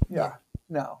again. Yeah,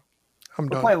 no. I'm We're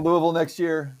done. playing Louisville next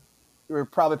year. We're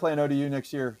probably playing ODU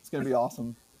next year. It's going to be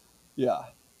awesome. Yeah.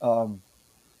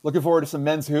 Looking forward to some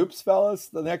men's hoops, fellas,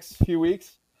 the next few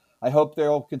weeks. I hope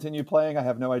they'll continue playing. I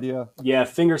have no idea. Yeah,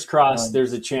 fingers crossed.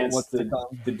 There's a chance what's to come.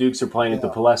 the Dukes are playing at the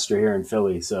Yeah. Palestra here in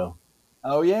Philly. So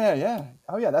Oh yeah.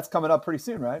 Oh yeah, that's coming up pretty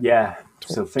soon, right? yeah,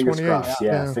 so fingers 28th, crossed.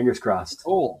 Yeah, yeah. fingers crossed.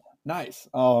 Cool. Nice.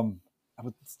 I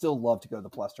would still love to go to the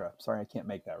Palestra. Sorry, I can't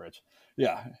make that, Rich.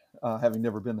 Yeah, having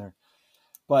never been there.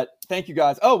 But thank you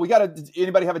guys. Oh, did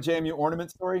anybody have a JMU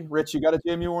ornament story? Rich, you got a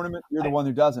JMU ornament? You're the one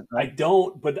who doesn't, I right?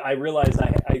 don't, but I realize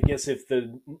I guess if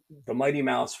the Mighty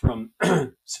Mouse from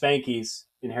Spanky's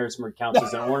in Harrisonburg counts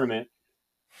as an ornament,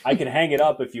 I can hang it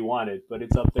up if you want it, but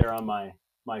it's up there on my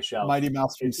shelf. Mighty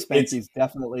Mouse from It's- Spanky's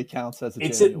definitely counts as a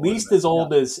It's JMU at least ornament. as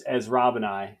old as Rob and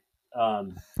I.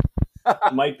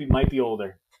 Might be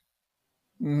older.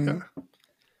 Mhm. I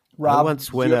Rob,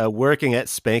 once, when working at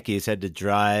Spanky's, had to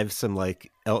drive some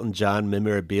like Elton John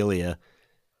memorabilia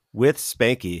with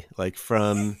Spanky, like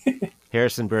from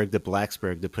Harrisonburg to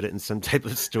Blacksburg, to put it in some type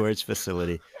of storage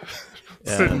facility.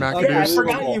 Sit in Yeah, I McAdoo's.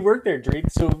 forgot you worked there, Drake.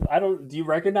 So do you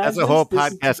recognize That's a this? whole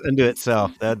This is- podcast unto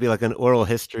itself. That would be like an oral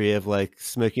history of like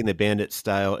Smoking the Bandit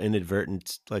style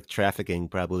inadvertent like trafficking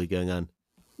probably going on.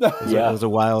 It was a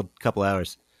wild couple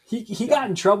hours. He got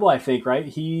in trouble, I think, right?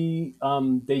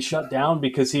 They shut down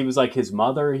because he was like his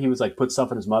mother. He was like put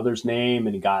stuff in his mother's name,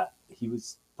 and he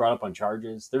was brought up on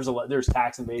charges. There's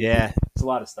tax evasion. Yeah. There's a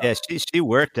lot of stuff. Yeah, she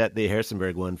worked at the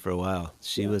Harrisonburg one for a while.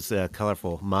 She was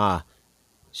colorful. Ma.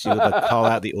 She would like call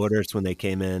out the orders when they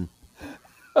came in.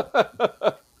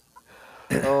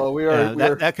 Oh, we are.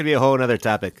 That could be a whole other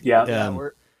topic.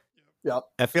 Yeah. Yep.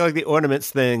 I feel like the ornaments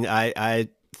thing, I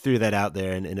threw that out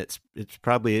there, and it's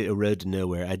probably a road to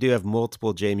nowhere. I do have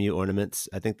multiple JMU ornaments.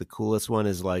 I think the coolest one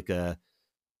is like a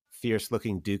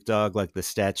fierce-looking Duke dog, like the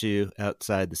statue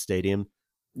outside the stadium.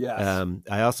 Yes.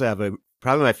 I also have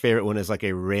probably my favorite one is like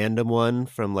a random one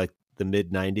from like the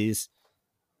mid '90s,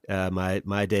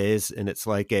 my days, and it's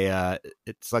like a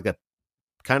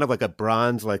kind of like a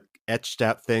bronze like etched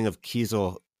out thing of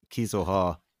Kiesel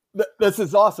Hall. This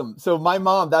is awesome. So my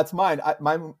mom, that's mine.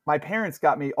 My parents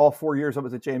got me all 4 years I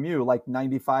was at JMU, like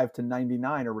 95 to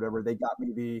 99 or whatever. They got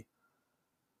me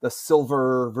the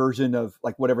silver version of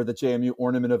like whatever the JMU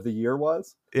ornament of the year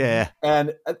was. Yeah.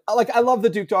 And like, I love the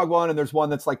Duke Dog one. And there's one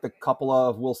that's like the Cupola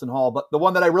of Wilson Hall. But the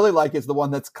one that I really like is the one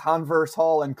that's Converse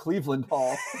Hall and Cleveland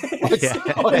Hall.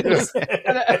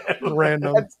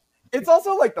 Random. And it's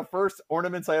also like the first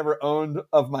ornaments I ever owned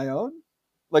of my own,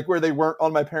 like where they weren't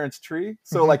on my parents' tree.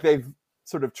 So like they've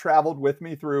sort of traveled with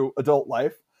me through adult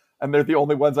life. And they're the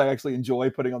only ones I actually enjoy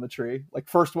putting on the tree. Like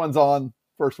first one's on,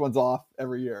 first one's off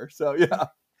every year. So yeah.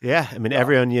 Yeah, I mean,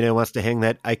 everyone wants to hang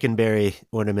that Eikenberry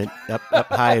ornament up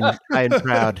high and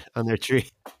proud on their tree.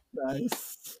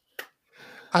 Nice.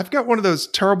 I've got one of those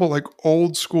terrible, like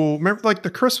old school. Remember, like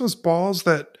the Christmas balls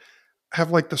that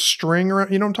have like the string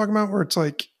around. You know what I'm talking about? Where it's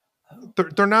like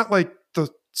they're not like the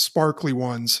sparkly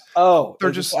ones. Oh,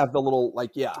 They're they just have the little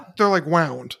They're like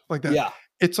wound like that. Yeah.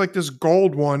 It's like this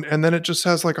gold one, and then it just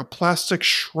has like a plastic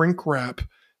shrink wrap.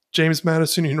 James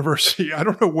Madison University. I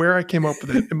don't know where I came up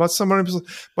with it. It must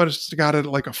but it's got it at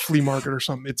like a flea market or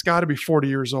something. It's got to be 40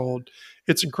 years old.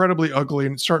 It's incredibly ugly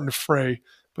and it's starting to fray.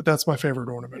 But that's my favorite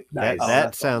ornament. Nice.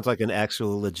 That sounds like an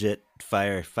actual legit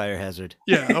fire hazard.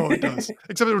 Yeah. Oh, it does.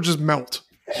 Except it would just melt.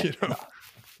 You know.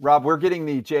 Rob, we're getting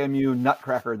the JMU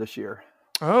Nutcracker this year.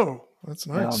 Oh, that's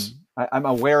nice. I'm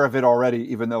aware of it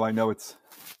already, even though I know it's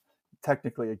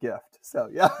technically a gift. So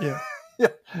yeah. Yeah. Yeah.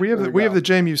 We have the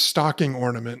JMU stocking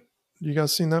ornament. You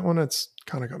guys seen that one? It's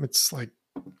kind of it's like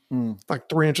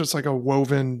 3 inches, like a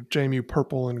woven JMU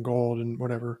purple and gold and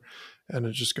whatever, and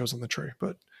it just goes on the tree.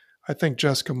 But I think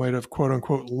Jessica might have quote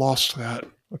unquote lost that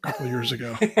a couple of years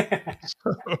ago.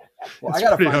 So, Well,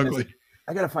 it's pretty ugly.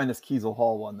 I gotta find this Kiesel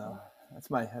Hall one though. That's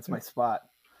my spot.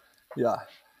 Yeah.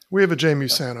 We have a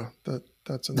JMU Santa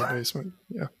that's in the basement.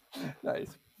 Yeah.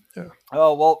 Nice. Yeah.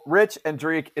 Oh, well, Rich and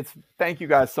Dreek, thank you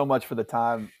guys so much for the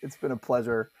time. It's been a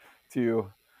pleasure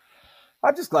to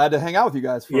I'm just glad to hang out with you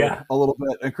guys for a little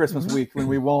bit in Christmas week when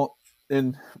we won't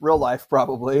in real life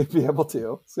probably be able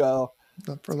to. So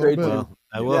for a little bit. Well,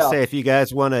 I will say, if you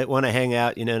guys want to hang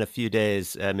out, in a few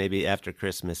days, maybe after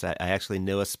Christmas, I actually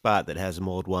know a spot that has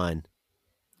mulled wine.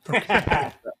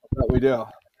 That we do.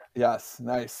 Yes,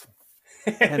 nice.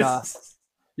 And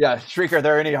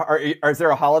Shrieker, is there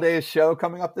a holiday show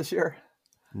coming up this year?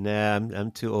 Nah,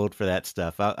 I'm too old for that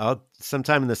stuff. I'll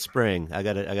sometime in the spring. I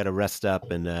gotta rest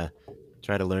up and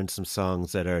try to learn some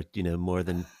songs that are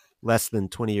less than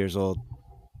 20 years old.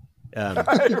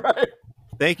 Right.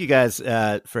 Thank you guys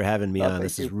for having me on.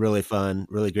 This is really fun,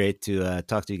 really great to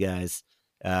talk to you guys.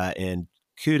 And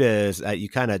kudos, you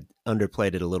kind of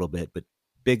underplayed it a little bit, but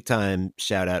big time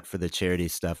shout out for the charity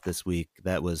stuff this week.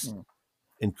 That was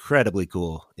incredibly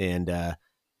cool. And,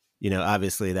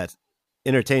 obviously that's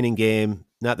entertaining game,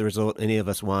 not the result any of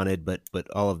us wanted, but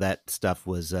all of that stuff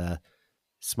was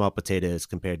small potatoes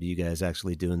compared to you guys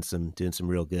actually doing some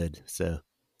real good. So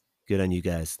good on you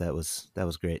guys. That was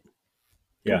great.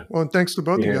 Yeah. Well, and thanks to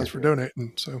both of you guys for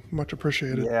donating. So much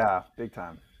appreciated. Yeah, big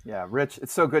time. Yeah, Rich,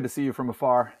 it's so good to see you from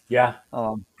afar. Yeah.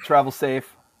 Travel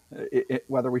safe,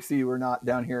 whether we see you or not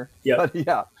down here. Yeah.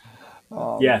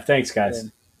 Yeah. Thanks,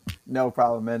 guys. No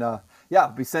problem. And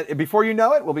before you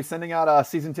know it, we'll be sending out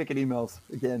season ticket emails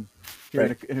again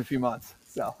here in a few months.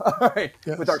 So, all right,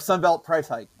 with our Sunbelt price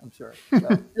hike, I'm sure.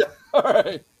 So, all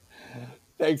right.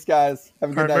 Thanks, guys.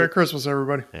 Have a good night. Merry Christmas,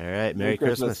 everybody. All right, Merry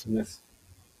Christmas.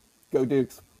 Go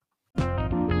Dukes.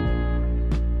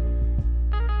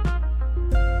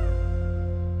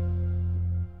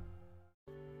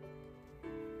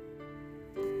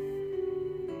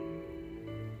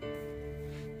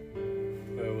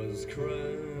 It was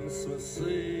Christmas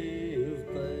Eve,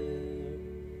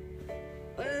 babe,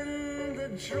 in the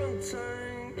drunk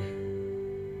tank.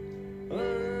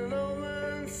 An old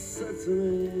man said to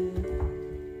me,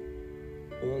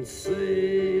 "Won't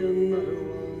see another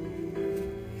one."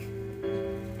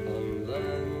 And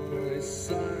then he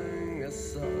sang a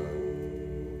song,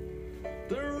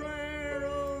 the rare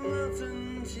old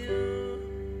mountain tune.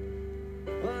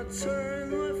 I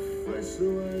turned my face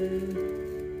away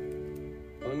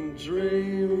and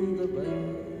dreamed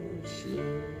about you.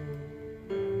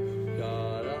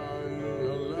 Got on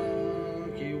a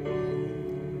lucky one,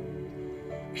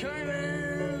 came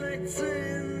in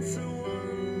 18 to 1.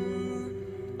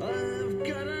 I've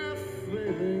got a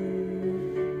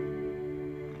feeling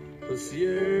this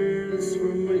year's for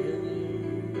me and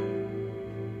you.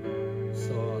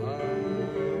 So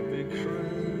happy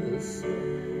Christmas,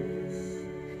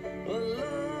 I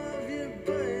love you,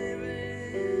 baby.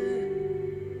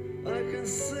 I can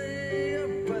see a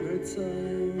better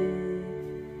time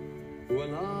when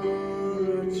all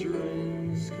our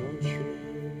dreams come true.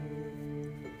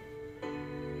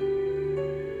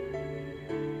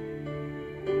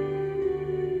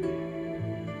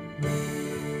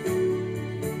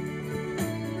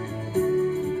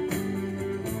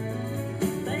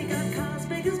 They got cars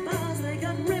big as bars, they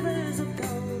got rivers of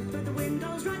gold, but the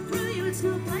window's right through you, it's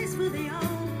no place for the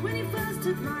old. When you first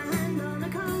took my hand on a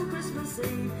cold Christmas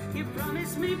Eve, you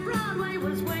promised me Broadway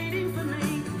was waiting for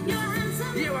me. You were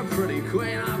handsome, You were pretty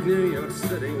queen of New York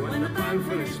City. When the band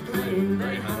finished playing,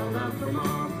 they held out for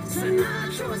more.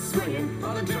 Sinatra was swinging,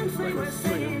 all the drunks they were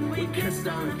singing. We kissed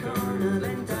on the corner,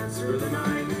 then danced through the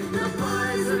night. The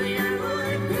boys of the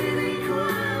NYPD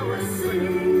choir were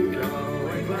singing, "Go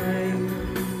Away, Babe,"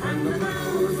 and the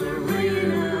bells were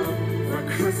ringing out for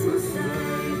Christmas Day.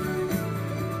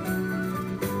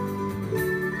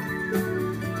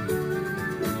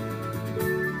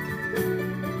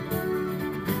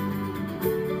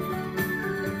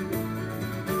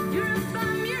 You're a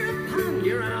bum, you're a punk,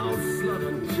 You're an old slut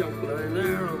and junk lying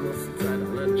there almost dead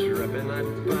on a dripping night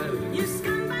bed. you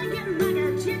scumbag, you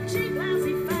maggot, you cheap,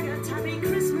 lousy faggot. Happy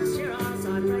Christmas, you're ours,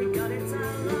 I pray God it's our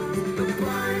love. The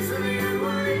boys of the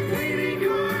NYPD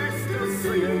choir still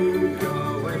singing, "Go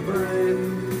Away, Babe,"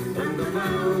 and the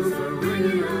bells are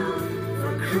ringing out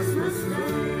for Christmas Day.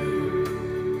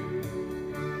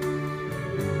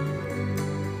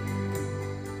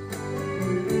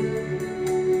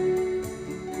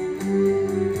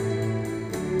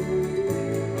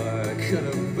 I could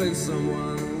have been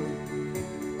someone.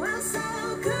 Well, so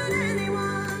could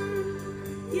anyone.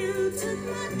 You took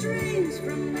my dreams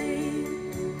from me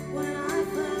when I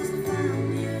first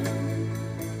found you.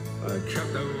 I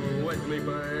kept them with me,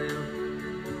 babe.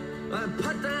 I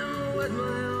put them with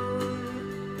my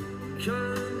own.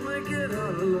 Can't make it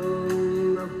all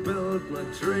alone. I built my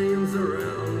dreams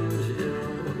around you.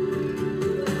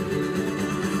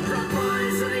 The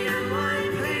boys of the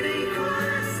NYPD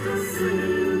choir still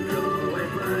singing, "Go Away,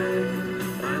 Babe,"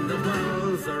 and the bells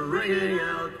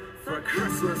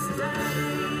time.